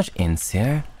you so much,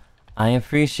 Insir. I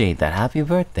appreciate that. Happy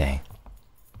birthday.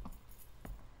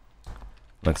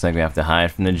 Looks like we have to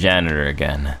hide from the janitor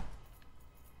again.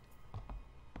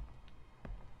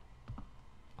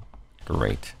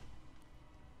 Great.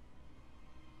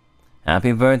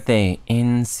 Happy birthday,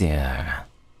 Insir.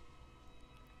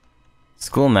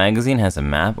 School magazine has a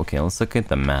map. Okay, let's look at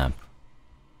the map.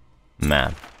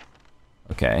 Map.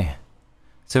 Okay.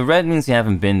 So red means you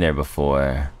haven't been there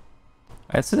before.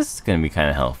 Alright, so this is gonna be kind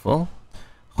of helpful.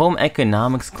 Home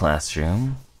economics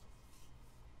classroom.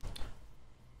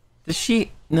 Does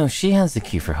she... No, she has the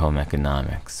key for home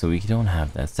economics, so we don't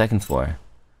have that. 2nd floor.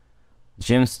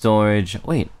 Gym storage.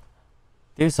 Wait.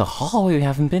 There's a hallway we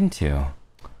haven't been to.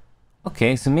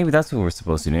 Okay, so maybe that's what we're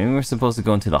supposed to do. Maybe we're supposed to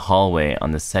go into the hallway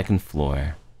on the 2nd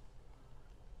floor.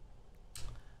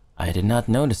 I did not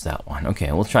notice that one.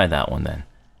 Okay, we'll try that one then.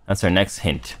 That's our next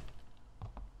hint.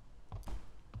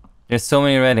 There's so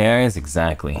many red areas,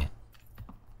 exactly.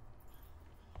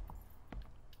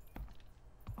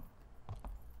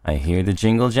 I hear the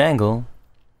jingle jangle.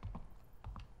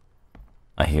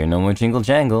 I hear no more jingle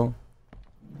jangle.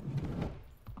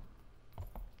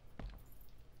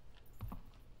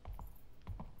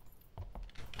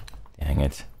 Dang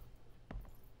it.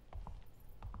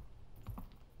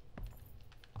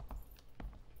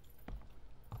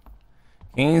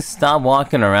 Can you stop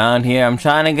walking around here? I'm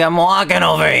trying to get walking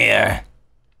over here.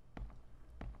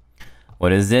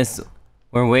 What is this?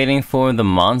 We're waiting for the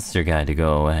monster guy to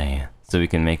go away so we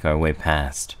can make our way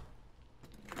past.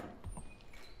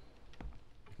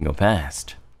 Go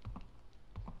past.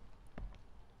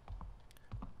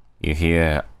 You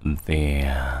hear the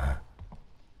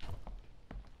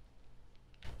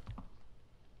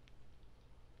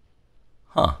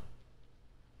huh.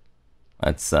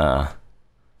 That's a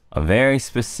very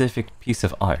specific piece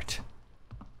of art,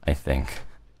 I think.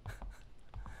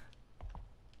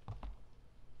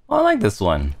 Oh, I like this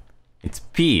one. It's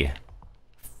P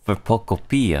for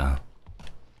Pocopia.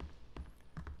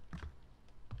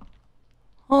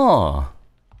 Oh,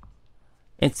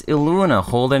 it's Iluna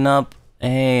holding up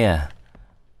a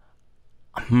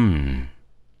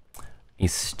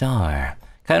star.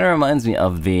 Kind of reminds me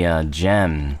of the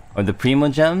gem or the Primo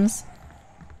gems,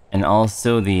 and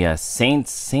also the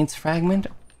Saints fragment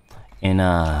in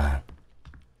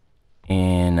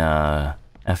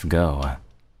FGO.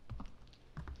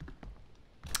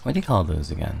 What do you call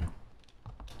those again?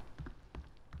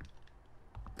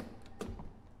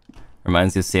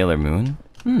 Reminds you of Sailor Moon?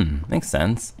 Makes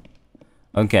sense.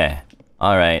 Okay,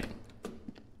 alright.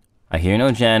 I hear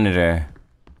no janitor.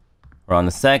 We're on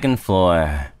the second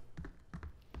floor.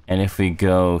 And if we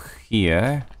go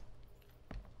here...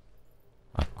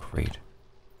 Oh, great.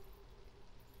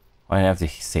 Why do I have to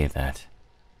say that?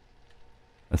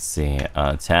 Let's see,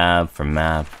 tab for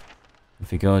map.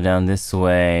 If we go down this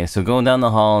way... So go down the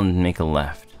hall and make a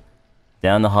left.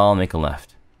 Down the hall, make a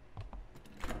left.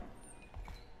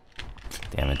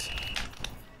 Damn it.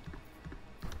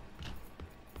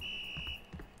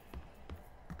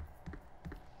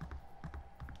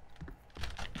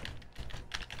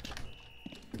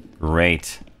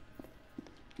 Great.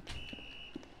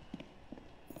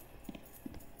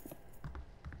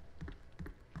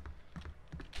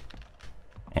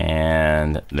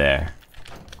 And there.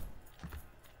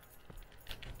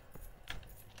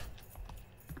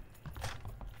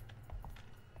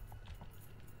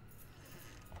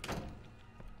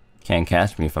 Can't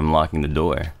catch me if I'm locking the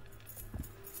door.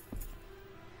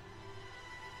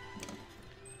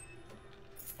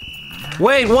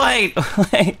 Wait, wait!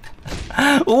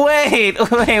 Wait,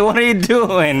 what are you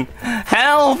doing?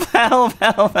 Help, help,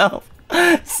 help, help!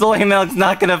 Soy milk's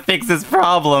not gonna fix this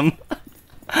problem.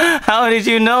 How did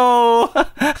you know?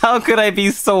 How could I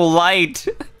be so light?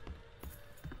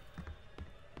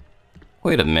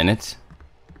 Wait a minute.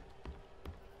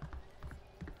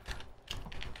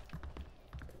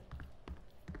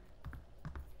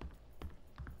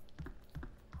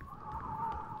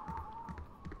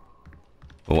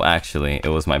 Well, actually, it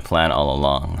was my plan all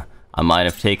along. I might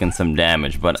have taken some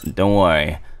damage, but don't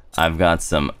worry. I've got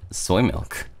some soy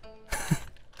milk.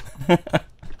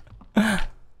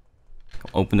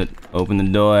 Open the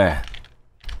door.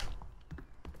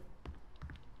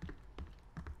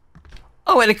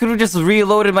 Oh wait, I could have just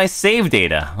reloaded my save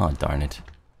data. Oh darn it.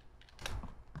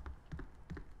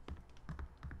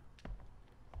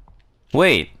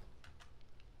 Wait.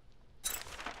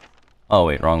 Oh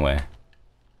wait, wrong way.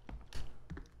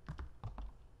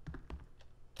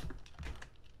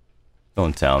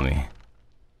 Don't tell me.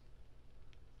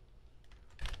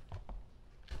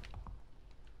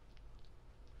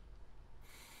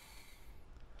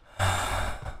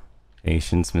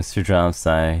 Patience, Mr.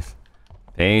 Dropscythe.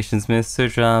 Patience,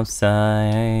 Mr.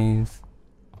 Dropscythe.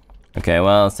 Okay,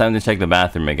 well, it's time to check the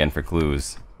bathroom again for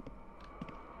clues.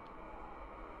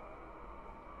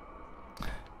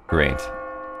 Great.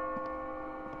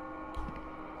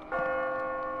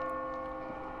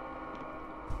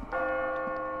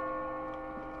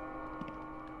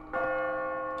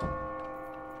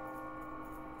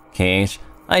 Cage,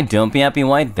 I don't be happy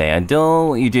white day. I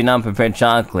do. You do not prepare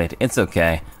chocolate. It's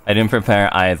okay. I didn't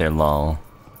prepare either, lol.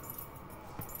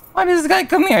 Why does this guy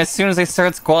come here as soon as I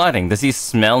start squatting? Does he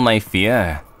smell my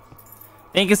fear?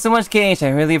 Thank you so much, KH. I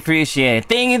really appreciate it.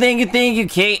 Thank you,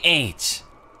 KH.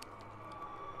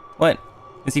 What?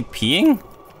 Is he peeing?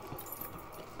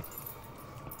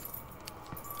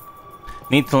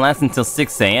 Need to last until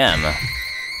 6 AM.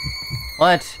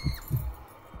 What?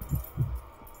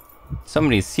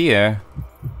 Somebody's here.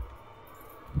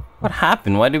 What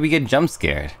happened? Why did we get jump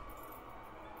scared?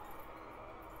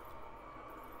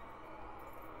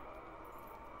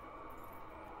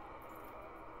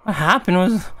 What happened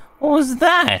was... What was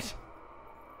that?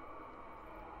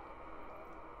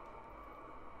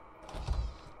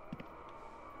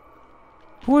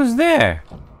 Who was there?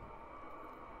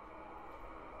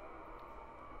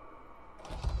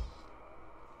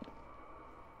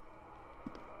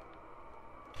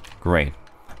 Great.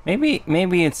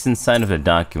 Maybe it's inside of the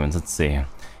documents. Let's see.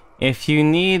 If you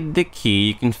need the key,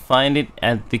 you can find it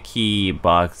at the key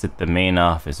box at the main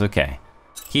office. Okay.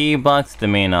 Key box at the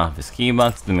main office. Key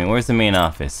box at the main... Where's the main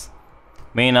office?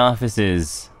 Main office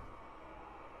is...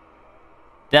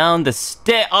 down the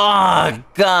stair. Oh,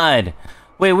 God.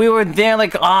 Wait, we were there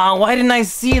like... Ah, why didn't I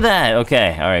see that?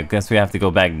 Okay, alright. Guess we have to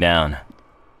go back down.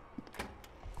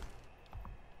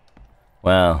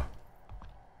 Well...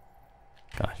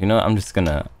 Gosh, you know what? I'm just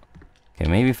gonna... Okay,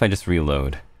 maybe if I just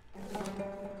reload.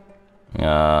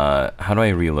 How do I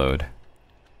reload?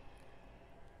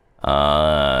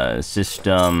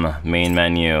 System, main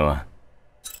menu.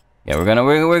 Yeah, we're gonna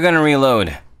reload.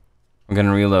 We're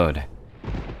gonna reload.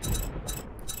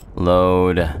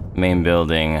 Load, main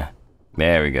building.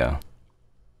 There we go.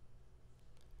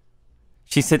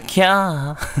 She said,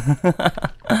 "Kya."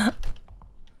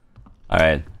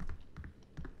 Alright.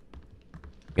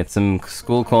 Get some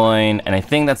school coin, and I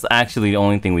think that's actually the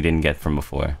only thing we didn't get from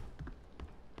before.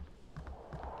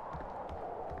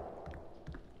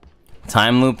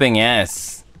 Time looping,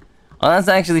 yes. Well, that's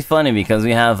actually funny because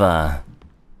we have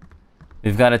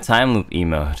we've got a time loop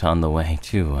emote on the way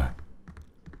too.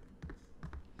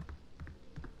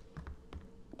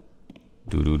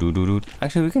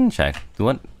 Actually, we can check.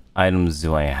 What items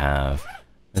do I have?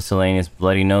 Miscellaneous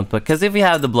bloody notebook. Because if we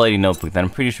have the bloody notebook, then I'm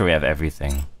pretty sure we have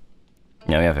everything.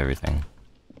 Yeah, we have everything.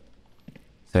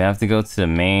 So we have to go to the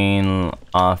main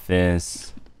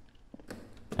office.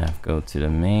 I have to go to the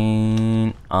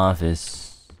main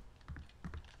office.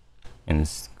 And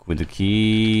with the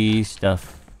key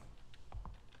stuff.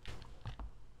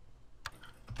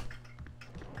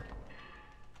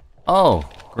 Oh,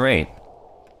 great.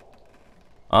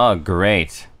 Oh,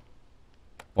 great.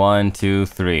 1, 2,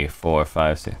 3, 4,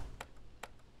 5, 6.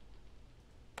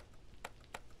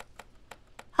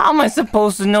 How am I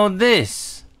supposed to know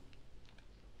this?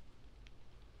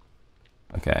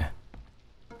 Okay.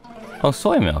 Oh,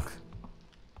 soy milk.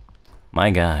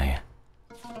 My guy.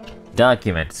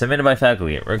 Document submitted by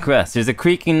faculty. Request. There's a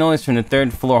creaking noise from the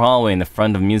 3rd floor hallway in the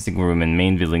front of music room in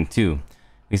main building 2.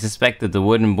 We suspect that the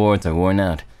wooden boards are worn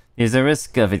out. There's a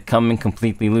risk of it coming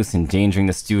completely loose, endangering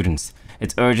the students.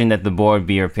 It's urgent that the board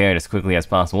be repaired as quickly as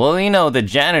possible. Well, you know, the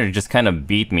janitor just kind of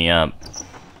beat me up.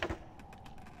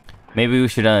 Maybe we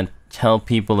should tell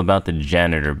people about the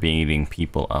janitor beating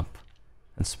people up.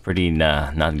 That's pretty,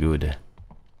 not good.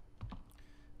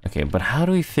 Okay, but how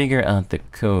do we figure out the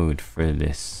code for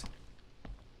this?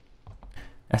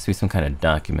 Has to be some kind of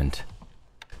document.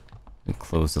 Let me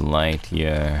close the light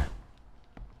here.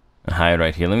 Hide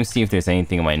right here. Let me see if there's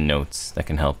anything in my notes that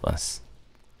can help us.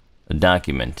 A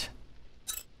document.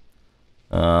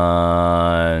 No.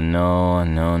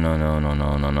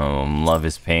 Love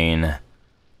is pain.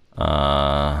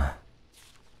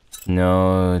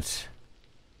 Note.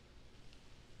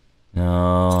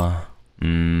 No.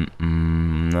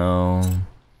 No.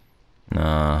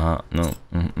 No.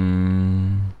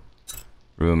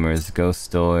 Rumors, ghost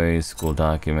stories, school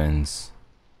documents.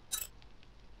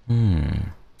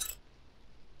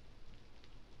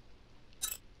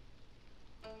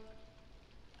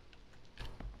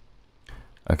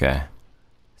 Okay.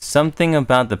 Something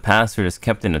about the password is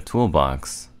kept in a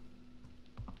toolbox.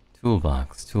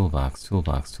 Toolbox. Toolbox?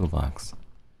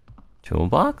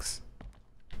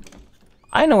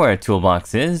 I know where a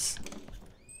toolbox is.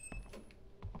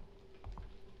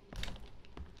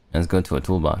 Let's go to a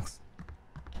toolbox.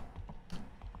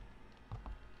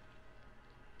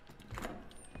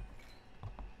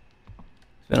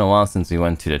 It's been a while since we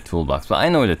went to the toolbox, but I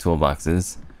know where the toolbox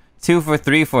is.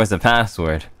 2434 is the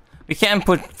password. We can't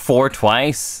put 4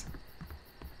 twice.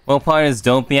 What part is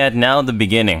don't be at now the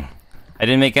beginning? I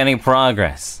didn't make any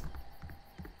progress.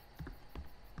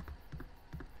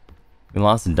 We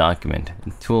lost a document.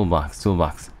 Toolbox.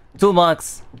 Toolbox!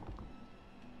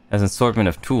 Has an assortment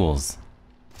of tools.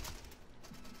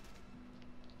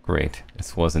 Great.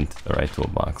 This wasn't the right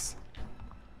toolbox.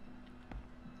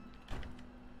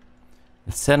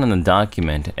 It said on the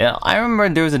document. I remember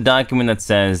there was a document that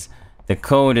says the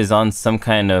code is on some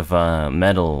kind of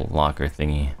metal locker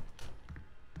thingy.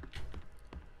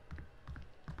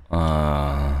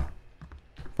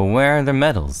 But where are the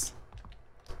medals?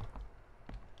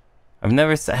 I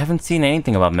haven't seen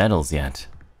anything about medals yet.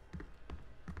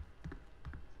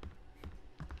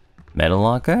 Metal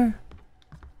locker?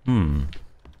 I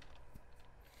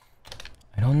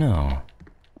Oh no.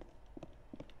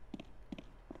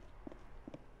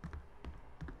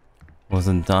 Was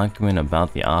a document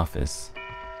about the office.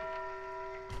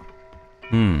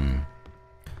 Okay,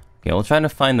 we'll try to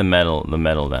find the medal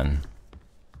then.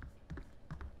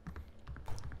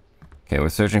 Okay, we're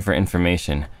searching for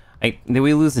information. Did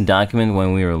we lose the document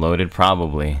when we were loaded?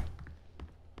 Probably.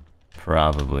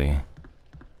 Probably.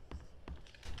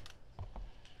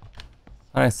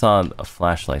 Thought I saw a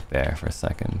flashlight there for a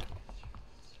second.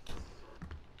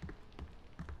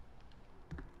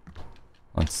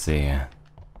 Let's see.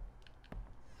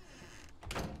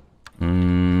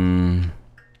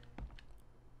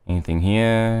 Anything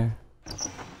here?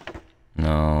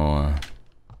 No.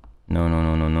 No.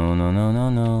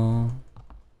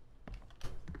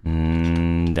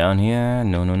 Down here?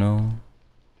 No.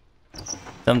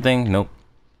 Something? Nope.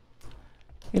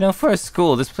 You know, for a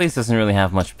school, this place doesn't really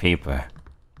have much paper.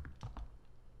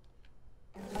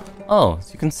 Oh,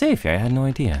 so you can save here. I had no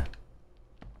idea.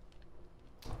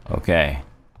 Okay.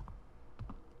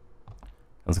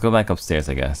 Let's go back upstairs,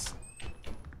 I guess.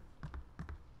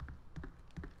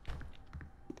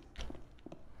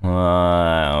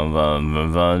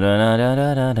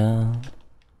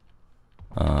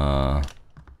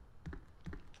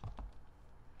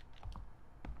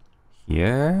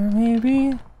 Here,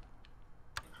 maybe?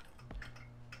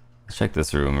 Let's check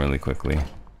this room really quickly.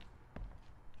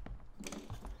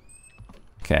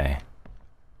 Okay.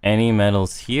 Any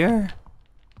medals here?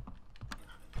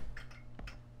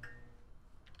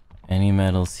 Any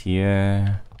medals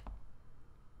here?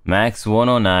 Max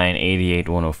 109, 88,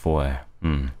 104.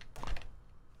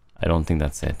 I don't think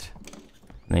that's it.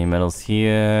 Any medals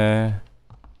here?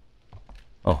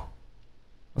 Oh.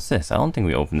 What's this? I don't think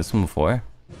we opened this one before.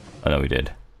 Oh no, we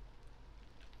did.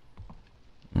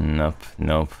 Nope.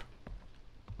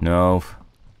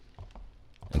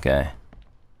 Okay.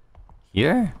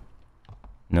 Here?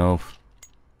 Nope.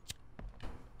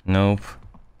 Nope.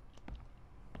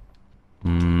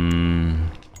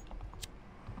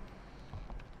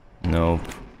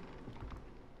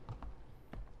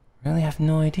 Really have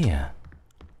no idea.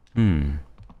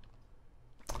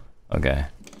 Okay.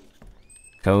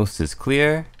 Coast is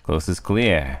clear. Coast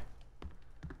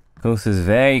is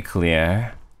very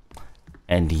clear.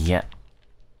 And yet...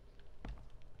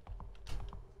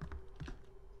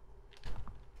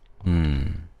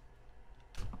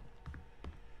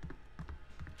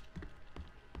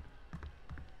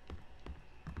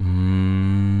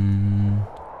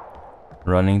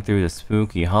 Running through the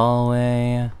spooky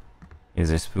hallway. Is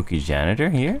there a spooky janitor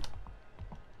here?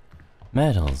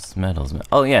 Medals.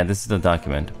 Oh yeah, this is the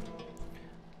document.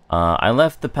 I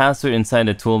left the password inside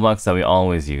the toolbox that we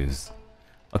always use.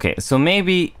 Okay, so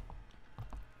maybe...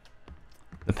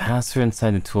 the password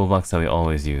inside the toolbox that we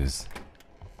always use.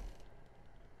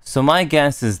 So my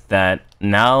guess is that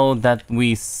now that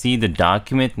we see the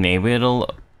document, maybe it'll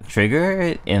trigger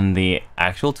it in the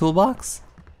actual toolbox?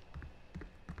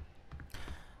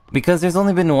 Because there's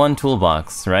only been one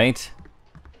toolbox, right?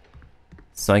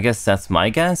 So I guess that's my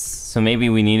guess. So maybe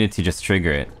we needed to just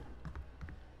trigger it.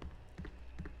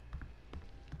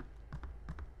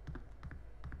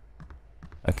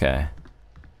 Okay.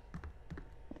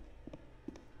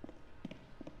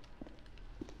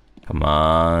 Come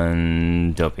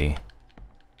on, Doppy.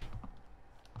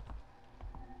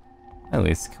 At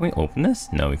least, can we open this?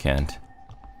 No, we can't.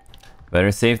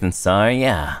 Better safe than sorry?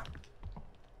 Yeah.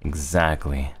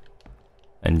 Exactly.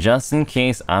 And just in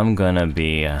case, I'm gonna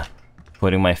be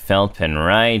putting my felt pen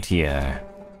right here.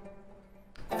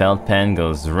 Felt pen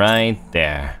goes right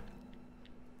there.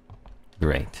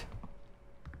 Great.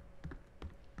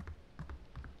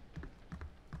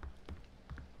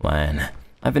 Man,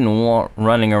 I've been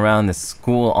running around this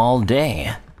school all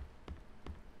day.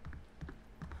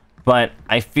 But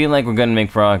I feel like we're gonna make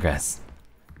progress.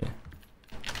 Yeah.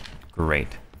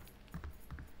 Great.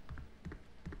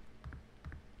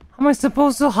 How am I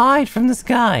supposed to hide from this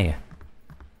guy?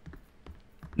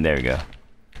 There we go.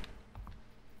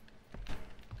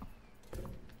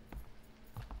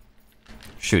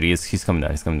 Shoot, he's coming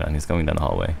down, he's coming down the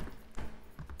hallway.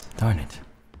 Darn it.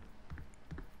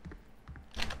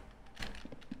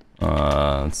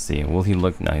 Let's see, will he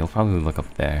look? No, he'll probably look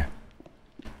up there.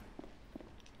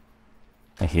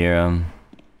 I hear him.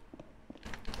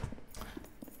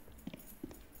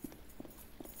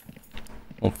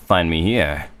 Won't find me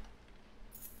here.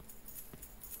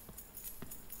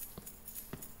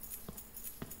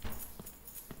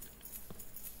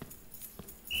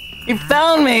 You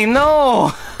found me!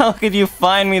 No! How could you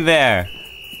find me there?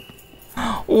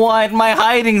 What? My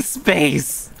hiding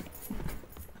space!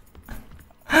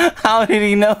 How did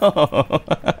he know?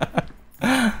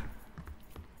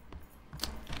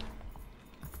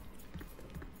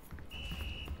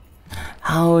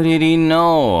 How did he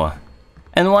know?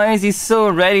 And why is he so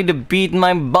ready to beat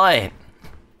my butt?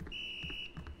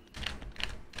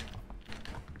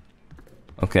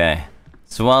 Okay,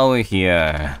 so while we're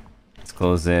here, let's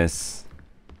close this.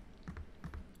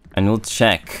 And we'll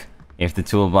check if the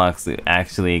toolbox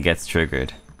actually gets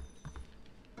triggered.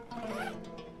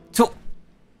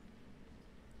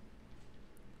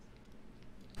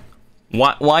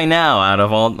 Why now, out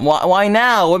of all... Why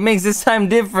now? What makes this time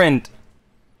different?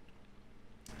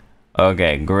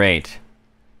 Okay, great.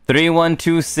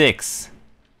 3126.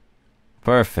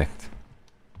 Perfect.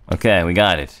 Okay, we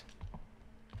got it.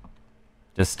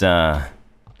 Just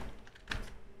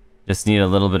need a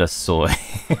little bit of soy.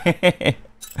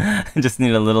 Just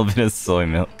need a little bit of soy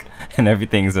milk, and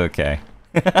everything's okay.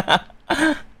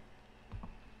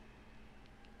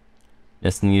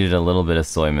 Just needed a little bit of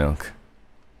soy milk.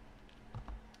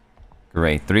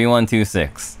 Great,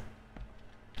 3126.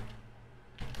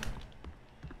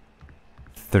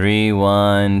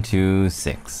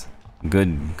 3126.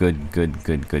 Good. Great. Good.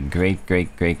 Great.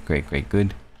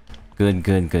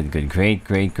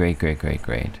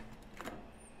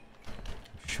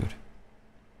 Shoot.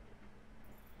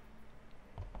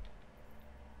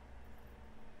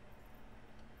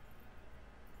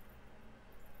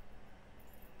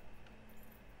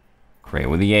 Great,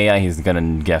 with the AI, he's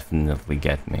gonna definitely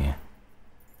get me.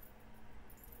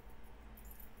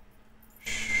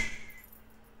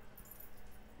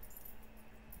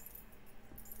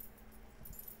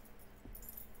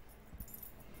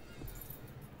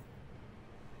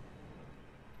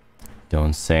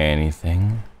 Don't say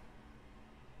anything.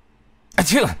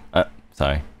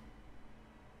 Sorry.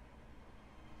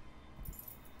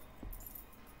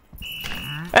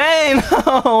 Hey,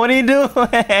 no! What are you doing?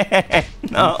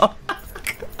 No.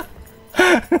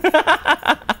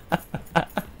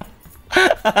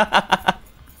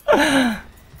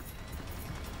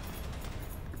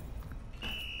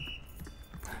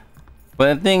 But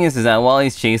the thing is that while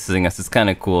he's chasing us, it's kind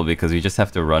of cool because we just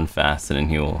have to run fast and then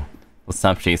he'll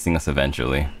stop chasing us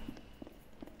eventually.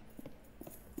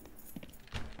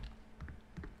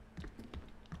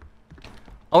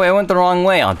 Oh wait, I went the wrong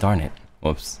way. Oh darn it.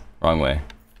 Whoops. Wrong way.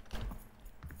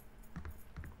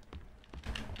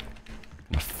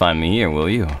 Find me here, will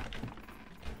you?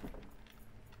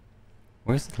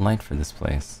 Where's the light for this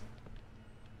place?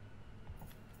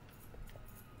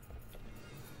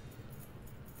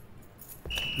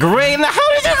 Great! Now how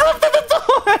did you go through the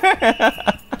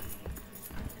door?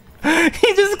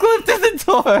 He just clipped through the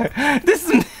door!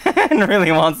 This man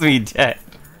really wants me dead.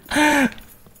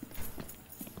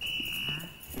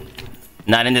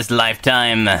 Not in this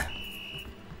lifetime.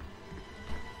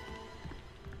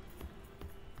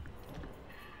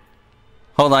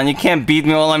 Hold on, you can't beat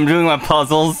me while I'm doing my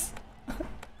puzzles.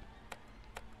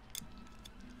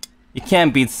 You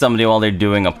can't beat somebody while they're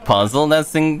doing a puzzle.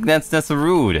 That's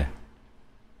rude.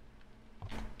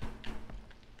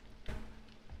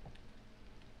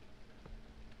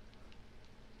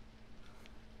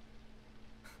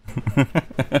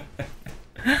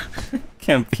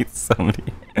 Can't beat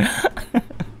somebody.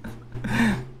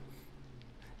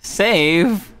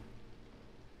 Save.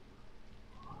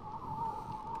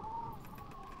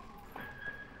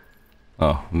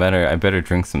 Oh, I better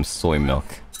drink some soy milk.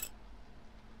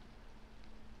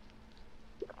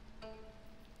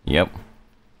 Yep.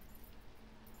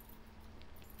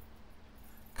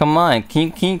 Come on,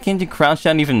 can't you crouch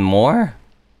down even more?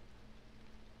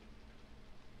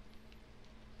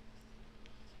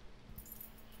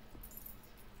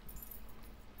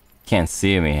 Can't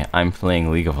see me. I'm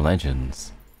playing League of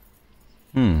Legends.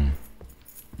 Yeah,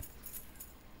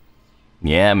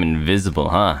 I'm invisible,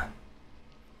 huh?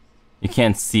 You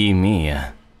can't see me.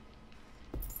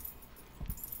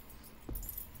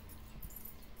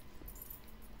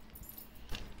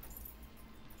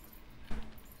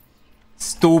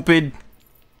 Stupid.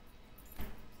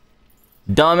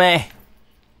 Dummy.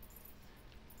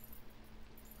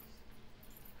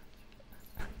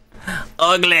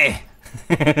 Ugly.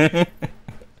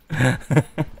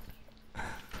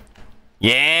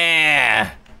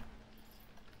 Yeah.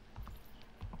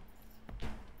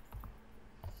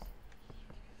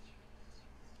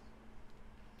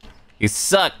 You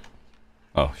suck.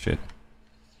 Oh shit.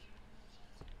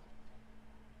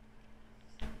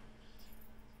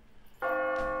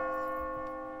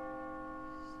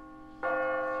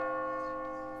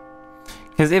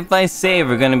 Because if I save,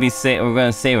 we're gonna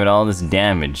save with all this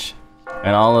damage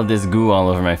and all of this goo all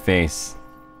over my face.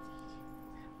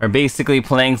 We're basically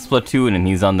playing Splatoon and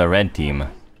he's on the red team.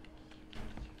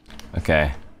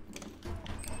 Okay.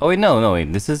 Oh wait, no,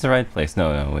 wait. This is the right place.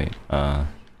 No, wait.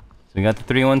 So we got the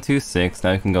 3126,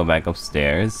 now we can go back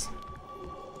upstairs.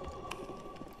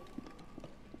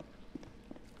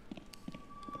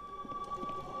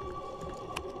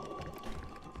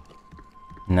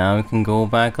 Now we can go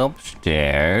back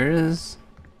upstairs.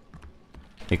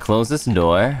 They close this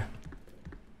door.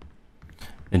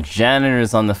 The janitor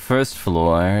is on the first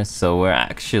floor, so we're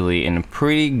actually in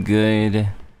pretty good...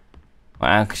 We're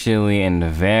actually in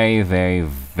very, very,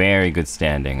 very good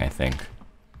standing, I think.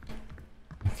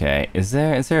 Okay, is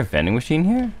there a vending machine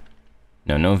here?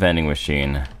 No, no vending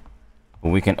machine. But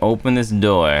we can open this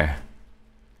door.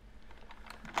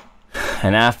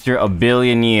 And after a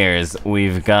billion years,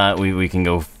 we can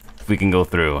go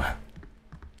through.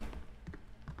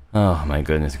 Oh my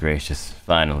goodness gracious,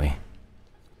 finally.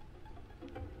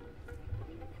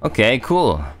 Okay,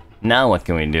 cool. Now what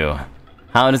can we do?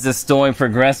 How does this story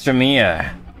progress from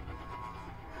here?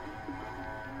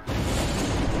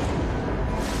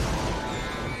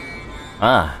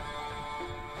 Ah.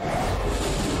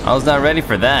 I was not ready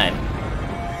for that.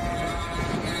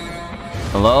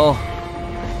 Hello?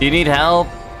 Do you need help?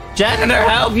 Janitor,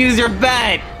 help! Use your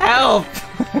bat! Help!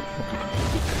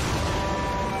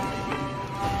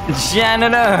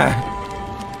 Janitor!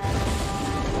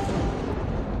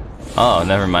 Oh,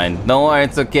 never mind. Don't worry,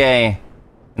 it's okay.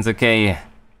 It's okay.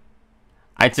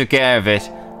 I took care of it.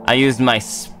 I used my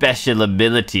special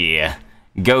ability.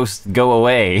 Ghost, go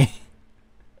away.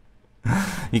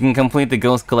 You can complete the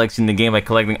ghost collection in the game by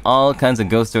collecting all kinds of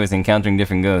ghost stories and encountering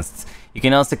different ghosts. You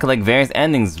can also collect various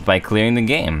endings by clearing the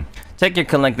game. Check your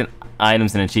collected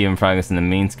items and achievement progress in the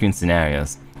main screen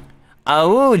scenarios.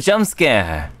 Oh, jump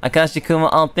scare! Akashi-kuma,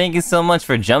 oh, thank you so much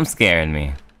for jump scaring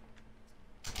me.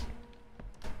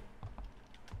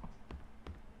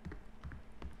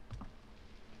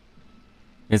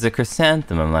 There's a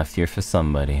chrysanthemum left here for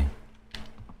somebody.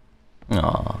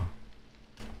 Aww.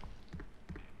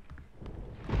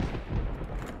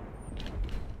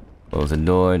 Close the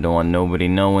door, don't want nobody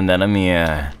knowing that I'm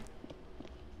here.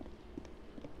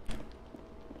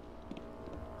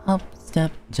 Hop,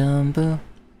 step, jumbo.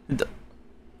 What?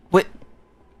 What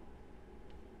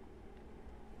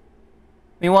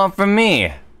do you want from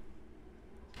me?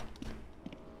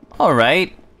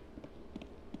 Alright.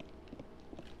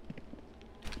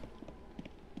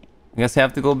 I guess I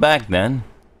have to go back then.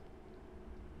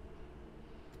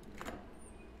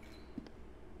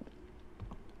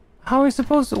 How are we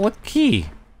supposed to? What key?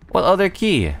 What other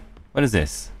key? What is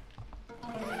this?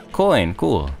 Coin,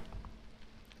 cool.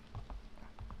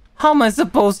 How am I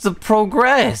supposed to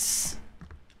progress?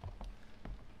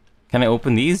 Can I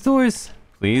open these doors?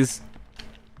 Please?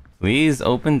 Please,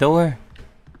 open door?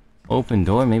 Open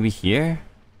door, maybe here?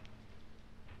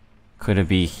 Could it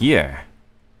be here?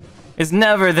 It's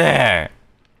never there!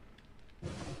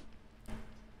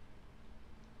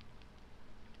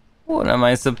 What am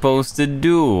I supposed to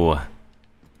do?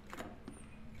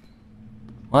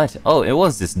 What? Oh, it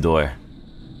was this door.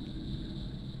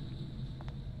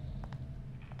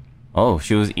 Oh,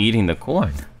 she was eating the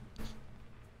corn.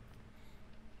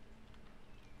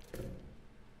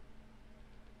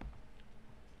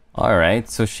 Alright,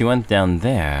 so she went down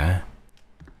there.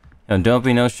 Don't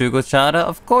we know Shugo-chara?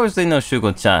 Of course they know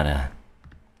Shugo-chara.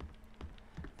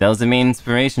 That was the main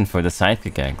inspiration for the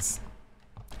sidekick eggs.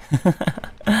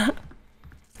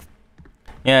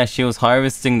 Yeah, she was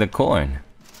harvesting the corn.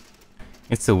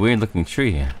 It's a weird looking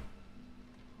tree.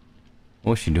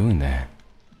 What was she doing there?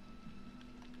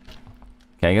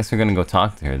 Okay, I guess we're gonna go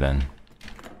talk to her then.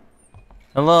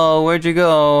 Hello, where'd you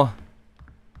go?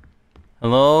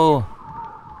 Hello?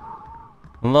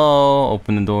 Hello?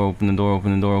 Open the door, open the door,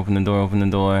 open the door, open the door, open the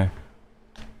door.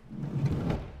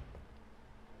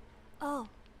 Oh.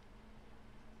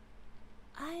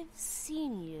 I've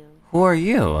seen you. Who are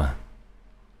you?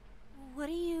 What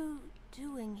are you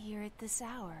doing here at this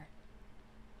hour?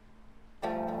 I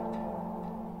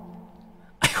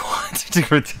wanted to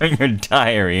return your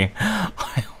diary.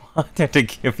 I wanted to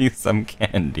give you some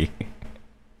candy.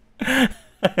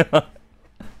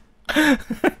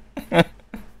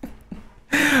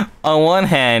 On one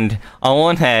hand,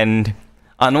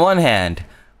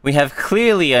 we have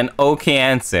clearly an okay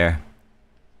answer.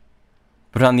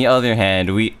 But on the other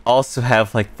hand, we also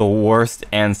have like the worst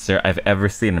answer I've ever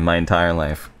seen in my entire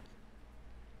life.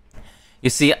 You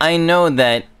see, I know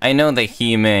that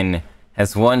He-Man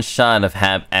has one shot of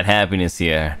at happiness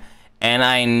here, and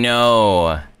I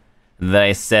know that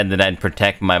I said that I'd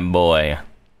protect my boy.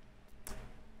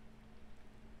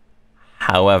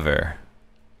 However,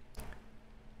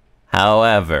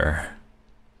 however,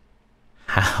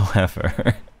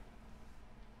 however,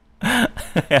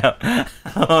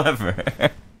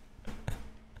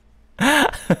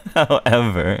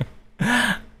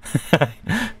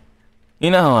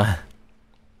 You know,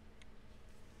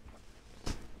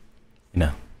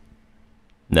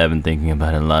 I've been thinking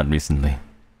about it a lot recently.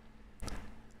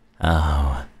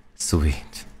 How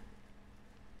sweet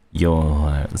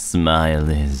your smile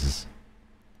is.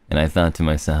 And I thought to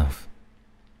myself,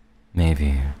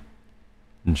 maybe,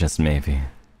 just maybe,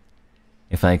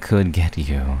 if I could get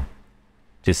you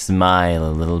to smile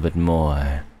a little bit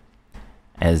more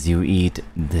as you eat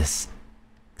this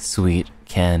sweet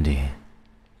candy,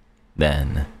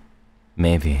 then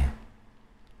maybe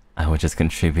I would just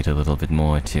contribute a little bit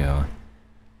more to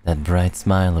that bright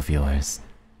smile of yours.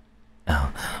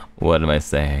 Oh, what am I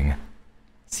saying?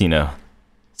 So, you know,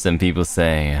 some people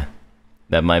say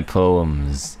that my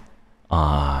poems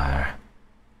are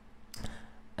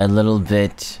a little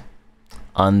bit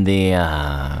on the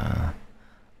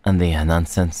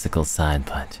nonsensical side,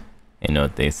 but you know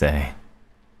what they say.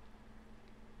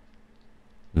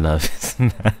 Love is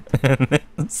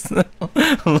madness.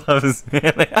 Love is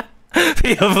merely...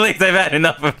 People, please, I've had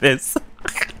enough of this.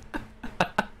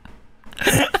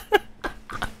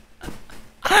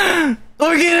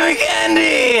 We're getting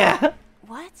candy!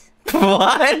 What?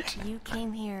 What? You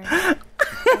came here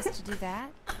just to do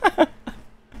that?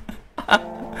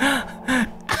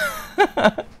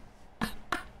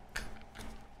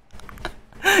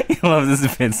 You love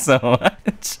this bit so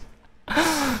much.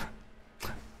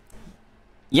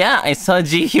 Yeah, I saw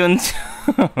Ji-hyun too.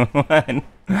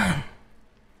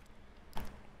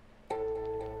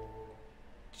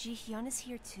 Ji-hyun is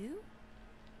here too?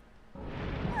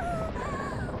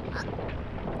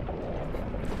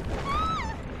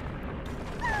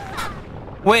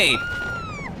 Wait.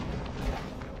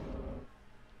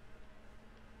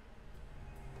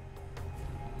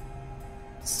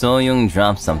 Soyoung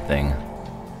dropped something.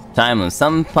 Time limit.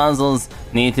 Some puzzles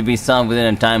need to be solved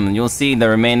within a time limit. You'll see the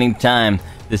remaining time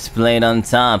displayed on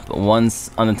top on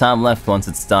the top left once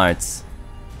it starts.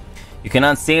 You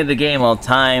cannot save the game while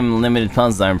time-limited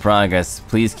puzzles are in progress.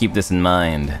 Please keep this in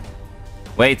mind.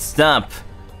 Wait, stop!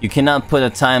 You cannot put a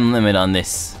time limit on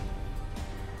this.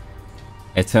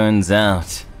 It turns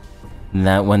out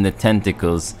that when the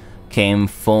tentacles came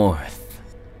forth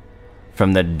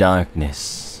from the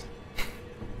darkness...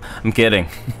 I'm kidding.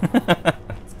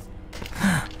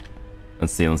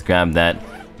 Let's see, let's grab that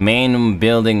main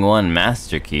building 1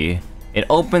 master key. It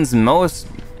opens most...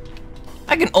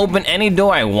 I can open any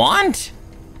door I want?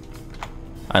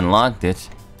 Unlocked it.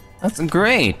 That's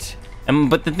great.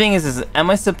 But the thing is am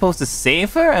I supposed to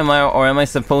save her? Or am I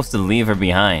supposed to leave her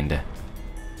behind?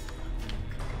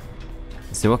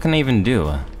 Let's see, what can I even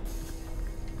do?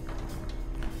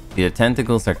 The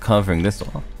tentacles are covering this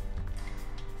wall.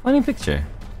 Funny picture.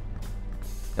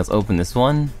 Let's open this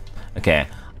one. Okay.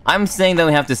 I'm saying that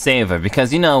we have to save her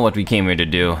because you know what we came here to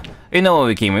do. You know what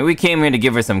we came here. We came here to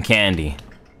give her some candy.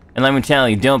 And let me tell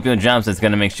you, Doppio Dropscythe is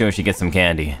gonna make sure she gets some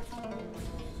candy.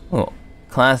 Oh,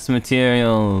 class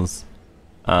materials.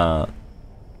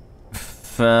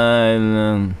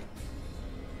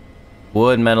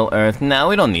 Wood, metal, earth. No,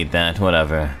 we don't need that.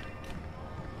 Whatever.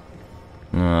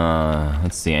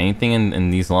 Let's see. Anything in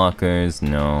these lockers?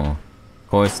 No. Of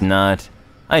course not.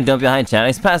 Hi, Doppio. Hi, chat.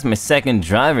 I passed my second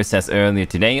driver's test earlier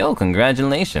today. Oh,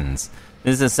 congratulations.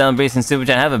 This is a celebration super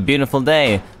chat. Have a beautiful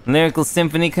day. Lyrical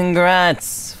Symphony,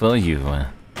 congrats for you.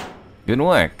 Good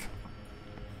work.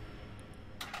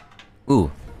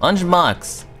 Ooh,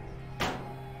 lunchbox.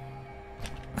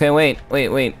 Okay, wait.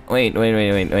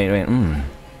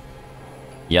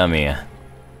 Yummy.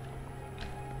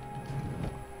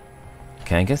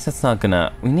 Okay, I guess that's not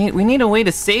gonna... We need a way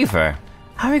to save her.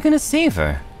 How are we gonna save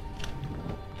her?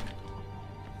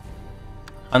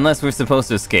 Unless we're supposed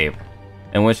to escape.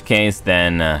 In which case,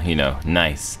 then, you know,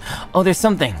 nice. Oh, there's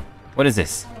something! What is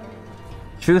this?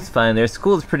 Truth Finder.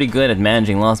 School is pretty good at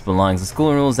managing lost belongings. The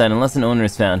school rules that unless an owner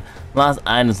is found, lost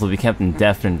items will be kept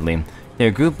indefinitely. They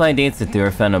are grouped by dates if they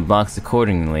were found and boxed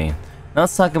accordingly. Now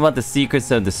let's talk about the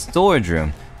secrets of the storage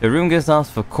room. The room gives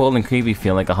off a cold and creepy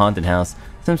feel like a haunted house.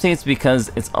 Some say it's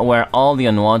because it's where all the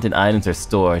unwanted items are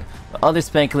stored, but others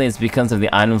speculate it's because of the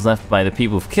items left by the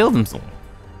people who've killed themselves.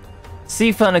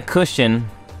 C found a cushion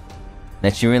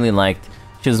that she really liked.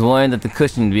 She was worried that the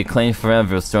cushion would be claimed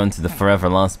forever was thrown into the forever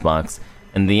lost box.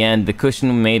 In the end, the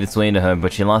cushion made its way to her,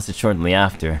 but she lost it shortly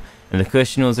after, and the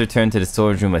cushion was returned to the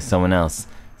storage room by someone else.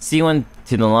 C went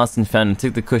to the lost and found and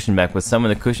took the cushion back, but some of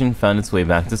the cushion found its way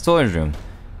back to the storage room.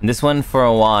 And this went for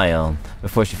a while,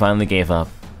 before she finally gave up.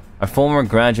 Our former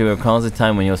graduate recalls a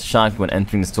time when he was shocked when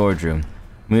entering the storage room.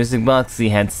 Music box he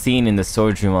had seen in the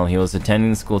storage room while he was attending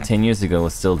the school 10 years ago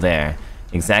was still there.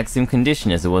 Exact same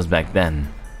condition as it was back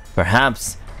then.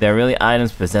 Perhaps there are really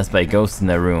items possessed by ghosts in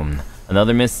their room.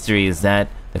 Another mystery is that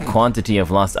the quantity of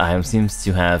lost items seems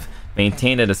to have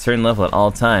maintained at a certain level at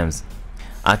all times.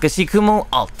 Akashikumo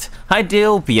Alt. Hi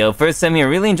Doppio, first time here,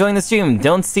 really enjoying the stream.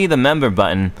 Don't see the member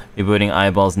button. Rebooting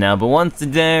eyeballs now, but once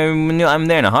there, I'm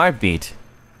there in a heartbeat.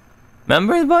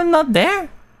 Member button not there?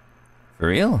 For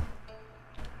real?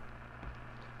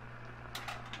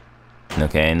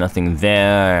 Okay, nothing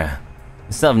there.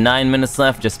 We still have 9 minutes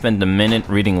left, just spent a minute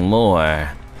reading lore.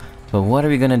 But what are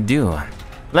we gonna do?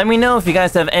 Let me know if you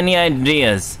guys have any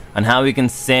ideas on how we can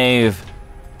save...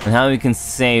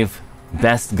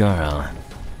 Best Girl.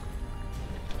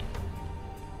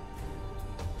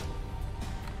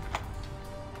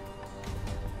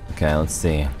 Okay, let's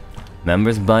see.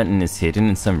 Members button is hidden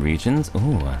in some regions.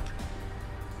 Ooh.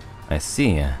 I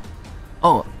see.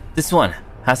 Oh, this one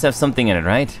has to have something in it,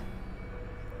 right?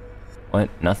 What?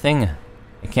 Nothing?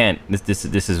 I can't. This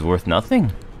is worth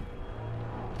nothing?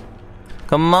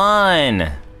 Come on!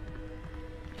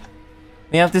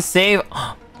 We have to save...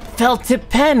 Oh, felt tip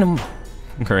pen!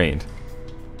 Great.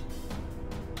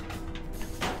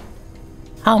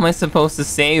 How am I supposed to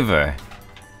save her?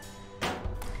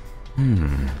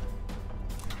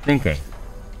 Thinking.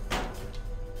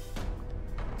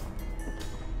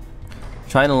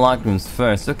 Try the locked rooms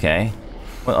first, okay.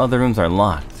 What other rooms are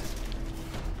locked?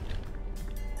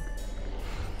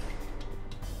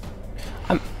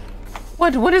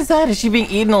 What is that? Is she being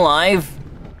eaten alive?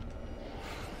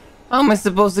 How am I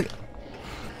supposed to...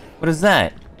 What is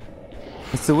that?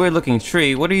 It's a weird looking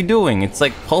tree. What are you doing? It's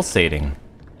like pulsating.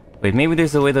 Wait, maybe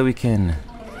there's a way that we can...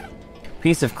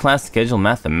 Piece of class schedule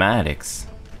mathematics.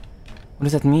 What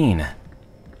does that mean?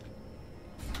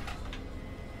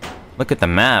 Look at the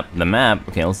map. The map.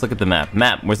 Okay, let's look at the map.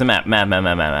 Map. Where's the map?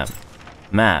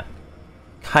 Map.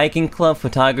 Hiking club,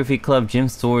 photography club, gym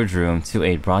storage room,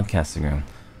 2-8 broadcasting room.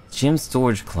 Gym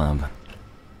storage club.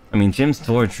 Gym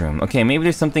storage room. Okay, maybe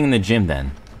there's something in the gym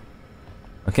then.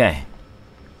 Okay.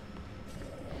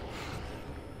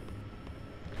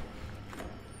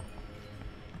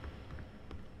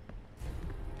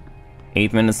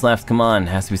 Eight minutes left, come on,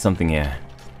 has to be something here.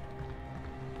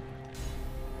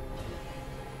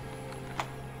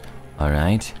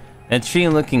 Alright. That tree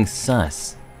looking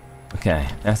sus. Okay,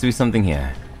 has to be something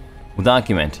here. We'll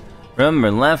document.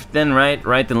 Remember, left then right,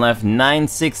 right then left,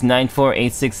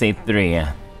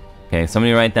 96948683. Okay,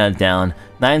 somebody write that down.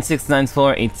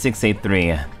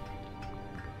 96948683.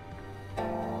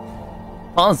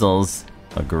 Puzzles?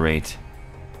 Oh, great.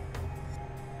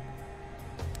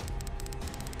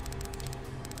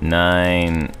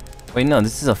 9... Wait, no,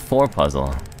 this is a 4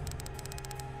 puzzle.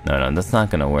 No, that's not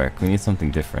gonna work. We need something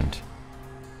different.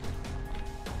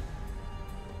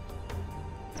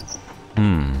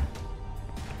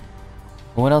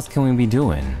 What else can we be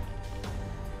doing?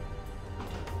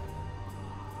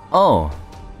 Oh!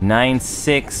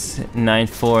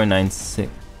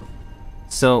 969496.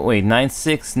 So, wait,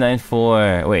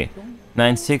 9694... Wait.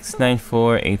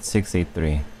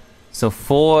 96948683. So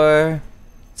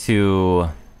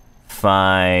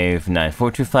 4259.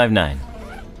 4259.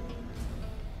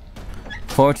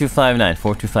 4259.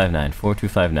 4259.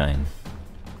 4259.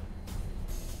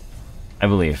 I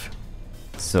believe.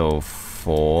 So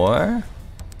 4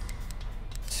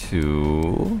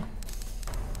 2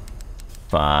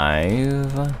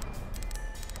 5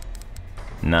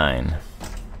 9.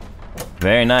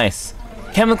 Very nice.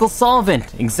 Chemical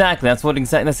solvent. Exactly. That's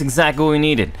exactly what we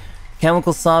needed.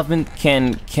 Chemical solvent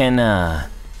can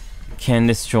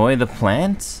destroy the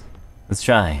plants. Let's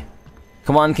try.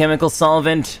 Come on, chemical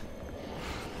solvent.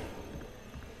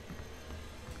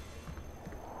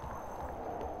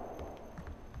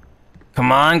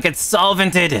 Come on, get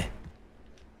solvented.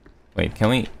 Wait, can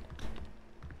we?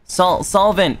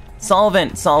 Solvent.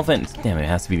 Damn it, it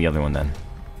has to be the other one then.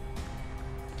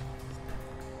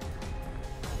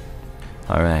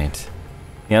 Alright.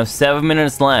 You have 7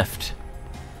 minutes left.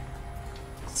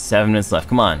 7 minutes left,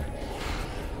 come on.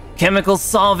 Chemical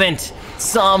solvent!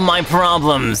 Solve my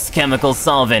problems, chemical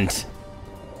solvent!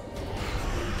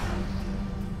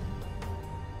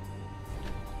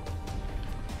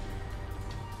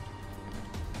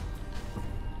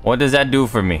 What does that do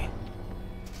for me?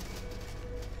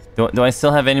 Do I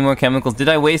still have any more chemicals? Did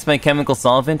I waste my chemical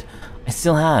solvent? I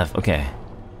still have, okay.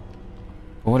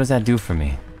 But what does that do for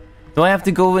me? Do I have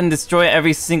to go and destroy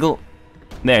every single...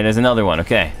 There's another one,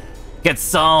 okay. Get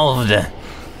solved!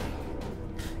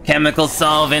 Chemical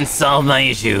solvent, solve my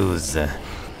issues!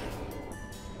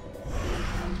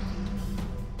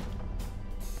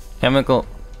 Chemical...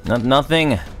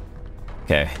 nothing?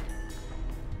 Okay.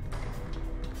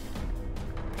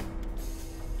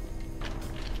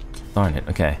 Darn it,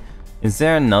 okay. Is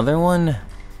there another one?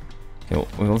 Okay,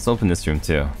 well, let's open this room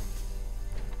too.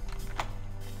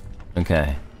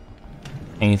 Okay.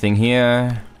 Anything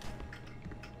here?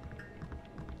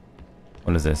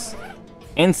 What is this?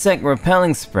 Insect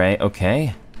repelling spray,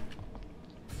 okay.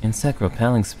 Insect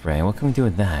repelling spray, what can we do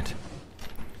with that?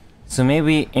 So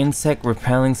maybe insect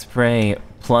repelling spray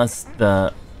plus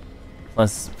the...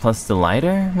 plus the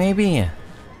lighter, maybe?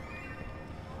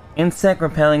 Insect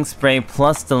repelling spray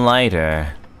plus the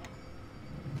lighter.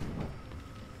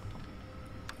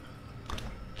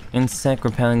 Insect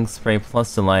repelling spray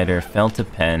plus the lighter, felt a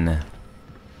pen.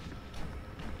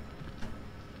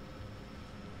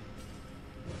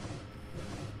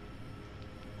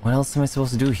 What else am I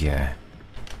supposed to do here?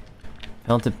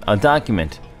 Felt a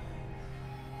document.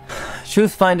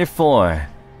 Truthfinder 4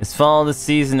 is fall the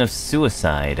season of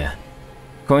suicide.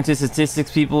 According to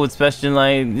statistics, people with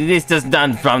specialized... This does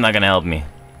not... probably not gonna help me.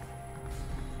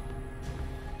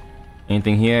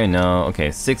 Anything here? No.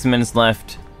 Okay, 6 minutes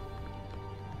left.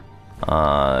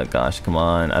 Gosh, come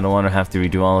on. I don't want to have to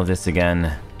redo all of this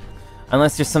again.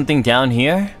 Unless there's something down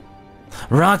here?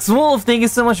 Rox Wolf! Thank you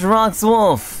so much, Rox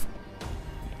Wolf!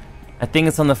 I think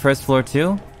it's on the first floor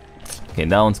too? Okay,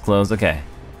 that one's closed. Okay.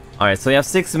 Alright, so we have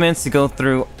 6 minutes to go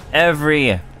through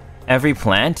every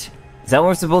plant? Is that what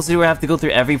we're supposed to do? We have to go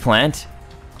through every plant?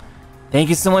 Thank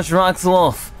you so much, Rox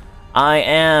Wolf! I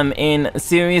am in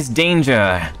serious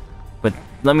danger. But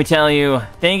let me tell you,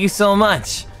 thank you so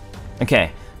much!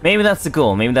 Okay. Maybe that's the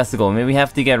goal, maybe that's the goal. Maybe we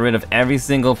have to get rid of every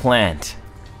single plant.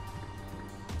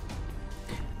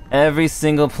 Every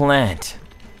single plant.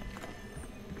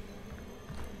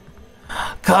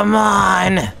 Come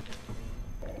on!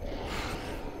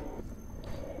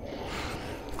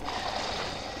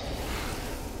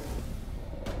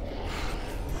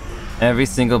 Every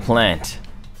single plant.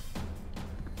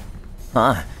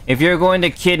 Huh? If you're going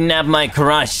to kidnap my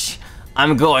crush,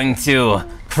 I'm going to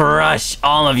crush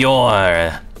all of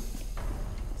your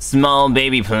small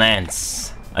baby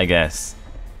plants, I guess.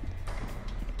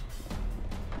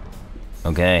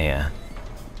 Okay,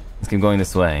 let's keep going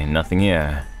this way. Nothing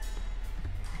here.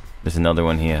 There's another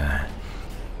one here.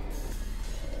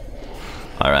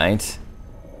 Alright.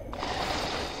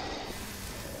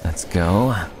 Let's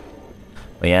go.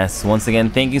 But yes, once again,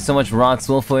 thank you so much,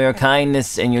 Roxwell, for your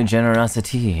kindness and your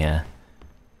generosity.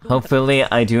 Hopefully,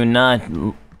 I do not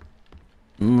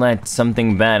let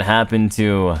something bad happen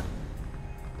to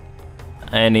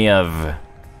any of...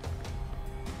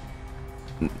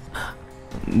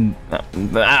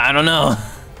 I don't know.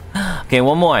 Okay,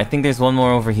 one more. I think there's one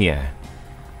more over here.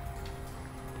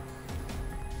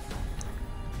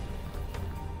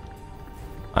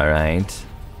 Alright.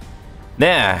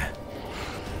 There!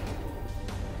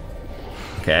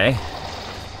 Okay.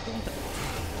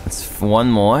 That's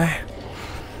one more.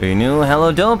 Very new.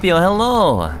 Hello, Doppio.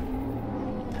 Hello!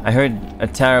 I heard a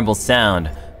terrible sound.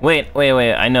 Wait.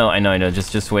 I know.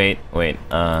 Just wait.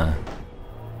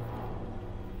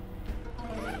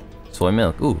 Soy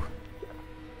milk. Ooh.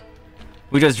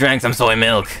 We just drank some soy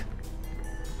milk.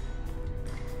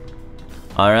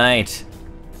 Alright.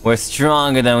 We're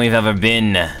stronger than we've ever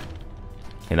been.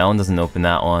 Okay, that one doesn't open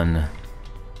that one.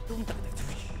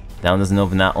 That one doesn't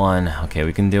open that one. Okay,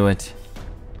 we can do it.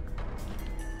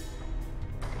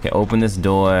 Okay, open this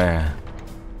door.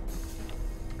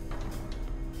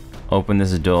 Open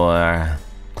this door.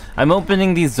 I'm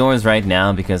opening these doors right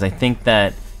now because I think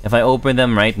that if I open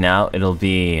them right now, it'll...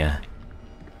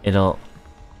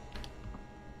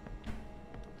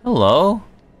 Hello?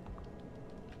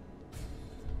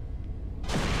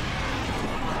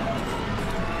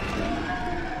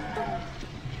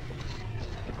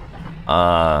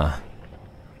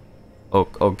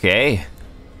 Okay.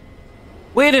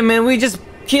 Wait a minute, we just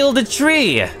killed a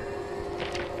tree!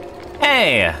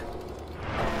 Hey!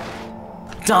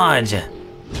 Dodge!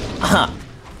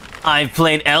 I've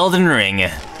played Elden Ring.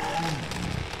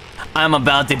 I'm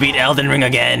about to beat Elden Ring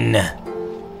again.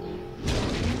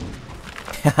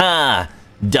 Haha,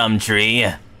 dumb tree.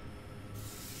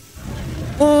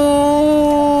 Ooh!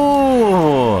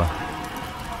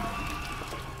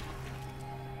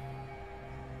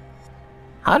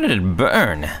 How did it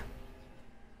burn?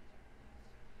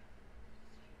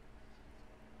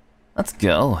 Let's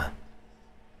go.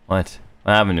 What?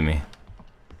 What happened to me?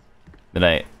 Did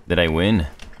I win?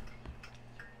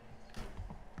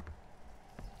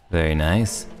 Very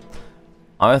nice.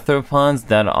 Arthropods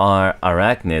that are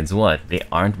arachnids, what? They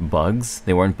aren't bugs?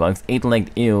 They weren't bugs?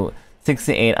 8-legged ew, 6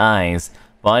 to 8 eyes.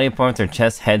 Body parts are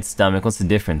chest, head, stomach. What's the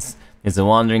difference? There's a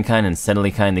wandering kind and steadily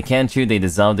kind. They can't chew, they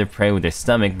dissolve their prey with their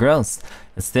stomach. Gross!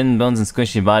 Its thin bones and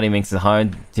squishy body makes it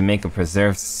hard to make a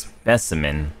preserved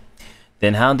specimen.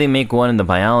 Then how'd they make one in the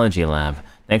biology lab?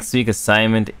 Next week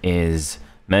assignment is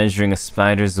measuring a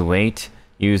spider's weight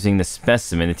using the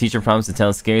specimen. The teacher promised to tell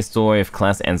a scary story if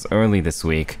class ends early this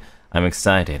week. I'm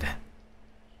excited.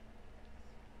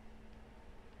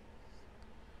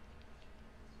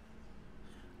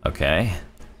 Okay.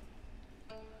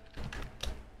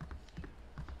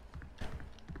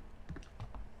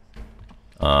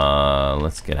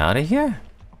 Let's get out of here.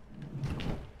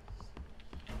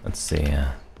 Let's see.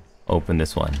 Open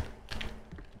this one.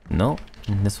 No,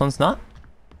 this one's not.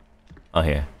 Oh,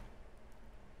 here.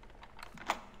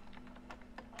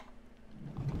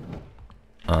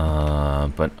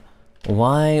 But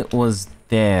why was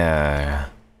there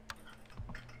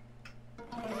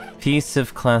piece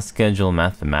of class schedule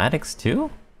mathematics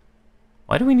too?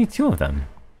 Why do we need two of them?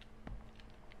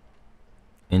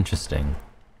 Interesting.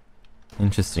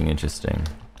 Interesting, interesting.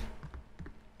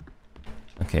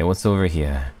 Okay, what's over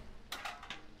here?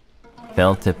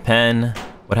 Felt tip pen.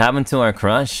 What happened to our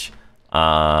crush?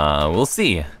 We'll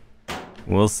see.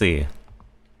 We'll see.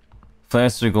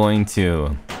 First, we're going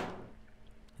to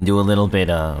do a little bit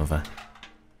of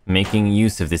making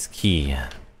use of this key.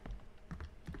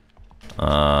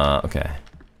 Okay.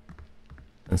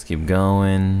 Let's keep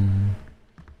going.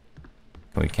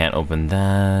 We can't open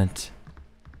that.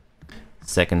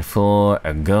 Second floor,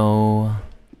 a go.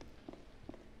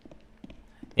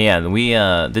 Yeah,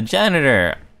 the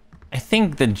janitor, I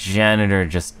think the janitor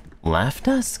just left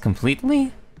us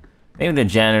completely? Maybe the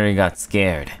janitor got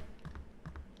scared.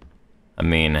 I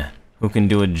mean, who can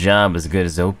do a job as good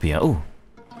as Doppio? Ooh,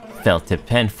 felt tip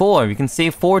pen 4, we can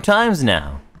save 4 times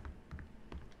now.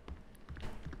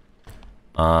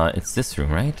 It's this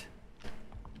room, right?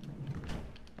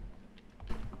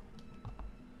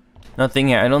 Nothing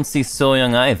here. I don't see So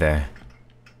Young either.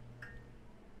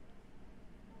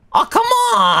 Oh, come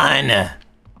on!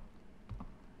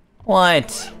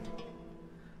 What?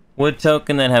 Wood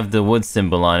token that have the wood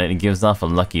symbol on it, it gives off a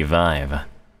lucky vibe.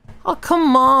 Oh,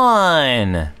 come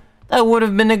on! That would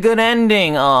have been a good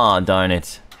ending! Aw, oh, darn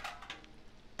it.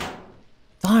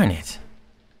 Darn it.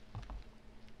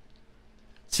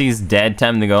 She's dead,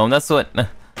 time to go home. That's what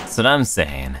I'm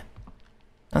saying.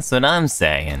 That's what I'm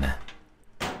saying.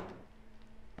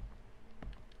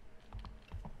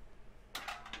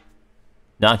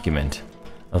 Document.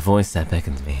 A voice that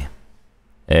beckoned me.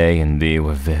 A and B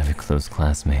were very close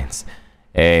classmates.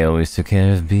 A always took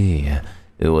care of B.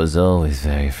 It was always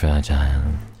very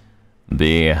fragile.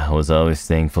 B was always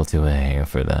thankful to A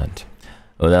for that.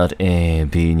 Without A,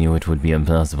 B knew it would be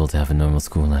impossible to have a normal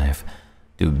school life.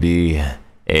 To B,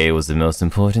 A was the most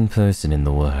important person in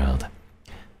the world.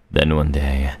 Then one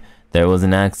day, there was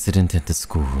an accident at the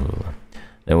school.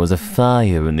 There was a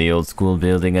fire in the old school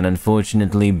building and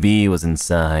unfortunately B was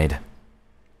inside.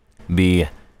 B,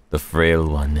 the frail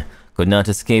one, could not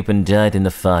escape and died in the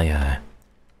fire.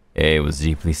 A was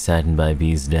deeply saddened by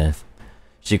B's death.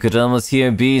 She could almost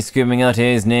hear B screaming out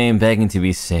A's name, begging to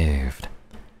be saved.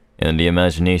 In the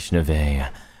imagination of A,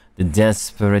 the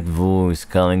desperate voice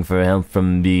calling for help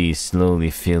from B slowly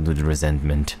filled with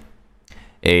resentment.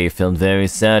 A felt very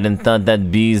sad and thought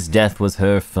that B's death was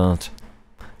her fault.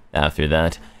 After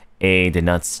that, A did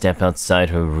not step outside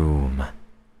her room.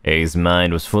 A's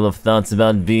mind was full of thoughts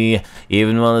about B.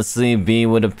 Even while asleep, B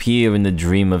would appear in the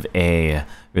dream of A,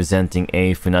 resenting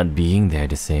A for not being there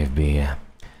to save B.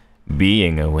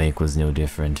 Being awake was no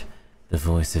different. The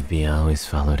voice of B always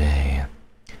followed A.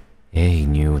 A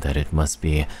knew that it must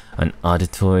be an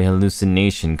auditory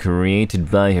hallucination created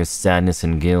by her sadness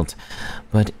and guilt,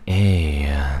 but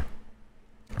A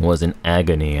was in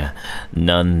agony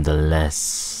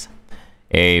nonetheless.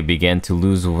 A began to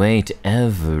lose weight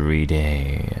every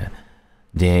day,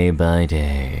 day by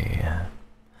day,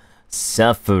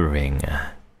 suffering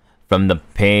from the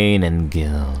pain and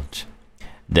guilt.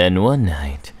 Then one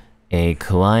night, A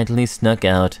quietly snuck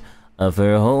out of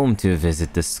her home to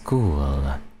visit the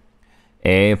school.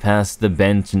 A passed the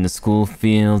bench in the school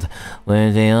field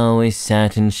where they always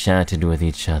sat and chatted with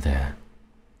each other,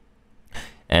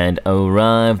 and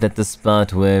arrived at the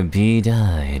spot where B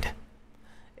died.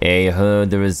 A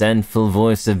heard the resentful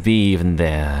voice of B even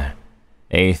there.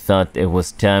 A thought it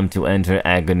was time to end her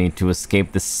agony to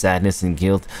escape the sadness and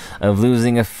guilt of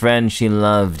losing a friend she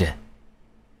loved.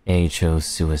 A chose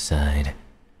suicide.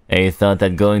 A thought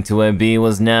that going to where B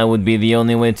was now would be the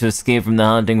only way to escape from the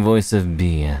haunting voice of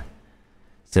B.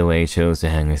 So A chose to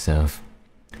hang herself.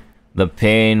 The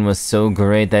pain was so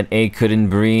great that A couldn't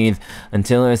breathe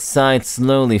until her sight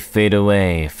slowly faded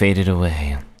away.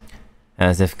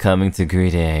 As if coming to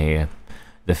greet A,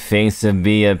 the face of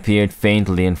B appeared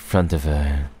faintly in front of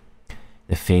her.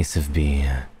 The face of B,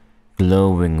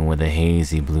 glowing with a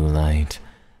hazy blue light,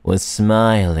 was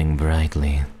smiling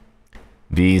brightly.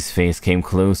 B's face came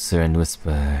closer and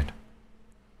whispered,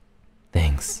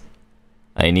 "Thanks.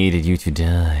 I needed you to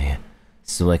die,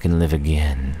 so I can live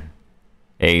again."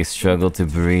 A struggled to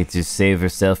breathe to save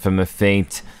herself from her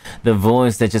fate. The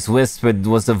voice that just whispered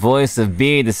was the voice of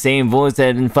B, the same voice that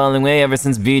had been following A ever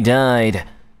since B died.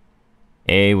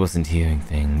 A wasn't hearing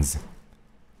things.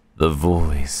 The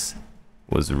voice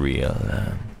was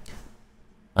real.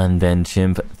 Unbend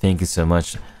Chimp, thank you so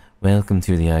much. Welcome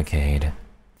to the arcade.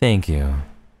 Thank you.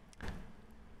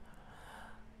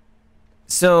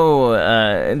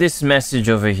 So, this message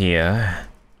over here.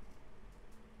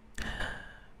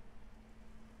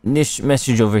 I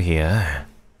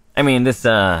mean, this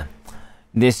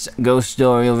ghost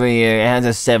story over here, it has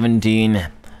a 17,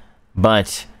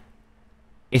 but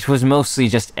it was mostly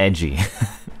just edgy.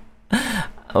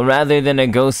 Rather than a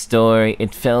ghost story,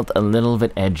 it felt a little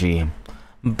bit edgy.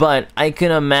 But I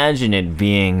can imagine it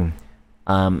being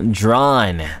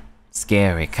drawn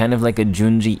scary, kind of like a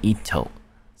Junji Ito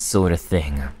sort of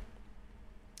thing.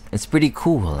 It's pretty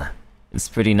cool. It's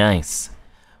pretty nice.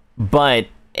 But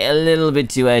a little bit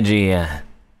too edgy.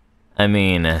 I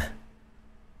mean,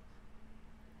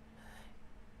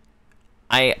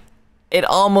 it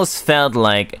almost felt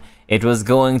like it was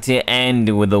going to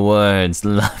end with the words,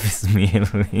 "Love is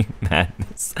merely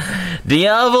madness."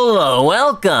 Diavolo,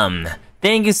 welcome!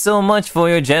 Thank you so much for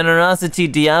your generosity,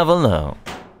 Diavolo.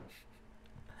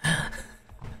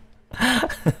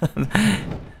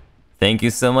 Thank you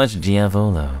so much,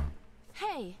 Diavolo.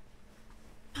 Hey,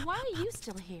 why are you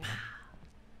still here?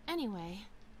 Anyway,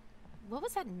 what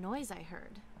was that noise I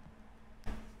heard?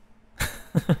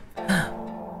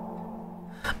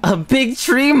 A big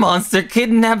tree monster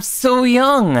kidnapped so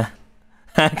young.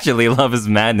 Actually, love is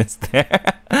madness there.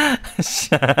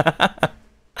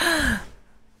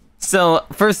 So,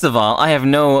 first of all, I have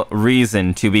no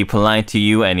reason to be polite to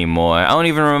you anymore. I don't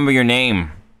even remember your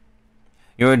name.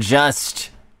 You're just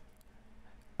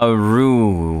a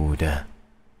rude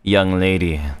young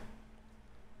lady.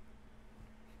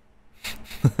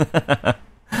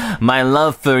 My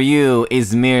love for you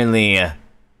is merely...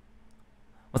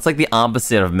 what's like the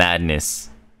opposite of madness?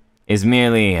 Is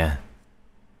merely... a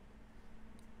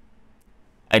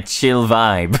chill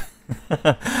vibe.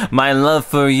 My love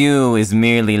for you is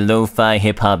merely lo-fi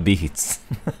hip-hop beats.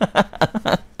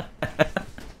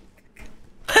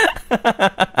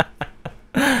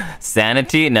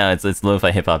 Sanity? No, it's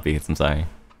lo-fi hip-hop beats, I'm sorry.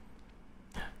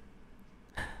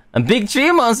 A big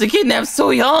tree monster kidnapped so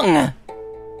young!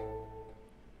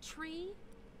 Tree?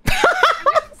 Are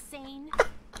you insane?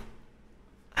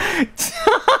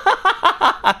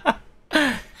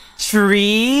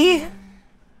 Tree?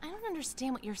 I don't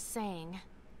understand what you're saying.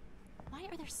 Why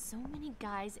are there so many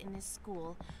guys in this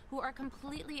school who are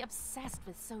completely obsessed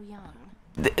with So Young?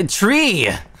 Tree!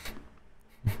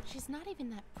 She's not even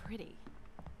that pretty.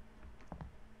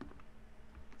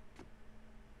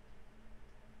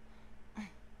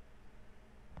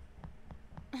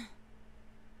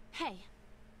 Hey,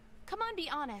 come on, be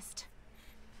honest.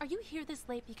 Are you here this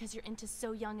late because you're into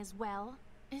So Young as well?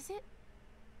 Is it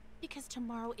because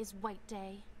tomorrow is White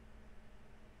Day?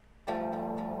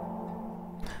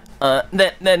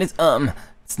 That is,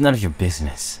 it's none of your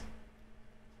business.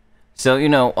 So, you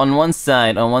know, on one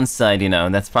side, you know,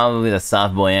 that's probably the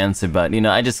soft boy answer, but, you know,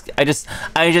 I just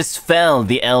fell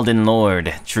the Elden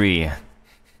Lord tree.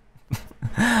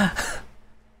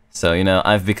 So, you know,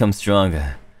 I've become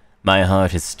stronger. My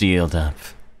heart is steeled up.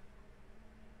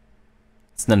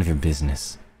 It's none of your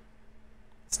business.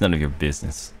 It's none of your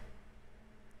business.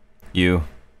 You.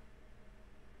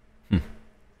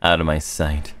 Out of my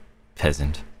sight,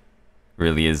 peasant.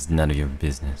 Really is none of your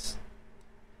business.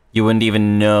 You wouldn't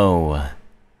even know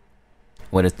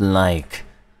what it's like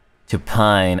to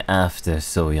pine after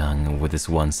So Young with this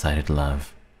one-sided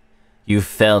love. You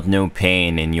felt no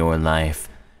pain in your life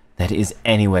that is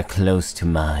anywhere close to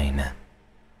mine.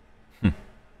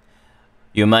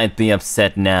 You might be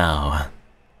upset now,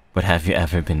 but have you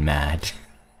ever been mad?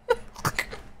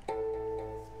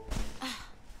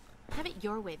 Have it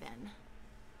your way then.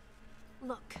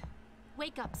 Look,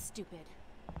 wake up, stupid.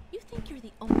 You think you're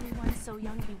the only one So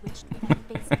Young bewitched with that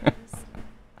face of hers?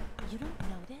 You don't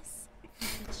notice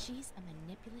that she's a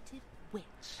manipulative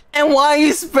witch. And why are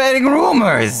you spreading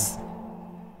rumors?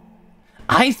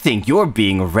 I think you're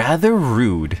being rather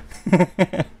rude.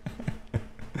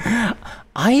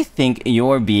 I think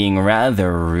you're being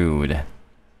rather rude.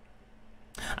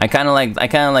 I kind of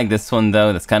like this one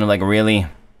though. That's kind of like really,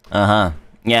 yeah,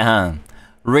 huh?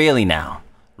 Really now,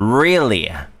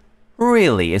 really,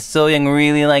 really. Is So Young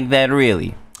really like that?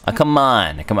 Really? Come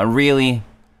on, really,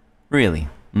 really,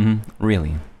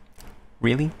 really.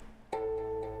 Really?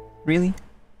 Really?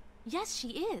 Yes, she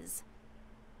is.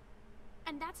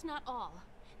 And that's not all.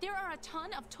 There are a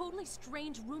ton of totally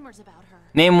strange rumors about her.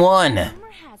 Name one. Rumor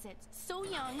has it, So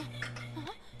Young.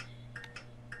 Huh?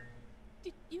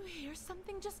 Did you hear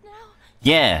something just now?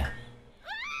 Yeah.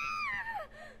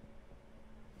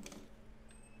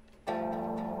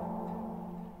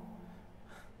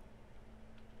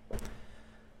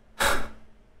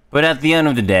 But at the end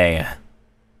of the day,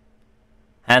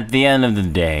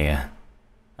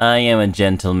 I am a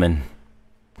gentleman.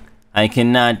 I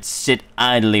cannot sit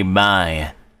idly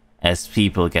by as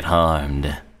people get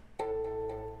harmed.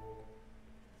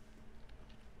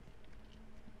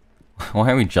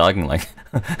 Why are we jogging like?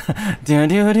 Do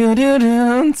do do do do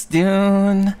do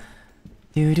do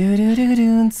do do do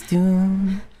do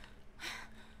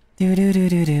do do do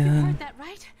do do. You heard that,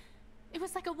 right? It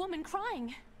was like a woman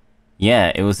crying.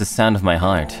 Yeah, it was the sound of my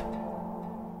heart.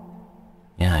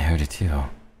 Yeah, I heard it too.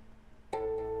 Oh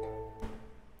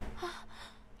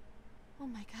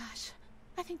my gosh.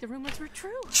 I think the rumors were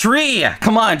true. Tree!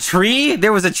 Come on, tree!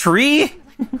 There was a tree?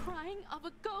 Like the crying of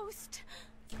a ghost.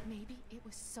 Maybe it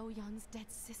was So Young's dead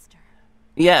sister.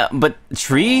 Yeah, but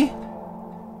tree?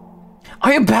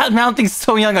 Are you bad-mouthing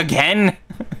So Young again?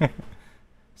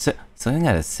 So Young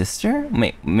had a sister?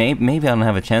 Maybe I don't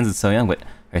have a chance at So Young, but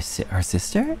her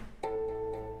sister?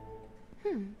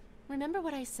 Remember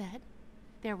what I said?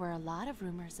 There were a lot of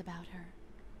rumors about her.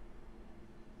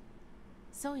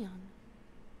 So Young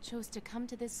chose to come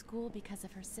to this school because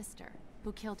of her sister,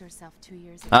 who killed herself 2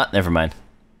 years ago. Ah, never mind.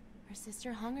 Her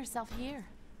sister hung herself here.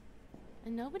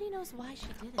 And nobody knows why she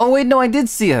did it. Oh wait, no, I did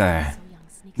see her. So Young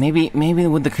sneaks Maybe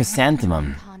with the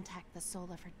chrysanthemum. contact the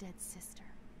soul of her dead sister.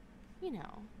 You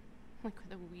know, like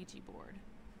with a Ouija board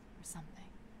or something.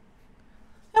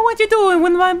 And what you doing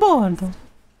with my board?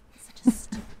 Such a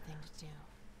stupid thing to do.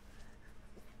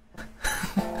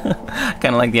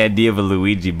 Kind of like the idea of a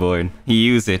Luigi board. You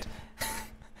use it,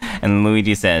 and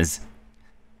Luigi says,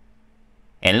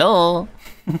 "Hello,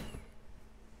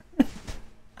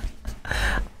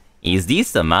 is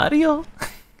this a Mario?"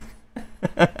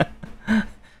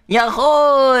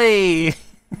 Yahoy!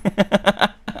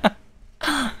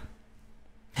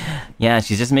 Yeah,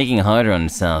 she's just making it harder on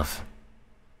herself.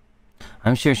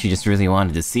 I'm sure she just really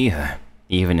wanted to see her,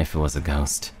 even if it was a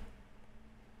ghost.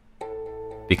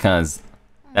 Because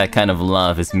that kind of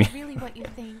love is Really what you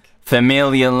think?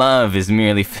 familial love is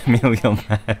merely familial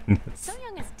madness. So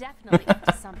Young is definitely up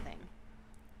to something.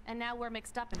 And now we're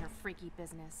mixed up in her freaky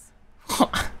business.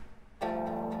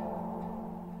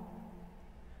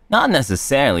 Not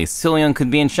necessarily. So Young could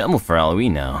be in trouble for all we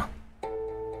know.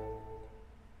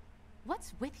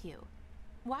 What's with you?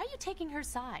 Why are you taking her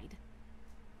side?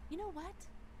 You know what?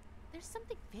 There's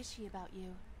something fishy about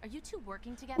you. Are you two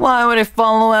working together? Why would I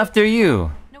follow after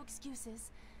you? No excuses.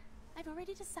 I've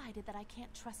already decided that I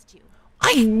can't trust you.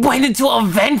 I went into a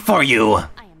vent for you!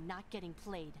 I am not getting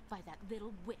played by that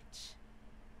little witch.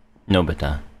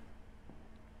 Nobita.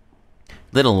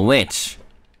 Little witch.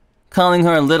 Calling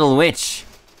her a little witch.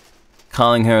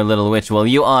 Calling her a little witch. Well,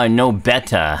 you are no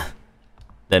better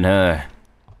than her.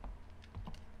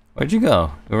 Where'd you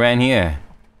go? You ran here.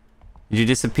 Did you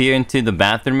disappear into the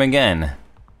bathroom again?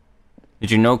 Did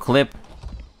you no clip?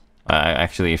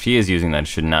 Actually, if she is using that,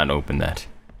 should not open that.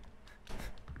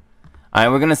 Alright,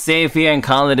 we're gonna save here and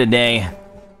call it a day.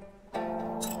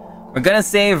 We're gonna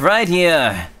save right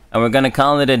here, and we're gonna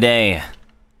call it a day.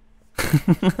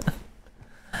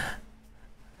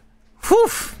 Whew!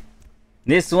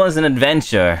 This was an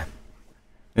adventure.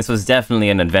 This was definitely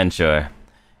an adventure.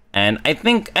 And I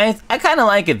think I kind of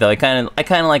like it though. I kind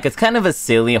of like it. It's kind of a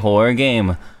silly horror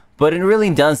game, but it really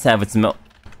does have its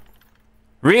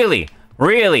Really?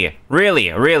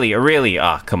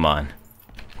 Ah, come on.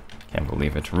 Can't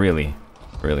believe it. Really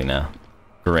now.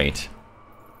 Great.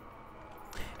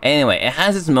 Anyway, it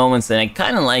has its moments and I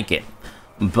kind of like it,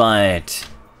 but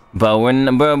we've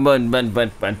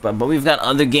got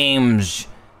other games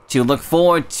to look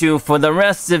forward to for the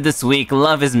rest of this week.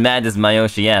 Love is Madness,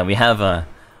 Mayoshi. Yeah, we've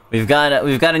got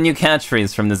a new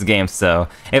catchphrase from this game. So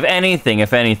if anything,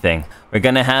 we're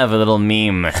gonna have a little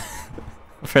meme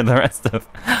for the rest of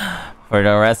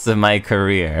my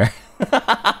career.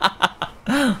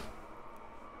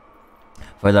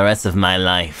 For the rest of my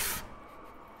life.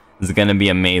 It's gonna be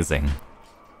amazing.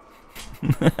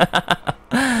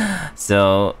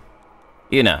 So,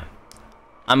 you know,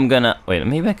 I'm gonna wait,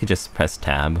 maybe I could just press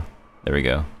tab. There we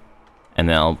go. And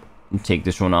then I'll take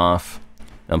this one off.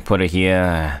 I'll put it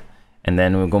here. And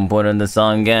then we're gonna put in the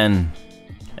song again.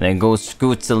 And then go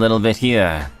scoots a little bit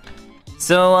here.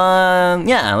 So,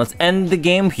 yeah, let's end the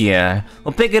game here.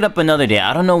 We'll pick it up another day.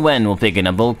 I don't know when we'll pick it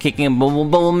up, but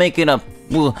we'll make it up.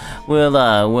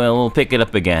 We'll pick it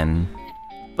up again.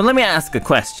 But let me ask a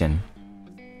question.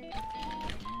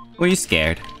 Were you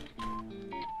scared?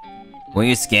 Were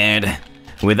you scared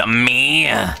with me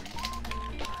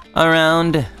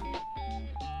around?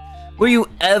 Were you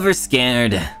ever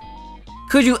scared?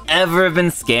 Could you ever have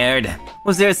been scared?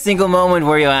 Was there a single moment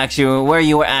where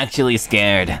you were actually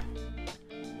scared?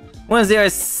 Was there a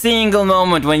single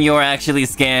moment when you were actually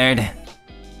scared?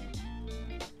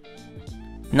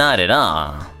 Not at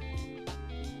all.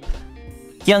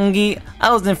 Hyungi,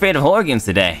 I wasn't afraid of horror games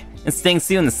today. It's thanks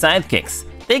to you and the sidekicks.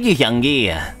 Thank you,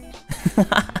 Hyungi.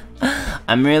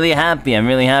 I'm really happy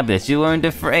that you weren't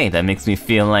afraid. That makes me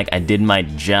feel like I did my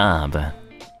job.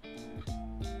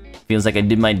 Feels like I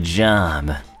did my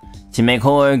job to make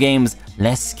horror games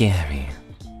less scary.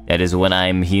 That is what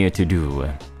I'm here to do.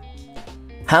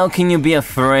 How can you be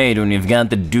afraid when you've got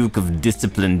the Duke of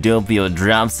Discipline, Doppio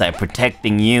Dropscythe,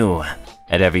 protecting you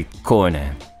at every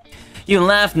corner? You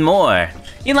laughed more.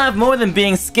 You laughed more than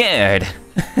being scared.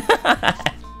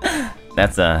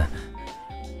 That's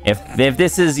if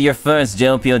this is your first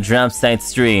Doppio Dropscythe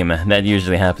stream, that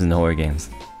usually happens in horror games.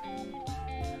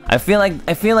 I feel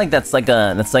like that's like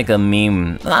a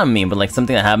meme, not a meme, but like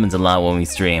something that happens a lot when we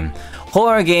stream.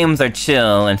 Horror games are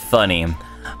chill and funny,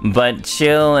 but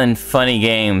chill and funny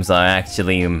games are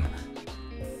actually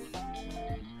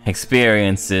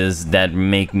experiences that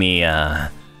make me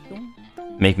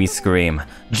scream.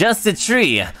 Just a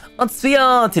tree. Let's be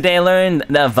all. Today I learned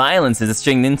that violence is a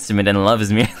stringed instrument and love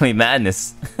is merely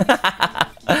madness.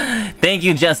 Thank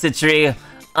you, Just a Tree.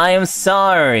 I am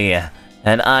sorry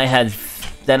that I had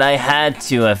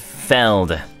to have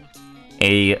felled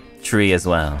a tree as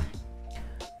well.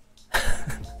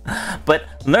 But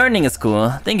learning is cool.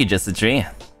 Thank you, Just a Tree.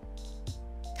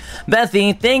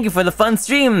 Bethy, thank you for the fun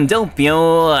stream,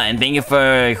 Doppio, and thank you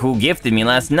for who gifted me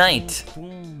last night.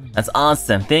 That's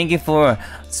awesome. Thank you for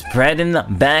spreading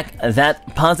back that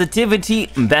positivity,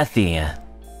 Bethy.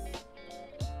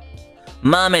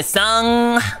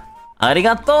 Mame-san!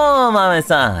 Arigato,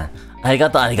 Mame-san!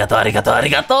 Arigato, arigato, arigato,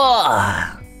 arigato!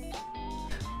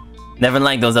 Never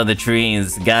liked those other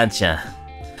trees, gotcha.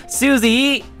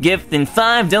 Susie, gifting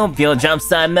 5 Doppio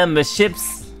Dropscythe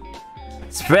memberships.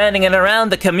 Spreading it around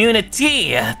the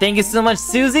community! Thank you so much,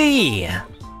 Susie!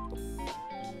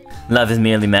 Love is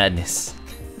merely madness.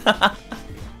 I'm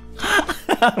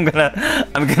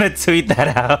gonna tweet that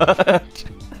out.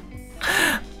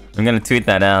 I'm gonna tweet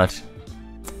that out.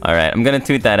 Alright, I'm gonna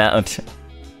tweet that out.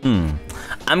 I'm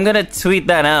gonna tweet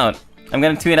that out. I'm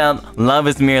gonna tweet out, love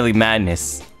is merely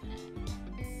madness.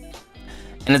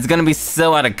 And it's gonna be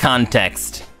so out of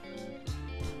context.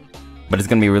 But it's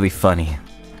gonna be really funny.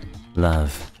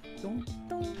 Love.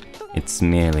 It's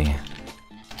merely...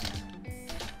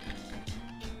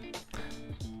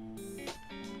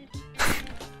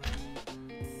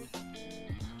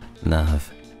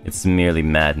 Love. It's merely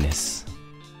madness.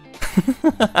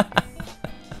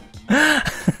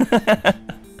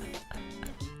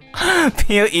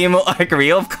 Pure emo arc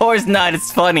real? Of course not,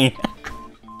 it's funny.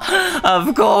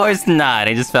 Of course not,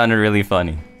 I just found it really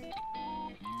funny.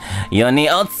 Yoni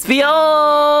Otspio!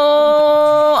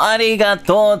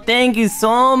 Arigato, thank you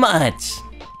so much.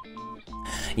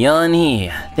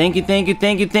 Yoni, thank you, thank you,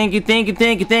 thank you, thank you, thank you,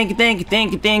 thank you, thank you, thank you,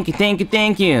 thank you, thank you, thank you,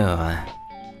 thank you.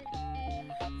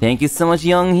 Thank you so much,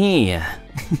 Young-hee.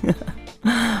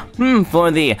 For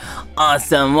the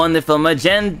awesome, wonderful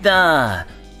magenta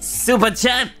super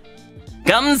chat.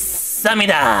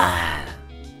 Kamsamida.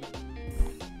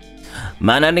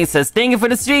 Manari says, thank you for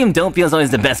the stream. Doppio is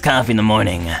always the best coffee in the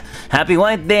morning. Happy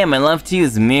White Day. My love to you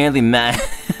is merely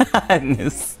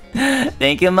madness.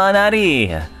 Thank you,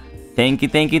 Manari. Thank you,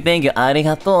 thank you, thank you.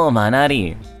 Arigato,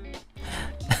 Manari.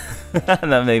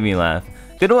 That made me laugh.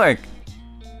 Good work.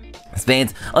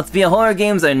 Spades, let's be horror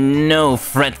games are no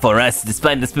threat for us.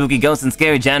 Despite the spooky ghosts and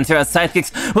scary janitor, our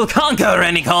sidekicks will conquer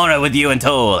any corner with you and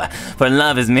Toll. For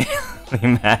love is merely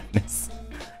madness.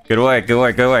 Good work, good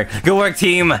work, good work. Good work,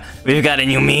 team! We've got a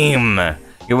new meme.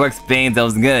 Good work, Spades, that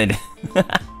was good.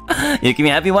 You can be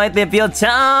happy white day,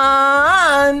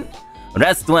 Pio-chan!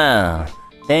 Rest well.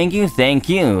 Thank you, thank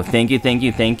you, thank you, thank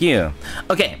you, thank you.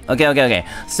 Okay.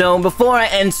 So before I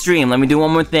end stream, let me do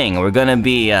one more thing. We're gonna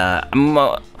be,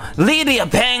 Lydia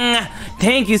Peng!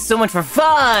 Thank you so much for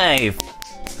 5!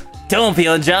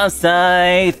 Doppio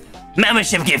Dropscythe!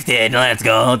 Membership gifted! Let's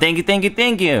go! Thank you, thank you,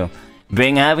 thank you!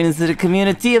 Bring happiness to the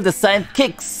community of the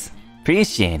sidekicks!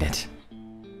 Appreciate it.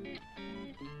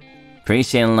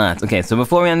 Appreciate it a lot. Okay, so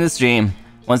before we end the stream,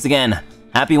 once again,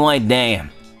 happy White Day.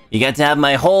 You get to have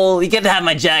my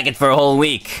jacket for a whole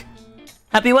week.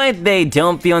 Happy White Day,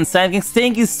 don't be on Sidekicks.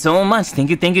 Thank you so much. Thank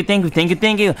you, thank you, thank you, thank you,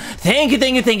 thank you. Thank you,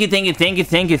 thank you, thank you, thank you, thank you,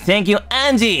 thank you, thank you,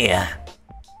 Angie,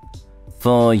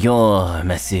 for your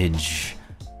message.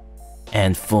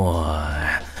 And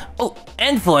for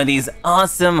these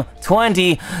awesome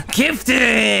 20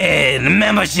 gifted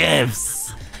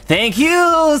memberships. Thank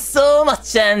you so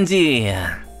much, Angie.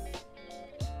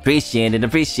 Appreciate it,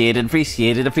 appreciate it,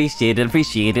 appreciate it, appreciate it,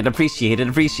 appreciate it, appreciate it,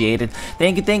 appreciate it.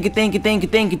 Thank you, thank you, thank you, thank you,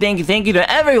 thank you, thank you, thank you to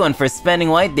everyone for spending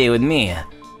White Day with me.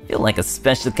 Feel like a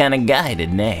special kind of guy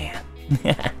today.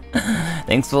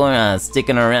 Thanks for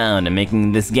sticking around and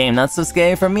making this game not so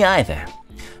scary for me either.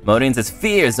 Modine says,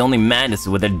 fear is only madness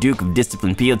with a Duke of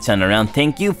Discipline Pio-chan around.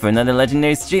 Thank you for another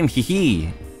legendary stream,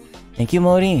 hee. Thank you,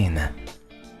 Modine.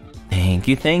 Thank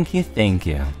you, thank you, thank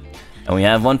you. And we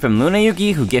have one from Luna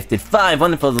Yuki who gifted 5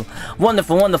 wonderful Doppio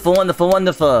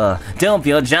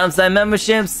Dropscythe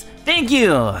memberships. Thank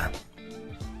you!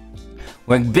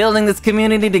 We're building this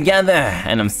community together,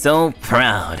 and I'm so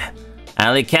proud.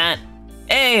 Alley Cat,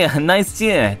 hey, nice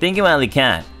cheer. Thank you, Alley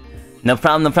Cat. No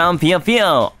problem, Pio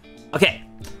Pio.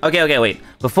 Okay, wait.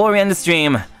 Before we end the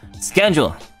stream,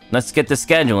 schedule. Let's get the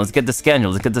schedule.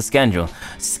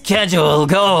 Schedule,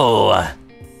 go!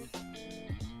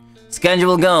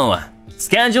 Schedule, go.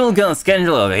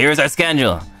 Here's our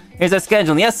schedule.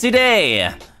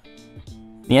 Yesterday.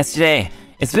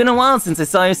 It's been a while since I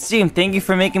saw your stream. Thank you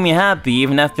for making me happy,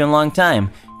 even after a long time.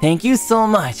 Thank you so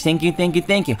much. Thank you.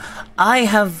 I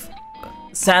have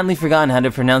sadly forgotten how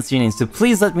to pronounce your name, so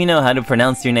please let me know how to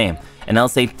pronounce your name, and I'll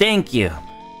say thank you,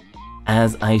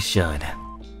 as I should.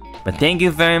 But thank you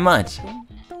very much.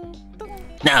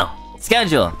 Now,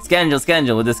 schedule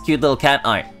with this cute little cat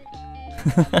art.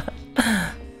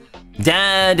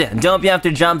 Dad, Doppio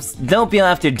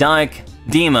After Dark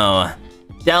demo.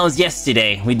 That was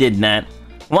yesterday, we did that.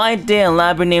 White Day at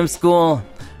Labor Name School.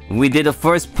 We did the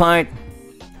first part.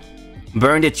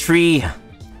 Burned a tree.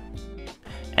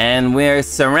 And we're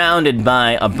surrounded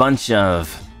by a bunch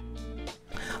of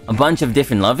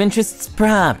different love interests,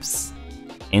 perhaps.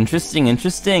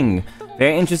 Interesting.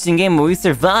 Very interesting game where we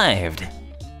survived.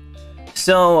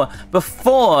 So,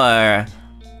 before,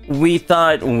 we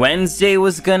thought Wednesday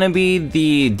was gonna be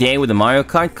the day with the Mario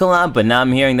Kart collab, but now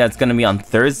I'm hearing that it's gonna be on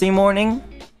Thursday morning.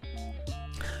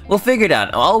 We'll figure it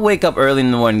out. I'll wake up early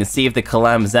in the morning to see if the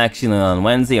collab is actually on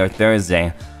Wednesday or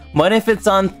Thursday. But if it's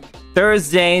on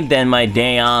Thursday, then my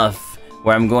day off,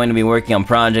 where I'm going to be working on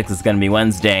projects, is gonna be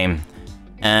Wednesday.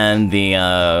 And the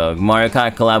Mario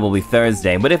Kart collab will be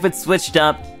Thursday. But if it's switched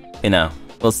up, you know,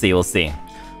 we'll see.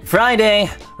 Friday,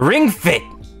 Ring Fit!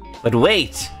 But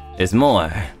wait, there's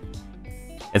more.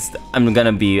 I'm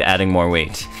gonna be adding more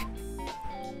weight.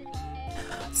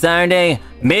 Saturday,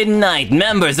 midnight,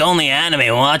 members only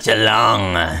anime watch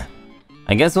along.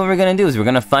 I guess what we're gonna do is we're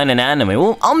gonna find an anime.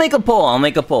 Well, I'll make a poll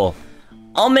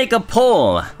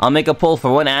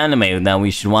for what anime that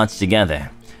we should watch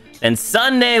together. Then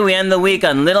Sunday, we end the week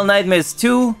on Little Nightmares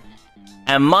 2.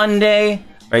 And Monday,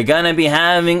 we're gonna be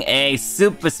having a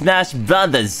Super Smash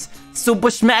Brothers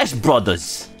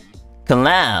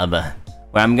collab,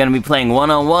 where I'm gonna be playing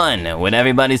one-on-one with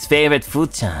everybody's favorite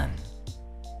Fuchan.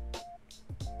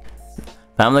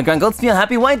 Pamela Grunk, let's be a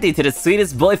happy White Day to the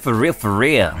sweetest boy for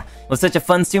real. It was such a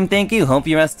fun stream, thank you. Hope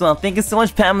you rest well. Thank you so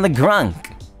much, Pamela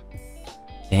Grunk.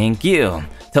 Thank you.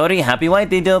 Tori, happy White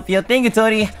Day, Doppio. Thank you,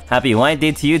 Tori. Happy White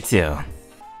Day to you too.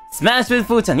 Smash with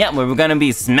Fuchan. Yeah, we're gonna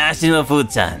be smashing with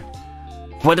Fuchan.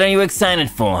 What are you excited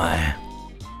for?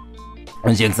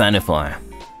 What are you excited for?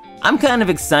 I'm kind of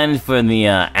excited for the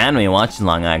anime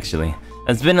watch-along, actually.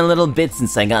 It's been a little bit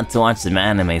since I got to watch some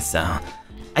anime, so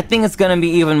I think it's gonna be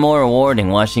even more rewarding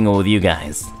watching it with you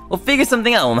guys. We'll figure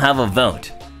something out. We'll have a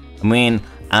vote. I mean,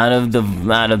 out of the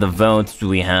votes,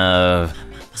 we have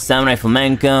Samurai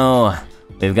Flamenco.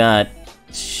 We've got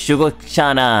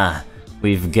Shugochara.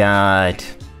 We've got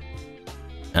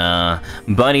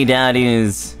Buddy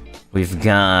Daddies. We've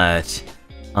got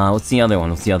what's the other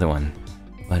one?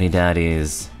 Buddy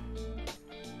Daddies.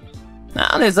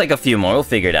 There's like a few more. We'll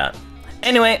figure it out.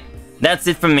 Anyway, that's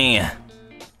it from me.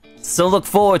 So look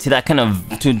forward to that kind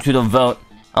of to the vote.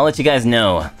 I'll let you guys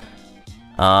know.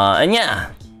 And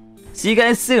yeah, see you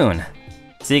guys soon.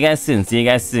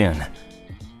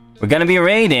 We're gonna be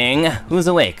raiding. Who's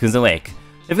awake? We've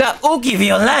got Uki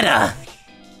Violetta.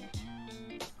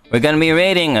 We're gonna be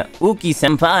raiding Uki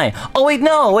Senpai. Oh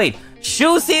wait.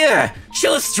 Shu's here.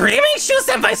 Shu's streaming. Shu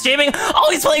Senpai streaming. Oh,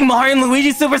 he's playing Mario and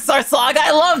Luigi Superstar Saga. I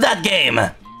love that game.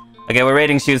 Okay, we're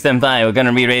raiding Shu Senpai. We're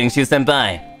gonna be raiding Shu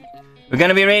Senpai.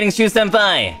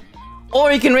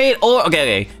 Or you can raid.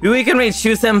 We can raid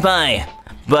Shu Senpai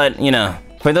But, you know,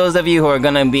 for those of you who are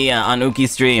gonna be on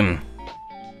Uki's stream,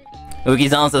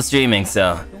 Uki's also streaming,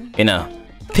 so, you know,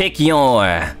 pick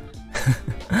your...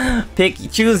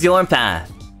 choose your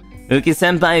path.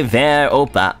 Uki-senpai, Ver,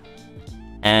 Oppa,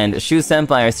 and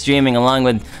Shu-senpai are streaming along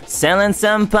with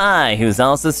Selen-senpai, who's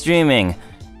also streaming.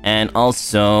 And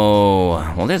also...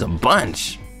 well, there's a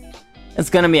bunch. It's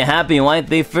gonna be a happy White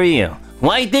Day for you.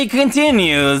 White Day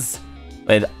continues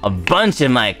with a bunch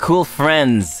of my cool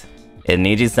friends in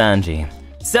NIJISANJI.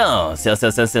 So,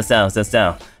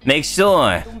 make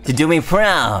sure to do me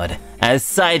proud as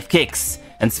sidekicks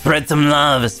and spread some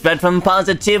love, spread some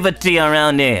positivity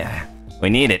around here. We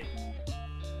need it.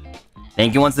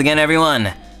 Thank you once again,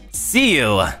 everyone. See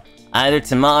you either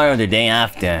tomorrow or the day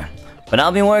after. But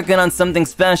I'll be working on something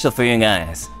special for you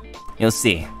guys. You'll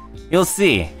see. You'll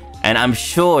see. And I'm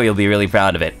sure you'll be really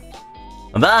proud of it.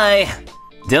 Bye-bye!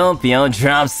 Doppio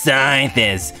Dropscythe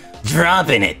is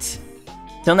dropping it!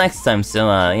 Till next time, so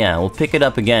yeah, we'll pick it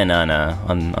up again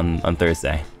on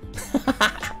Thursday.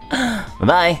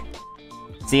 Bye-bye!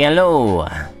 See hello!